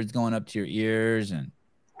your beard's going up to your ears. And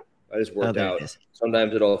I just worked out.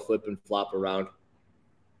 Sometimes it'll flip and flop around.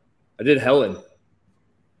 I did Helen.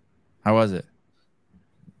 How was it?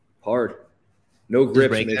 Hard. No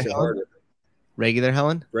grips makes it harder. Regular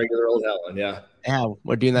Helen? Regular old Helen, yeah. Yeah,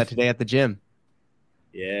 we're doing that today at the gym.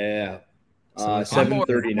 Yeah.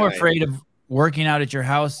 7:39. I'm more afraid of working out at your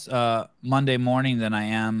house Monday morning than I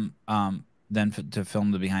am to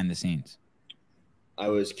film the behind the scenes. I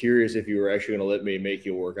was curious if you were actually going to let me make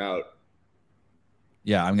you work out.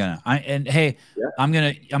 Yeah, I'm gonna. I'm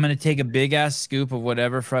gonna take a big ass scoop of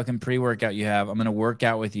whatever fucking pre-workout you have. I'm gonna work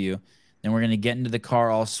out with you. Then we're gonna get into the car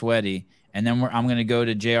all sweaty, and then I'm gonna go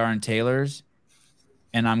to JR and Taylor's,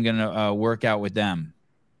 and I'm gonna work out with them.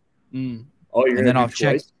 Oh, you're gonna do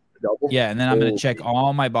twice? double? Yeah, and then I'm gonna check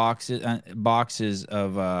all my boxes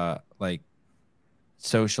of like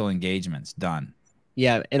social engagements done.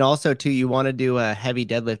 Yeah, and also too, you want to do a heavy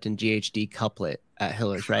deadlift and GHD couplet at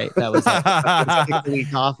Hiller's, right? That was like take a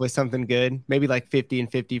week off with something good, maybe like 50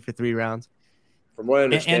 and 50 for 3 rounds. From what I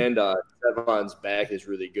understand, Sevan's back is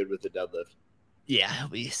really good with the deadlift. Yeah, it'll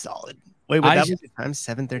be solid. Wait, that was time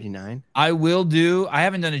 7:39. I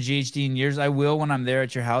haven't done a GHD in years. I will when I'm there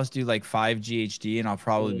at your house do like 5 GHD, and I'll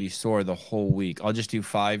probably be sore the whole week. I'll just do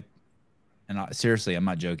 5, and seriously, I'm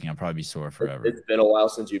not joking. I'll probably be sore forever. It's been a while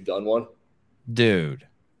since you've done one, dude.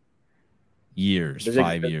 Years,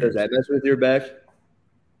 5 years. Does that mess with your back?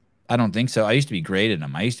 I don't think so. I used to be great at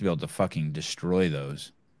them. I used to be able to fucking destroy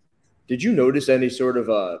those. Did you notice any sort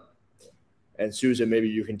of and Susan, maybe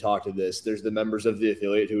you can talk to this. There's the members of the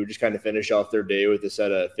affiliate who would just kind of finish off their day with a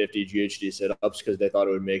set of 50 GHD sit-ups because they thought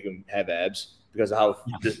it would make them have abs because of how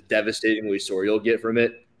just devastatingly sore you'll get from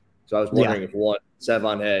it. So I was wondering if one,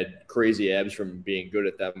 Sevan had crazy abs from being good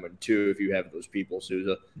at them, and 2, if you have those people,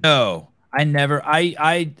 Souza. No, I never.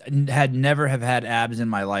 I had never have had abs in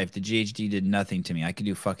my life. The GHD did nothing to me. I could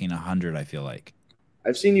do fucking 100. I feel like.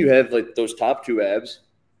 I've seen you have like those top 2 abs.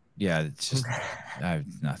 Yeah, it's just I have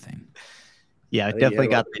nothing. Yeah, I definitely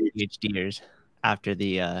got the PhDers after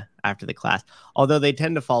the class. Although they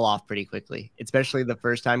tend to fall off pretty quickly, especially the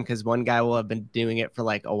first time, because one guy will have been doing it for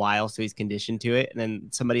like a while, so he's conditioned to it, and then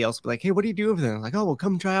somebody else will be like, "Hey, what do you do over there?" I'm like, "Oh, well,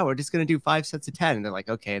 come try out. We're just gonna do 5 sets of 10." And they're like,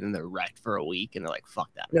 "Okay," and then they're wrecked for a week, and they're like,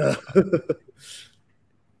 "Fuck that."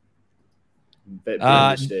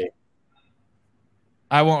 Mistake.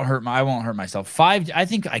 I won't hurt myself. 5. I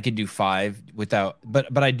think I could do 5 without,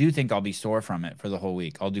 but I do think I'll be sore from it for the whole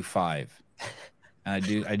week. I'll do 5. And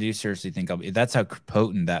I do seriously think that's how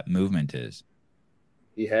potent that movement is.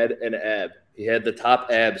 He had an ab. He had the top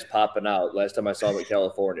abs popping out last time I saw him in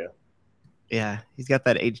California. Yeah, he's got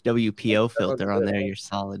that HWPO filter on there. You're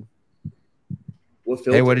solid.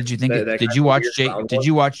 Hey, what did you think? Did you watch Jake? Did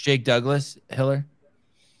you watch Jake Douglas, Hiller?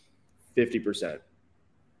 50%.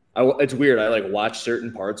 It's weird. I like watch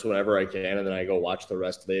certain parts whenever I can, and then I go watch the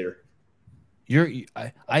rest later.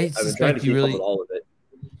 I suspect you really. All of it.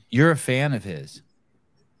 You're a fan of his.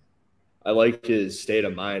 I like his state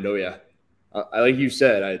of mind. Oh yeah, I like you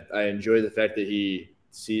said. I enjoy the fact that he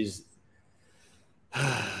sees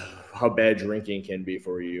how bad drinking can be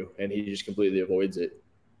for you, and he just completely avoids it.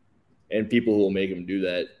 And people who will make him do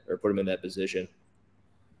that or put him in that position.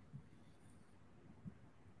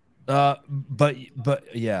 But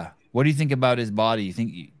yeah. What do you think about his body? You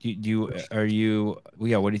think what do you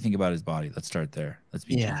think about his body? Let's start there. Let's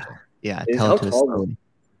be gentle. Yeah. Tell it to us.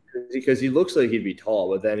 Because he looks like he'd be tall,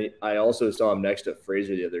 but then I also saw him next to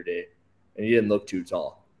Fraser the other day, and he didn't look too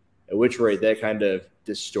tall. At which rate, that kind of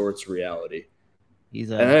distorts reality. And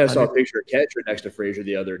then I saw a picture of Katra next to Fraser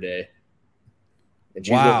the other day, and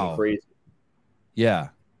she's looking crazy. Yeah.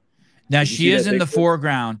 Now she is in the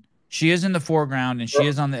foreground. She is in the foreground, and she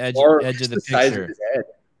is on the edge of the picture. His head.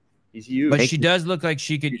 He's huge. But she does look like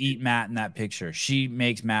she could eat Matt in that picture. She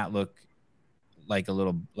makes Matt look like a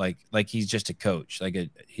little like he's just a coach.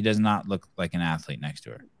 He does not look like an athlete next to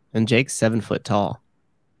her. And Jake's 7 foot tall.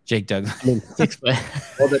 Jake Douglas. 6 foot.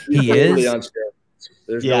 Well, he is on steroids.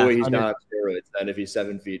 There's no way he's not on steroids then if he's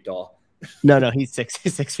 7 feet tall. No, he's 6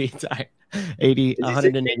 feet. Sorry.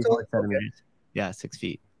 184 centimeters. Yeah, 6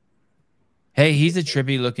 feet. Hey, he's a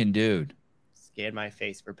trippy looking dude. Scan my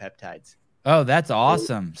face for peptides. Oh, that's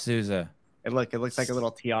awesome, Souza. And look, it looks like a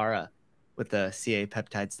little tiara with the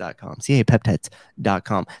capeptides.com.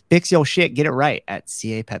 capeptides.com. Fix your shit. Get it right at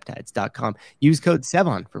capeptides.com. Use code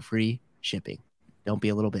Sevan for free shipping. Don't be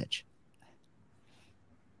a little bitch.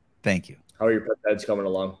 Thank you. How are your peptides coming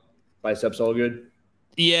along? Biceps all good?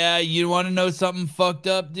 Yeah, you want to know something fucked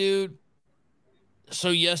up, dude? So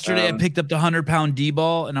yesterday I picked up the 100-pound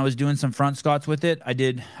D-ball and I was doing some front squats with it. I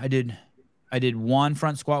did 1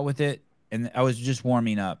 front squat with it, and I was just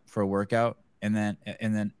warming up for a workout. And then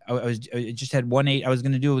I just had 180. I was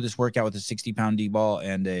going to do this workout with a 60-pound D-ball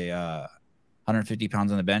and a 150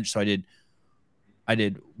 pounds on the bench. So I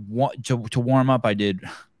did one to warm up. I did.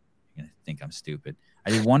 You're gonna think I'm stupid.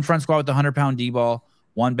 I did 1 front squat with the 100-pound D-ball,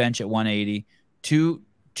 1 bench at 180,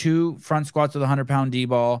 two front squats with a 100-pound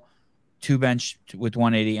D-ball, 2 bench with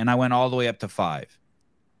 180, and I went all the way up to 5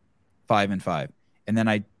 and 5. And then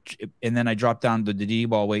I dropped down the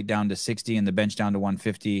D-ball weight down to 60 and the bench down to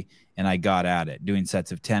 150, and I got at it, doing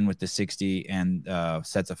sets of 10 with the 60 and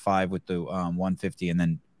sets of 5 with the 150, and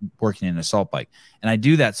then working in an assault bike. And I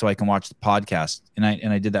do that so I can watch the podcast, and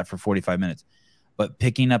I did that for 45 minutes. But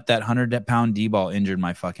picking up that 100-pound D-ball injured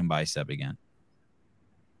my fucking bicep again.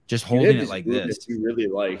 Just holding it like this. You really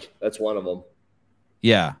like. That's one of them.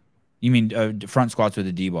 Yeah. You mean front squats with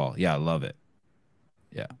a D ball? Yeah, I love it.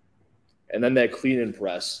 Yeah. And then that clean and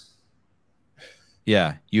press.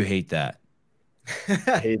 Yeah, you hate that.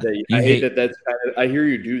 I hate that. I hate that. That's kind of, I hear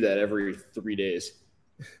you do that every 3 days.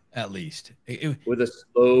 At least. With a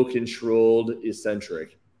slow, controlled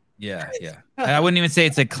eccentric. Yeah, yeah. I wouldn't even say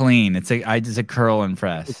it's a clean. It's a curl and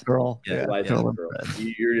press. Curl. Yeah, curl and press.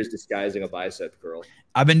 You're just disguising a bicep curl.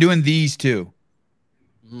 I've been doing these too.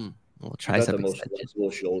 Well, tricep the most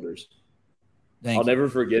flexible shoulders. Thank I'll you. never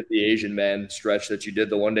forget the Asian man stretch that you did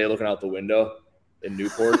the one day looking out the window in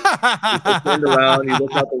Newport. You turned around, you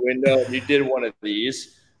looked out the window, and you did one of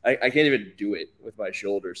these. I can't even do it with my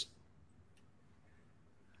shoulders.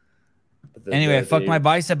 Anyway, I fucked my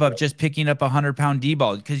bicep up just picking up a 100-pound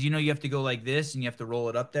D-ball because, you have to go like this and you have to roll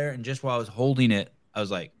it up there. And just while I was holding it, I was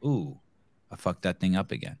like, ooh, I fucked that thing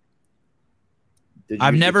up again.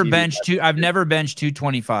 I've never benched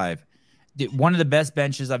 225. One of the best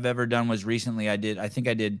benches I've ever done was recently. I think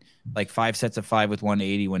I did like 5 sets of 5 with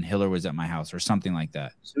 180 when Hiller was at my house or something like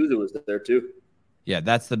that. Souza was there too. Yeah,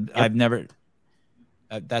 that's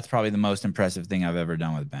probably the most impressive thing I've ever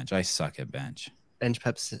done with bench. I suck at bench. Bench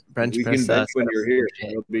press. We can bench when you're here.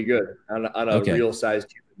 It'll be good on a real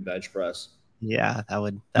sized bench press. Yeah, that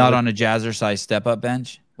would. Not on a Jazzercise step up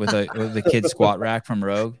bench with the kid squat rack from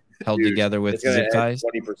Rogue held together with zip ties.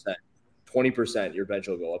 20%. Your bench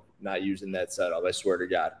will go up. Not using that setup. I swear to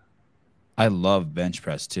God. I love bench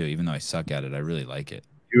press too, even though I suck at it. I really like it.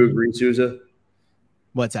 Do you agree, Souza?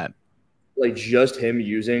 What's that? Like just him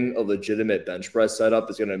using a legitimate bench press setup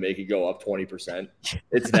is going to make it go up 20%.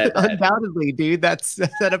 It's that bad. Undoubtedly, dude. That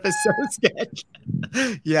setup is so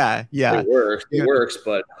sketchy. Yeah. It works. It works,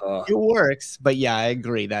 but it works. But yeah, I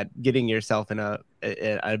agree that getting yourself in a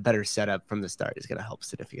better setup from the start is going to help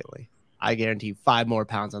significantly. I guarantee 5 more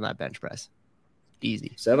pounds on that bench press.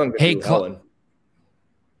 Easy. 7. Hey, Helen.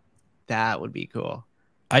 That would be cool.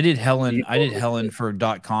 I did Helen for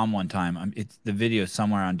 .com one time. It's the video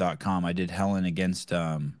somewhere on .com. I did Helen against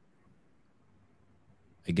an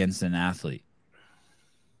athlete,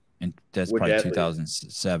 and that's probably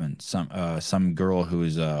 2007. Some girl who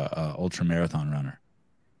is a ultra marathon runner.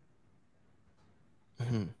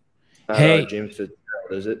 Mm-hmm. Hey, James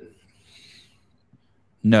Fitzgerald, is it?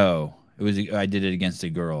 No, it was. I did it against a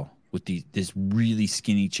girl with this really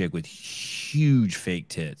skinny chick with huge fake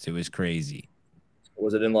tits. It was crazy.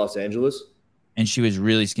 Was it in Los Angeles? And she was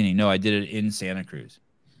really skinny. No, I did it in Santa Cruz.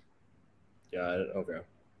 Yeah, okay.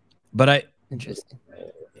 But interesting.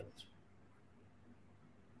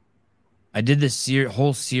 I did this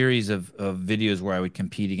whole series of videos where I would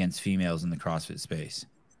compete against females in the CrossFit space.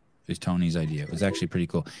 It was Tony's idea. It was actually pretty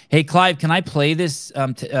cool. Hey, Clive, can I play this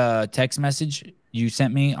text message you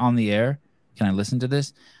sent me on the air? Can I listen to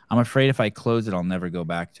this? I'm afraid if I close it, I'll never go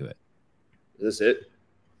back to it. Is this it?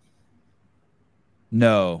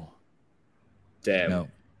 No. Damn. No.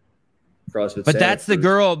 CrossFit. But that's the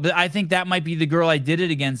girl. But I think that might be the girl I did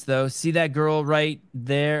it against, though. See that girl right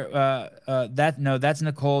there? That's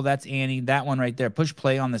Nicole. That's Annie. That one right there. Push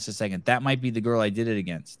play on this a second. That might be the girl I did it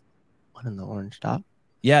against. One in the orange top.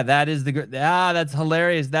 Yeah, that is the girl. That's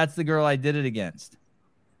hilarious. That's the girl I did it against.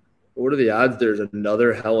 What are the odds there's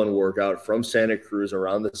another Helen workout from Santa Cruz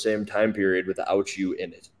around the same time period without you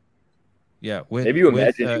in it? Yeah, maybe you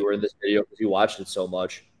imagined you were in this video because you watched it so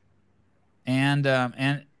much. And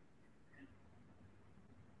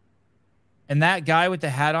that guy with the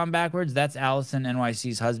hat on backwards, that's Allison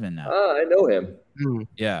NYC's husband now. I know him.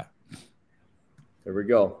 Yeah. There we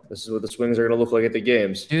go. This is what the swings are going to look like at the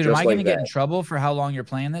games. Dude, am I going to get in trouble for how long you're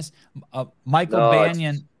playing this? Michael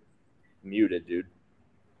Banyan. Muted, dude.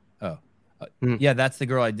 Oh. Yeah, that's the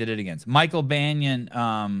girl I did it against. Michael Banyan,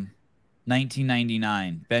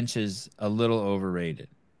 1999. Bench is a little overrated.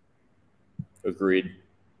 Agreed.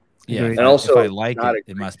 Yeah, and also, if I like it,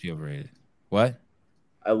 it must be overrated. What?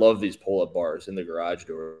 I love these pull-up bars in the garage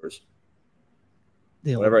doors.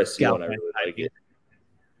 Whenever I see one, I really like it.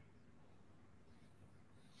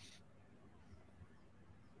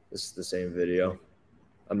 This is the same video.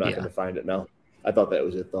 I'm not going to find it now. I thought that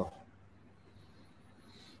was it, though.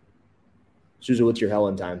 Susan, what's your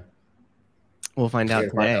Helen time? We'll find out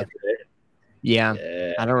today. Yeah.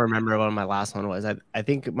 I don't remember what my last one was. I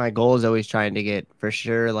think my goal is always trying to get for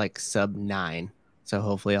sure like sub 9. So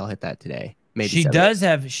hopefully I'll hit that today. Maybe she does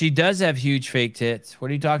have huge fake tits.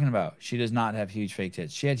 What are you talking about? She does not have huge fake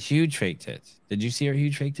tits. She had huge fake tits. Did you see her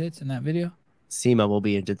huge fake tits in that video? SEMA will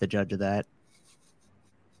be the judge of that.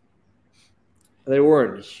 They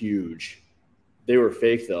weren't huge. They were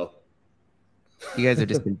fake though. You guys have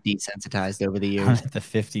just been desensitized over the years. At the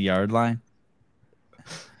 50-yard line.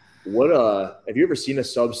 What have you ever seen a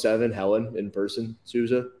sub 7 Helen in person,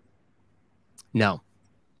 Souza? No.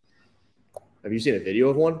 Have you seen a video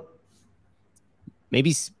of one?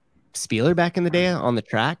 Maybe Spieler back in the day on the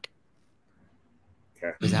track.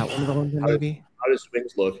 Okay. Is that one of the ones? Maybe. How does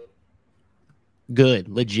swings look? Good,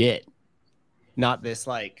 legit. Not this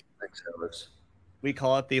like. Thanks, Alex. We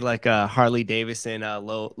call it the like Harley Davidson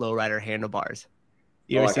low rider handlebars.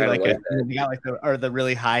 You ever I see like they got like the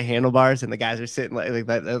really high handlebars and the guys are sitting like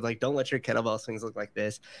that. They're like, don't let your kettlebell swings look like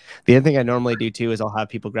this. The other thing I normally do too is I'll have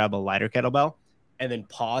people grab a lighter kettlebell and then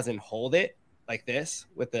pause and hold it like this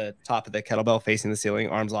with the top of the kettlebell facing the ceiling,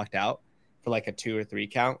 arms locked out for like a 2 or 3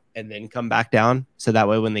 count, and then come back down. So that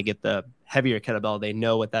way when they get the heavier kettlebell, they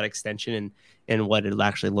know what that extension and what it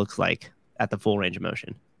actually looks like at the full range of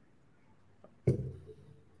motion.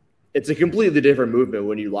 It's a completely different movement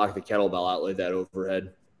when you lock the kettlebell out like that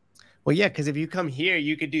overhead. Well, yeah, because if you come here,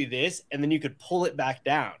 you could do this, and then you could pull it back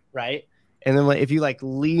down, right? And then if you like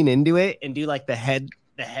lean into it and do like the head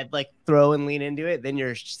like throw and lean into it, then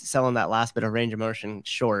you're selling that last bit of range of motion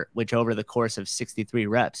short, which over the course of 63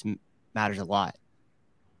 reps matters a lot.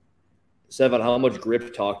 Sevan, how much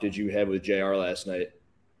grip talk did you have with JR last night?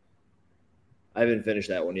 I haven't finished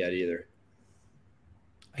that one yet either.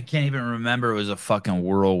 I can't even remember. It was a fucking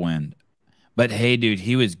whirlwind. But hey, dude,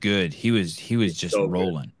 he was good. He was just so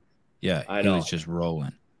rolling. Good. Yeah, he was just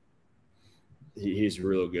rolling. He's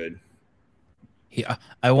real good.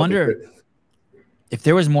 I wonder if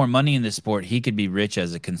there was more money in this sport, he could be rich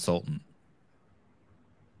as a consultant.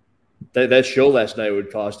 That show last night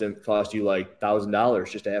would cost you like $1,000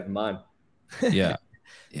 just to have him on. Yeah.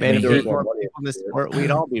 Man, if there was more money in this sport, we'd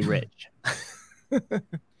all be rich.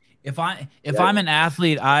 If I'm an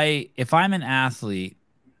athlete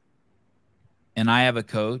and I have a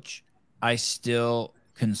coach, I still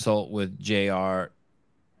consult with JR.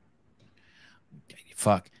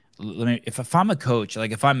 If I'm a coach,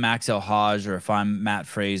 like if I'm Max El-Haj or if I'm Matt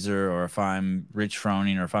Fraser or if I'm Rich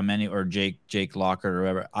Froning or if I'm Jake Lockhart or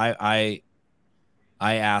whoever, I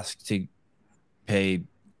ask to pay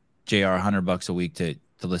JR $100 a week to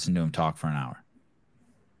listen to him talk for an hour.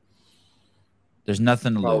 There's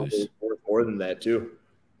nothing to lose. More than that too.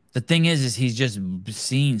 The thing is he's just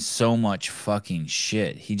seen so much fucking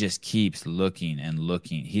shit. He just keeps looking and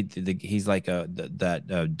looking. He's like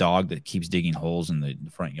that dog that keeps digging holes in the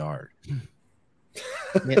front yard.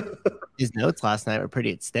 Yeah. His notes last night were pretty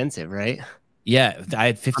extensive, right? Yeah,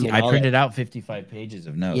 I printed out 55 pages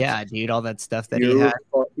of notes. Yeah, dude, all that stuff that he had.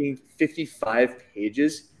 Fucking 55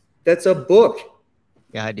 pages. That's a book.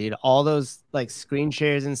 Yeah, dude, all those like screen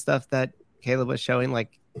shares and stuff that Caleb was showing,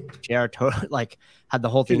 like JR like had the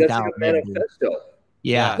whole thing down. Like a manifesto.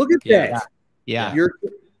 Yeah. Look at that. Yeah.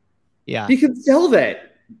 Yeah. You can sell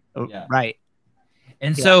that. Yeah. Right.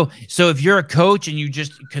 And so if you're a coach and you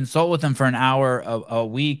just consult with them for an hour a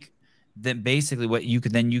week, then basically you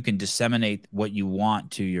can disseminate what you want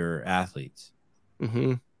to your athletes.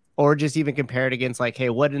 Mm-hmm. Or just even compare it against like, hey,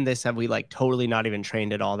 what in this have we like totally not even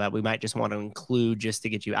trained at all that we might just want to include just to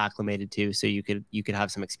get you acclimated to, so you could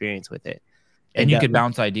have some experience with it. And you could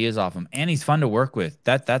bounce ideas off him. And he's fun to work with.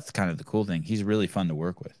 That's kind of the cool thing. He's really fun to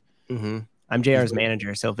work with. Mm-hmm. I'm JR's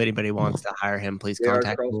manager, so if anybody wants to hire him, please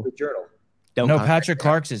contact me. No, Patrick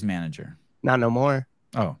Clark's his manager. Not no more.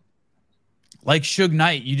 Oh. Like Suge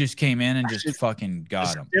Knight, you just came in and just fucking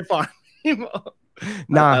got him.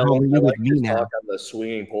 Nah, I like me now. On the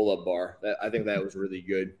swinging pull-up bar. I think that was really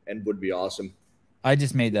good and would be awesome. I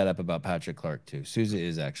just made that up about Patrick Clark too. Souza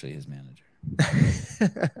is actually his manager.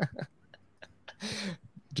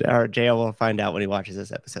 JR will find out when he watches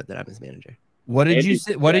this episode that I'm his manager. What did you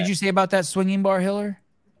say? What did you say about that swinging bar, Hiller?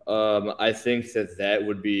 I think that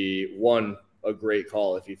would be one, a great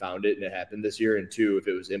call if he found it and it happened this year, and two, if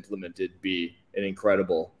it was implemented, be an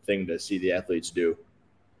incredible thing to see the athletes do.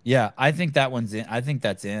 Yeah, I think that one's in. I think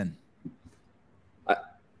that's in.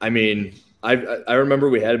 I mean, I remember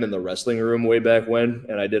we had him in the wrestling room way back when,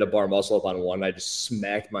 and I did a bar muscle up on one. I just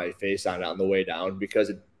smacked my face on it on the way down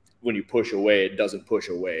because when you push away, it doesn't push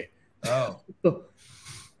away. Oh,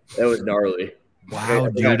 that was gnarly. Wow,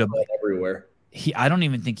 dude! Everywhere. I don't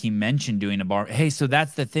even think he mentioned doing a bar. Hey, so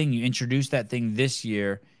that's the thing. You introduce that thing this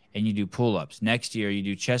year, and you do pull-ups. Next year, you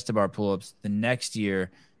do chest-to-bar pull-ups. The next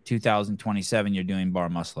year, 2027, you're doing bar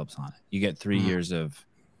muscle-ups on it. You get 3 years of.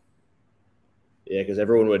 Yeah, because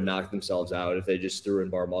everyone would knock themselves out if they just threw in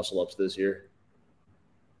bar muscle-ups this year.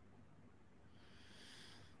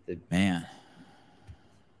 Man.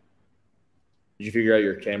 Did you figure out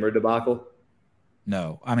your camera debacle?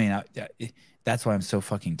 No. I mean, that's why I'm so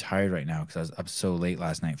fucking tired right now, because I was up so late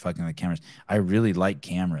last night fucking with cameras. I really like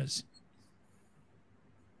cameras.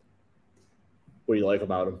 What do you like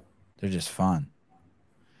about them? They're just fun.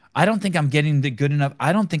 I don't think I'm getting good enough.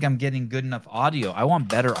 I don't think I'm getting good enough audio. I want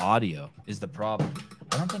better audio is the problem.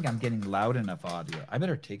 I don't think I'm getting loud enough audio. I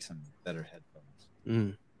better take some better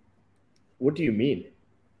headphones. What do you mean?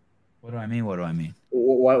 What do I mean? What do I mean?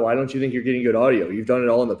 Why don't you think you're getting good audio? You've done it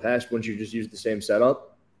all in the past. Wouldn't you just use the same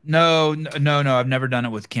setup? No. I've never done it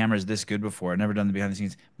with cameras this good before. I've never done the behind the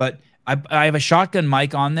scenes. But I have a shotgun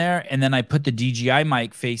mic on there, and then I put the DJI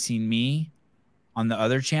mic facing me on the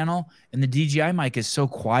other channel, and the DJI mic is so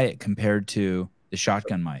quiet compared to the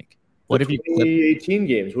shotgun mic. What if you 2018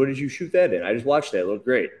 games? What did you shoot that in? I just watched that. It looked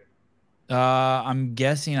great. I'm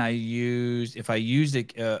guessing I used a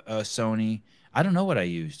Sony. I don't know what I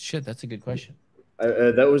used. Shit, that's a good question.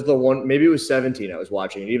 That was the one. Maybe it was 17 I was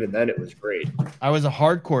watching, and even then it was great. I was a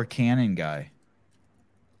hardcore Canon guy.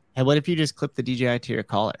 Hey, what if you just clip the DJI to your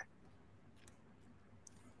collar?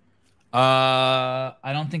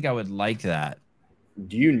 I don't think I would like that.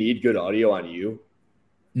 Do you need good audio on you?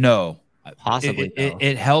 No. Possibly.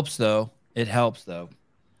 It helps though. It helps though.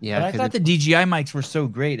 Yeah. But I thought the DJI mics were so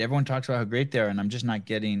great. Everyone talks about how great they are, and I'm just not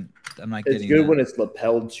getting. It's good when it's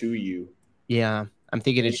lapelled to you. Yeah, I'm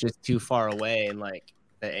thinking it's just too far away and like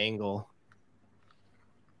the angle.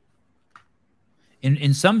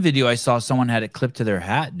 In some video, I saw someone had it clipped to their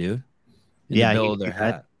hat, dude. In the middle of their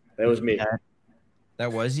hat. That was me.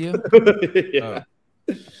 That was you? Yeah.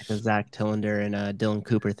 Oh. The Zach Tillender and Dylan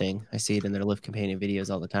Cooper thing. I see it in their lift companion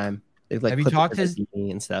videos all the time. They like Have you talked to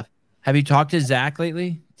and stuff. Have you talked to Zach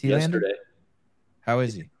lately? Yesterday. How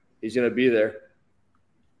is he? He's gonna be there.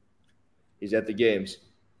 He's at the games.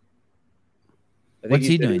 What's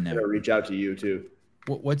he doing there? Gonna reach out to you too.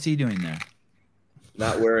 What's he doing there?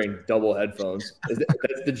 Not wearing double headphones.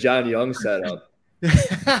 That's the John Young setup.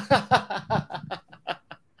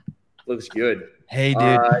 Looks good. Hey,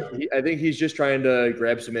 dude. I think he's just trying to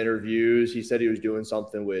grab some interviews. He said he was doing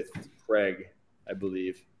something with Craig, I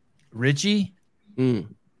believe. Richie? Yeah.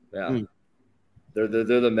 They're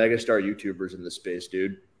the megastar YouTubers in the space,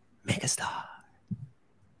 dude. Megastar.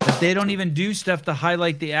 But they don't even do stuff to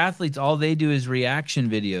highlight the athletes. All they do is reaction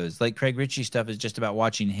videos. Like Craig Ritchie stuff is just about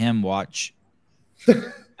watching him watch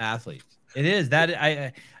athletes. It is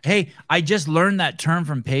that hey, I just learned that term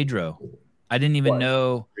from Pedro. I didn't even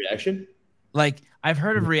know reaction. Like I've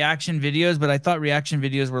heard of reaction videos, but I thought reaction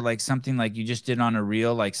videos were like something like you just did on a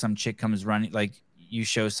reel. Like some chick comes running, like you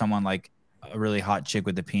show someone like a really hot chick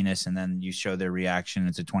with a penis, and then you show their reaction.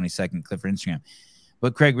 It's a 20-second clip for Instagram.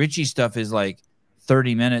 But Craig Ritchie stuff is like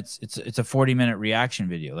 30 minutes. It's a 40-minute reaction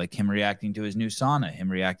video, like him reacting to his new sauna,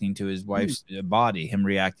 him reacting to his wife's body, him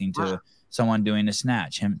reacting to someone doing a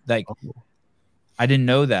snatch. Him like. I didn't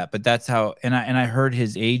know that, but that's how, and I heard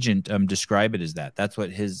his agent describe it as that. That's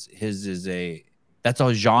what his is a, that's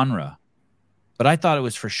all genre. But I thought it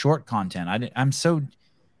was for short content. I'm so,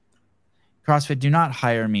 CrossFit, do not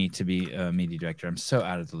hire me to be a media director. I'm so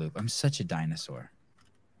out of the loop. I'm such a dinosaur.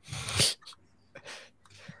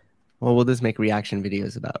 Well, we'll just make reaction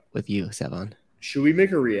videos with you, Sevan. Should we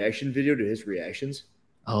make a reaction video to his reactions?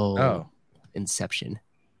 Oh. Inception.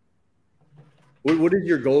 What is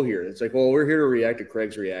your goal here? It's like, well, we're here to react to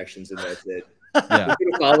Craig's reactions, and that's it. Yeah. We're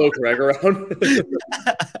gonna follow Craig around.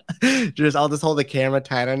 I'll just hold the camera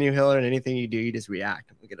tight on you, Hiller, and anything you do, you just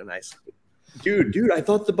react. We'll get a nice. Dude, I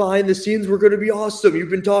thought the behind the scenes were going to be awesome. You've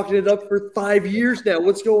been talking it up for 5 years now.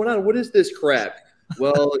 What's going on? What is this crap?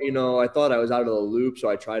 Well, I thought I was out of the loop, so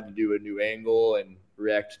I tried to do a new angle and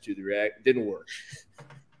react to the react. Didn't work.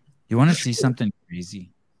 You want to see something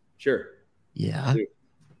crazy? Sure. Yeah.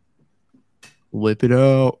 Whip it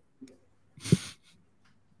out.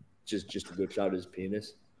 Just whips out his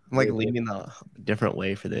penis. I'm like leaning a different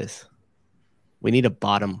way for this. We need a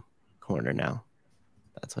bottom corner now.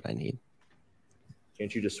 That's what I need.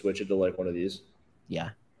 Can't you just switch it to like one of these?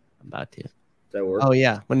 Yeah, I'm about to. Does that work? Oh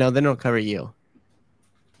yeah. Well, no, then it'll cover you.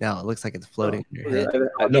 No, it looks like it's floating in your head.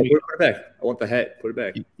 No, put it back. I want the hat. Put it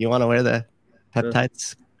back. You want to wear the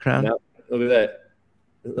peptides crown? No, look at that.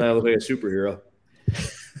 I look like a superhero.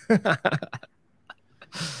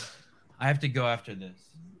 I have to go after this.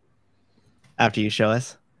 After you show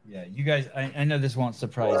us? Yeah, you guys, I know this won't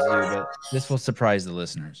surprise you, but this will surprise the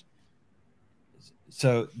listeners.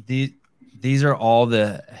 So these are all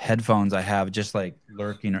the headphones I have just like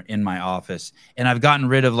lurking in my office. And I've gotten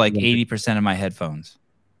rid of like 80% of my headphones.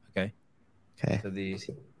 Okay. So this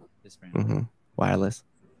brand. Wireless.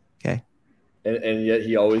 Okay. And yet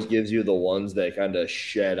he always gives you the ones that kind of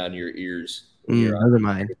shed on your ears. Those are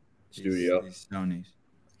mine. Studio. These Sony's.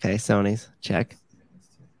 Okay, Sony's. Check.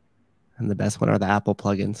 And the best one are the Apple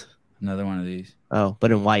plugins. Another one of these. Oh,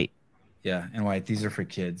 but in white. Yeah, in white. These are for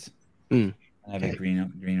kids. I have a green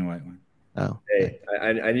and white one. Oh, Hey,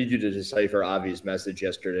 I need you to decipher Avi's message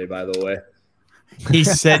yesterday, by the way. He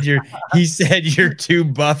said you're too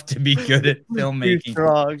buff to be good at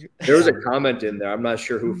filmmaking. There was a comment in there. I'm not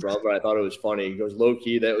sure who from, but I thought it was funny. He goes, low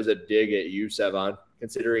key, that was a dig at you, Sevan,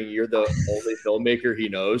 considering you're the only filmmaker he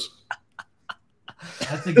knows.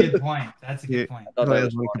 That's a good point. That's a good point. I thought that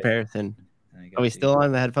was comparison. Are we still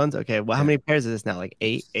on the headphones? Okay. Well, how many pairs is this now? Like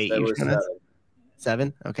 8? 8 That was 7.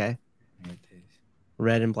 7? Okay.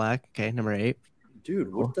 Red and black. Okay, number 8.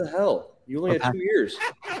 Dude, what the hell? You only had 2 years.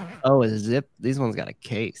 Oh, a zip. These ones got a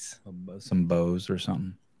case. Some bows or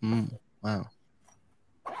something. Wow.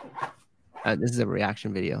 This is a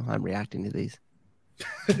reaction video. I'm reacting to these.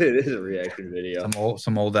 It is a reaction video.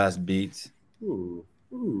 Some old ass beats. Ooh.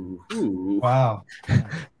 Wow.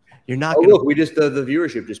 You're not. Oh, look, we just the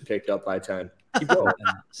viewership just picked up by 10. Keep going.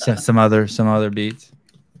 some other beats.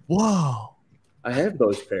 Whoa. I have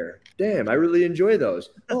those pair. Damn, I really enjoy those.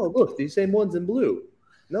 Oh, look, these same ones in blue.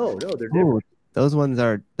 No, they're different. Ooh, those ones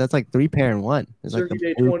that's like 3 pair in one. It's like Circuit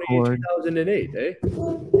Day 2008, eh?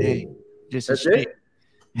 Hey, just That's a it?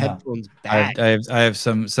 headphones bag. I have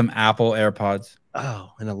some Apple AirPods.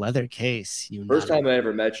 Oh, in a leather case. First time I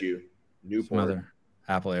ever met you, Newport. Some other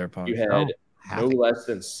Apple AirPods. You had no less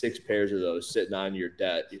than 6 pairs of those sitting on your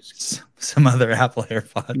desk. Some other Apple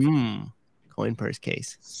AirPods. Coin purse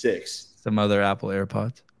case. 6. Some other Apple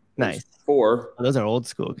AirPods. Nice. 4. Those are old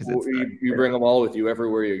school because you bring them all with you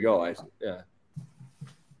everywhere you go. Yeah.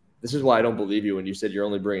 This is why I don't believe you when you said you're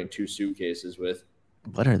only bringing 2 suitcases with.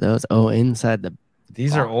 What are those? Oh, inside the.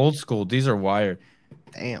 These are old school. These are wired.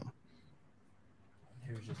 Damn.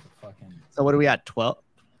 Here's just a fucking. So what are we at? 12,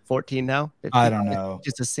 14 now? 15? I don't know.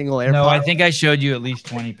 Just a single AirPod. No, I think I showed you at least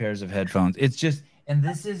 20 pairs of headphones. It's just, and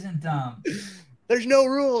this isn't. There's no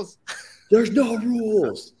rules. There's no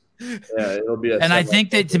rules. Yeah, it'll be. And I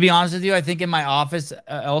think that, to be honest with you, I think in my office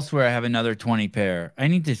elsewhere I have another 20 pair. I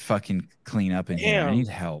need to fucking clean up in here. I need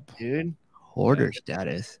help, dude. Hoarder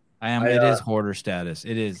status. I am. It is hoarder status.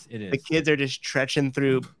 It is. It is. The kids are just trekking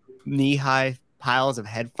through knee-high piles of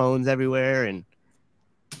headphones everywhere and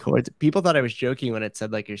cords. People thought I was joking when it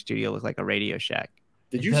said like your studio looked like a Radio Shack.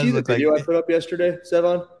 Did you see the video I put up yesterday,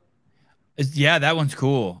 Sevan? Yeah, that one's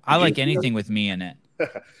cool. I like anything with me in it.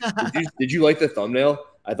 Did you like the thumbnail?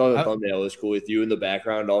 I thought the thumbnail was cool with you in the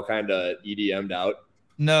background, all kind of EDM'd out.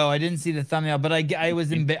 No, I didn't see the thumbnail, but I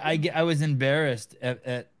was embarrassed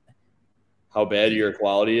at how bad your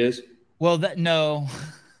quality is. Well, no,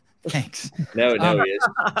 thanks. No, he is.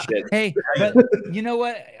 Shit. Hey, but you know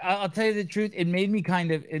what? I'll tell you the truth. It made me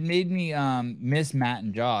miss Matt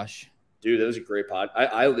and Josh. Dude, that was a great pod.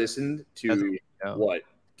 I listened to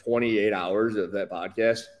 28 hours of that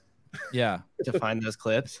podcast. Yeah, to find those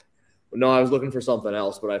clips. No, I was looking for something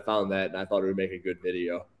else, but I found that and I thought it would make a good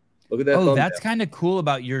video. Look at that. Oh, that's kind of cool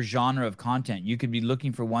about your genre of content. You could be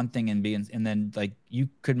looking for one thing and then like you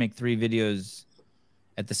could make 3 videos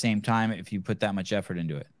at the same time if you put that much effort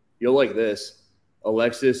into it. You'll like this.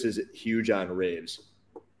 Alexis is huge on raves,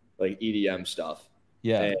 like EDM stuff.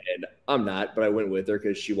 Yeah. And I'm not, but I went with her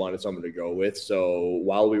because she wanted someone to go with. So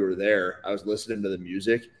while we were there, I was listening to the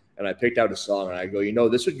music. And I picked out a song and I go,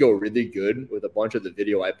 this would go really good with a bunch of the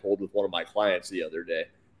video I pulled with one of my clients the other day.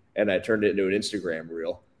 And I turned it into an Instagram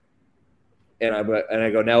reel. And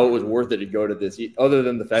I go, now it was worth it to go to this. Other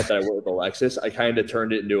than the fact that I went with Alexis, I kind of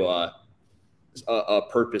turned it into a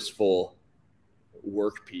purposeful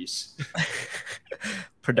work piece.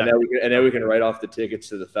 and then we can write off the tickets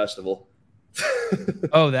to the festival.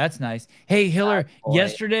 Oh, that's nice. Hey, Hiller,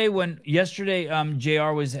 yesterday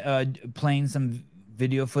JR was playing some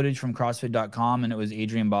video footage from CrossFit.com and it was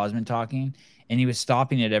Adrian Bosman talking and he was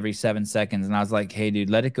stopping it every 7 seconds. And I was like, hey, dude,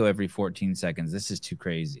 let it go every 14 seconds. This is too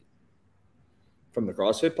crazy. From the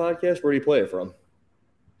CrossFit podcast? Where do you play it from?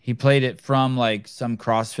 He played it from like some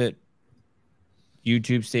CrossFit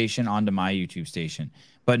YouTube station onto my YouTube station,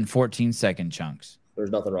 but in 14-second chunks. There's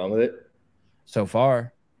nothing wrong with it? So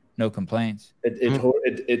far, no complaints.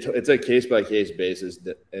 It's a case-by-case basis,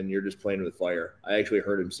 and you're just playing with fire. I actually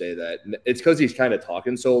heard him say that. It's because he's kind of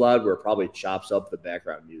talking so loud where it probably chops up the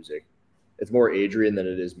background music. It's more Adrian than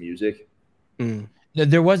it is music.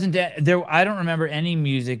 There wasn't there. I don't remember any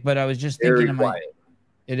music, but I was just thinking,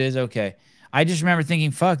 it is okay. I just remember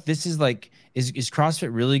thinking, fuck, this is like, is CrossFit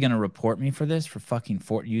really going to report me for this, for fucking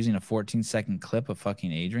using a 14-second clip of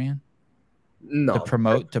fucking Adrian? No.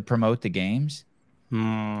 To promote the games?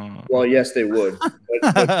 Well, yes, they would.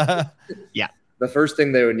 But yeah. The first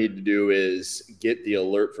thing they would need to do is get the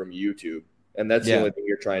alert from YouTube. And that's the only thing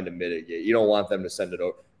you're trying to mitigate. You don't want them to send it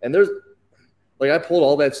over. And there's, like, I pulled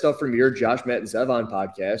all that stuff from your Josh, Matt, and Sevan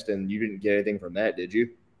podcast, and you didn't get anything from that, did you?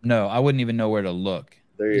 No, I wouldn't even know where to look.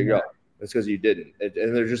 There you go. It's because you didn't.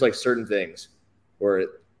 And there's just like certain things where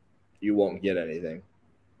you won't get anything.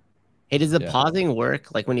 Hey, does the pausing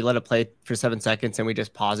work? Like when you let it play for 7 seconds and we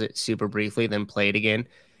just pause it super briefly, then play it again?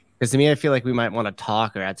 Because to me, I feel like we might want to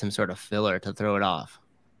talk or add some sort of filler to throw it off.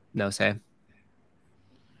 No say.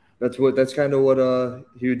 That's kind of what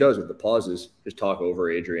Hugh does with the pauses. Just talk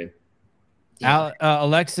over Adrian. Yeah.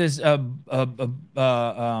 Alexis, anyway.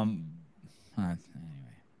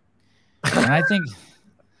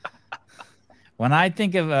 When I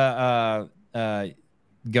think of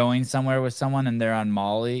going somewhere with someone and they're on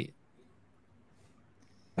Molly,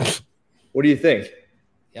 what do you think?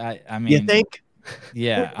 I mean, you think?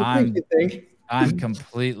 Yeah, I'm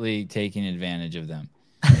completely taking advantage of them.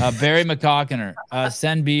 Barry McCockiner,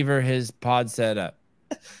 send Beaver his pod setup.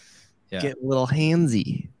 Yeah. Get a little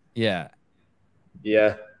handsy. Yeah.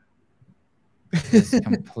 Yeah. It's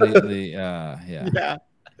completely yeah.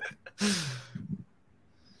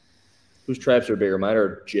 Whose traps are bigger, mine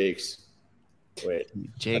or Jake's? Wait,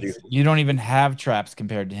 Jake's. You don't even have traps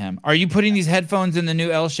compared to him. Are you putting these headphones in the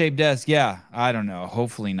new L-shaped desk? Yeah, I don't know.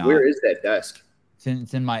 Hopefully not. Where is that desk?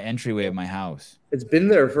 It's in my entryway of my house. It's been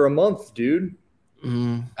there for a month, dude.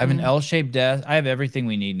 I have an L-shaped desk. I have everything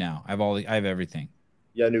we need now. I have everything.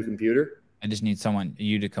 You got a new computer? I just need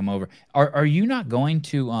you to come over. Are you not going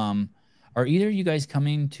to are either of you guys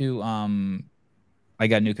coming to I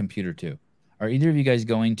got a new computer too. Are either of you guys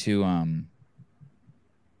going to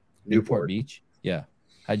Newport Beach? Yeah.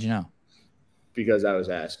 How'd you know? Because I was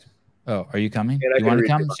asked. Oh, are you coming? You want to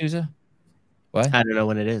come, Sousa? What? I don't know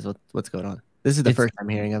when it is. What's going on? This is the first time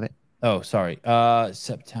hearing of it. Oh, sorry.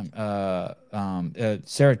 September.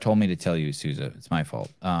 Sarah told me to tell you, Sousa. It's my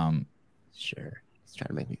fault. Sure. She's trying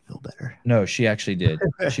to make me feel better. No, she actually did.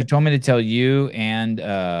 She told me to tell you and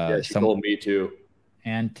yeah, she told me too.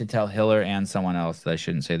 And to tell Hiller and someone else that I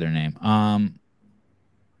shouldn't say their name.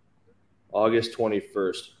 August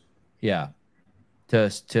 21st. Yeah. To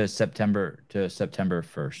September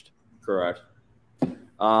 1st. Correct.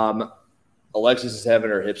 Alexis is having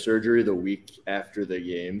her hip surgery the week after the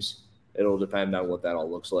games. It'll depend on what that all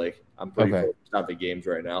looks like. I'm pretty focused on the games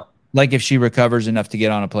right now. Like if she recovers enough to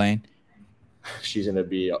get on a plane? She's going to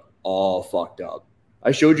be all fucked up.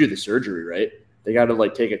 I showed you the surgery, right? They got to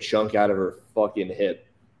like take a chunk out of her fucking hip.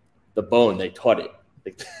 The bone, they cut it.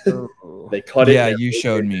 They cut it. Yeah, you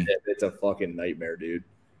showed me. It's a fucking nightmare, dude.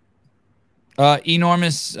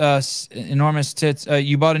 Enormous tits.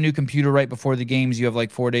 You bought a new computer right before the games. You have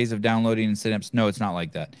like 4 days of downloading and sit-ups. No, it's not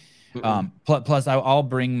like that. Plus, I'll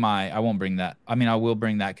bring I won't bring that. I mean, I will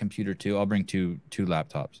bring that computer too. I'll bring two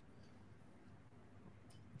laptops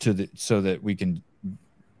so that we can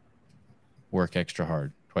work extra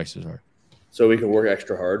hard, twice as hard. So we can work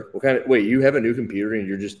extra hard. Wait, you have a new computer and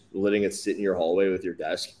you're just letting it sit in your hallway with your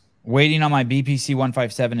desk? Waiting on my BPC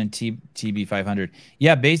 157 and TB 500.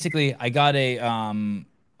 Yeah, basically, I got a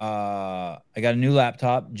new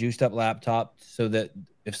laptop, juiced up laptop, so that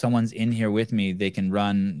if someone's in here with me, they can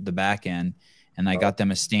run the back end. And I got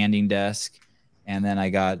them a standing desk, and then I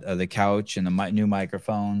got the couch and the new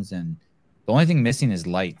microphones. And the only thing missing is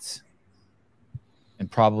lights. And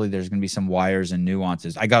probably there's going to be some wires and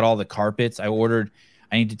nuances. I got all the carpets. I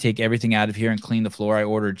need to take everything out of here and clean the floor. I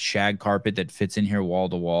ordered shag carpet that fits in here wall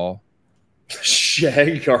to wall.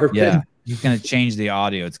 Shag carpet? Yeah. It's going to change the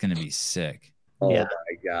audio. It's going to be sick. Oh, yeah.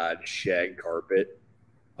 My God. Shag carpet.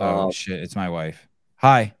 Oh, shit. It's my wife.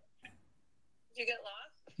 Hi. Did you get lost?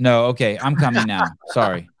 No. Okay. I'm coming now.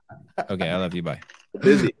 Sorry. Okay. I love you. Bye. We're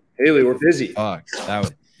busy. Haley, we're busy. Fuck.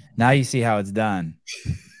 Now you see how it's done.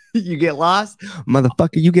 You get lost?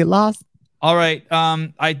 Motherfucker, you get lost? All right.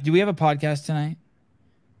 Do we have a podcast tonight?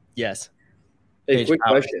 Yes. Hey, Paige quick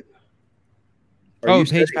Powers. question.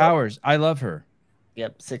 Paige Powers. I love her.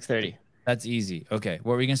 Yep, 6:30. That's easy. Okay.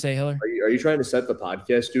 What were you going to say, Hiller? Are you trying to set the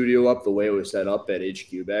podcast studio up the way it was set up at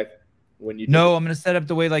HQ back when you? No, I'm going to set up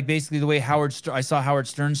the way, like basically the way I saw Howard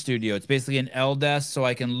Stern's studio. It's basically an L desk, so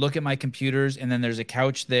I can look at my computers, and then there's a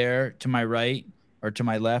couch there to my right or to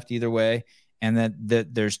my left, either way. And then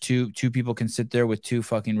there's two people can sit there with two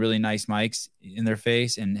fucking really nice mics in their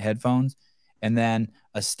face and headphones, and then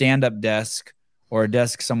a stand-up desk or a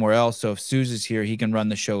desk somewhere else. So if Suze here, he can run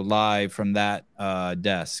the show live from that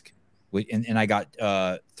desk. And I got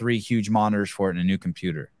 3 huge monitors for it and a new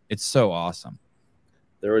computer. It's so awesome.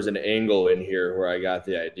 There was an angle in here where I got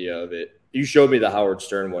the idea of it. You showed me the Howard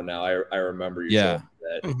Stern one now. I remember you showing me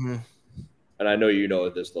that. Mm-hmm. And I know you know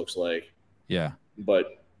what this looks like. Yeah.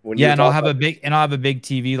 But and I'll have a big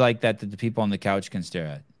TV like that the people on the couch can stare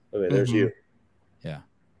at. Okay, there's you. Yeah.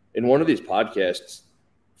 In one of these podcasts,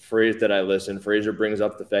 Fraser brings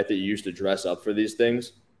up the fact that you used to dress up for these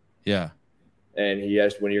things. Yeah. And he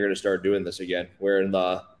asked when you're going to start doing this again, wearing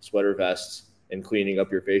the sweater vests and cleaning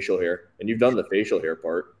up your facial hair. And you've done the facial hair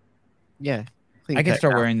part. Yeah. I could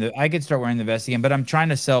start wearing the vest again, but I'm trying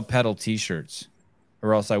to sell pedal t-shirts,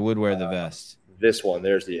 or else I would wear the vest. This one,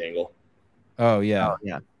 there's the angle. Oh yeah. Oh,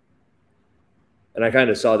 yeah. And I kind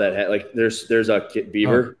of saw that like there's a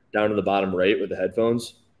beaver down in the bottom right with the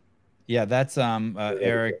headphones. Yeah, that's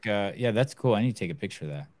Eric. Yeah, that's cool. I need to take a picture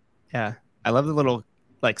of that. Yeah. I love the little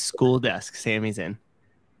like school desk Sammy's in.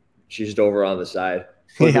 She's just over on the side.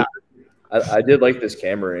 Yeah. I did like this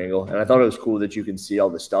camera angle, and I thought it was cool that you can see all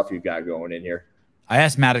the stuff you've got going in here. I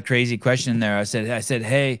asked Matt a crazy question there. I said,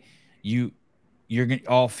 hey, you're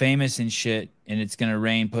all famous and shit, and it's gonna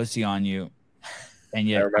rain pussy on you, and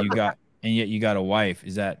yet you got a wife.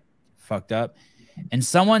 Is that fucked up? And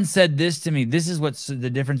someone said this to me. This is what's the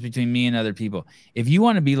difference between me and other people. If you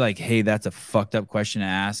want to be like, hey, that's a fucked up question to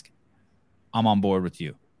ask, I'm on board with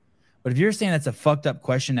you. But if you're saying that's a fucked up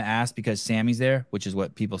question to ask because Sammy's there, which is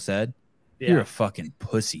what people said, you're a fucking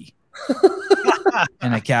pussy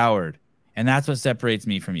and a coward. And that's what separates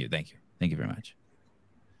me from you. Thank you. Thank you very much.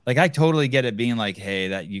 Like, I totally get it being like, hey,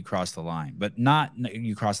 that you crossed the line, but not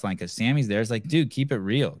you crossed the line because Sammy's there. It's like, dude, keep it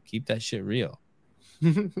real. Keep that shit real.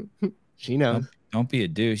 She knows. Don't be a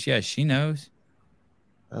douche. Yeah, she knows.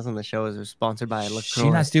 That was on the show. It was sponsored by LaCroix. She's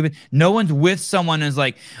not stupid. No one's with someone who's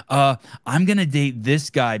like, I'm going to date this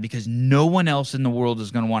guy because no one else in the world is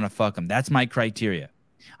going to want to fuck him. That's my criteria.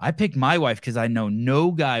 I picked my wife because I know no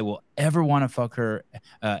guy will ever want to fuck her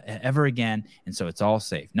ever again. And so it's all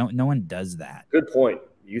safe. No one does that. Good point.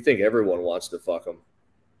 You think everyone wants to fuck him.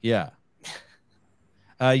 Yeah.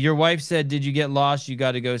 Your wife said, did you get lost? You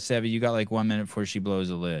got to go, Sevy. You got like 1 minute before she blows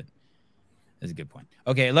a lid. That's a good point.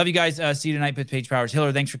 Okay, love you guys. See you tonight with Page Powers.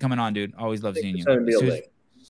 Hiller, thanks for coming on, dude. Always love seeing you.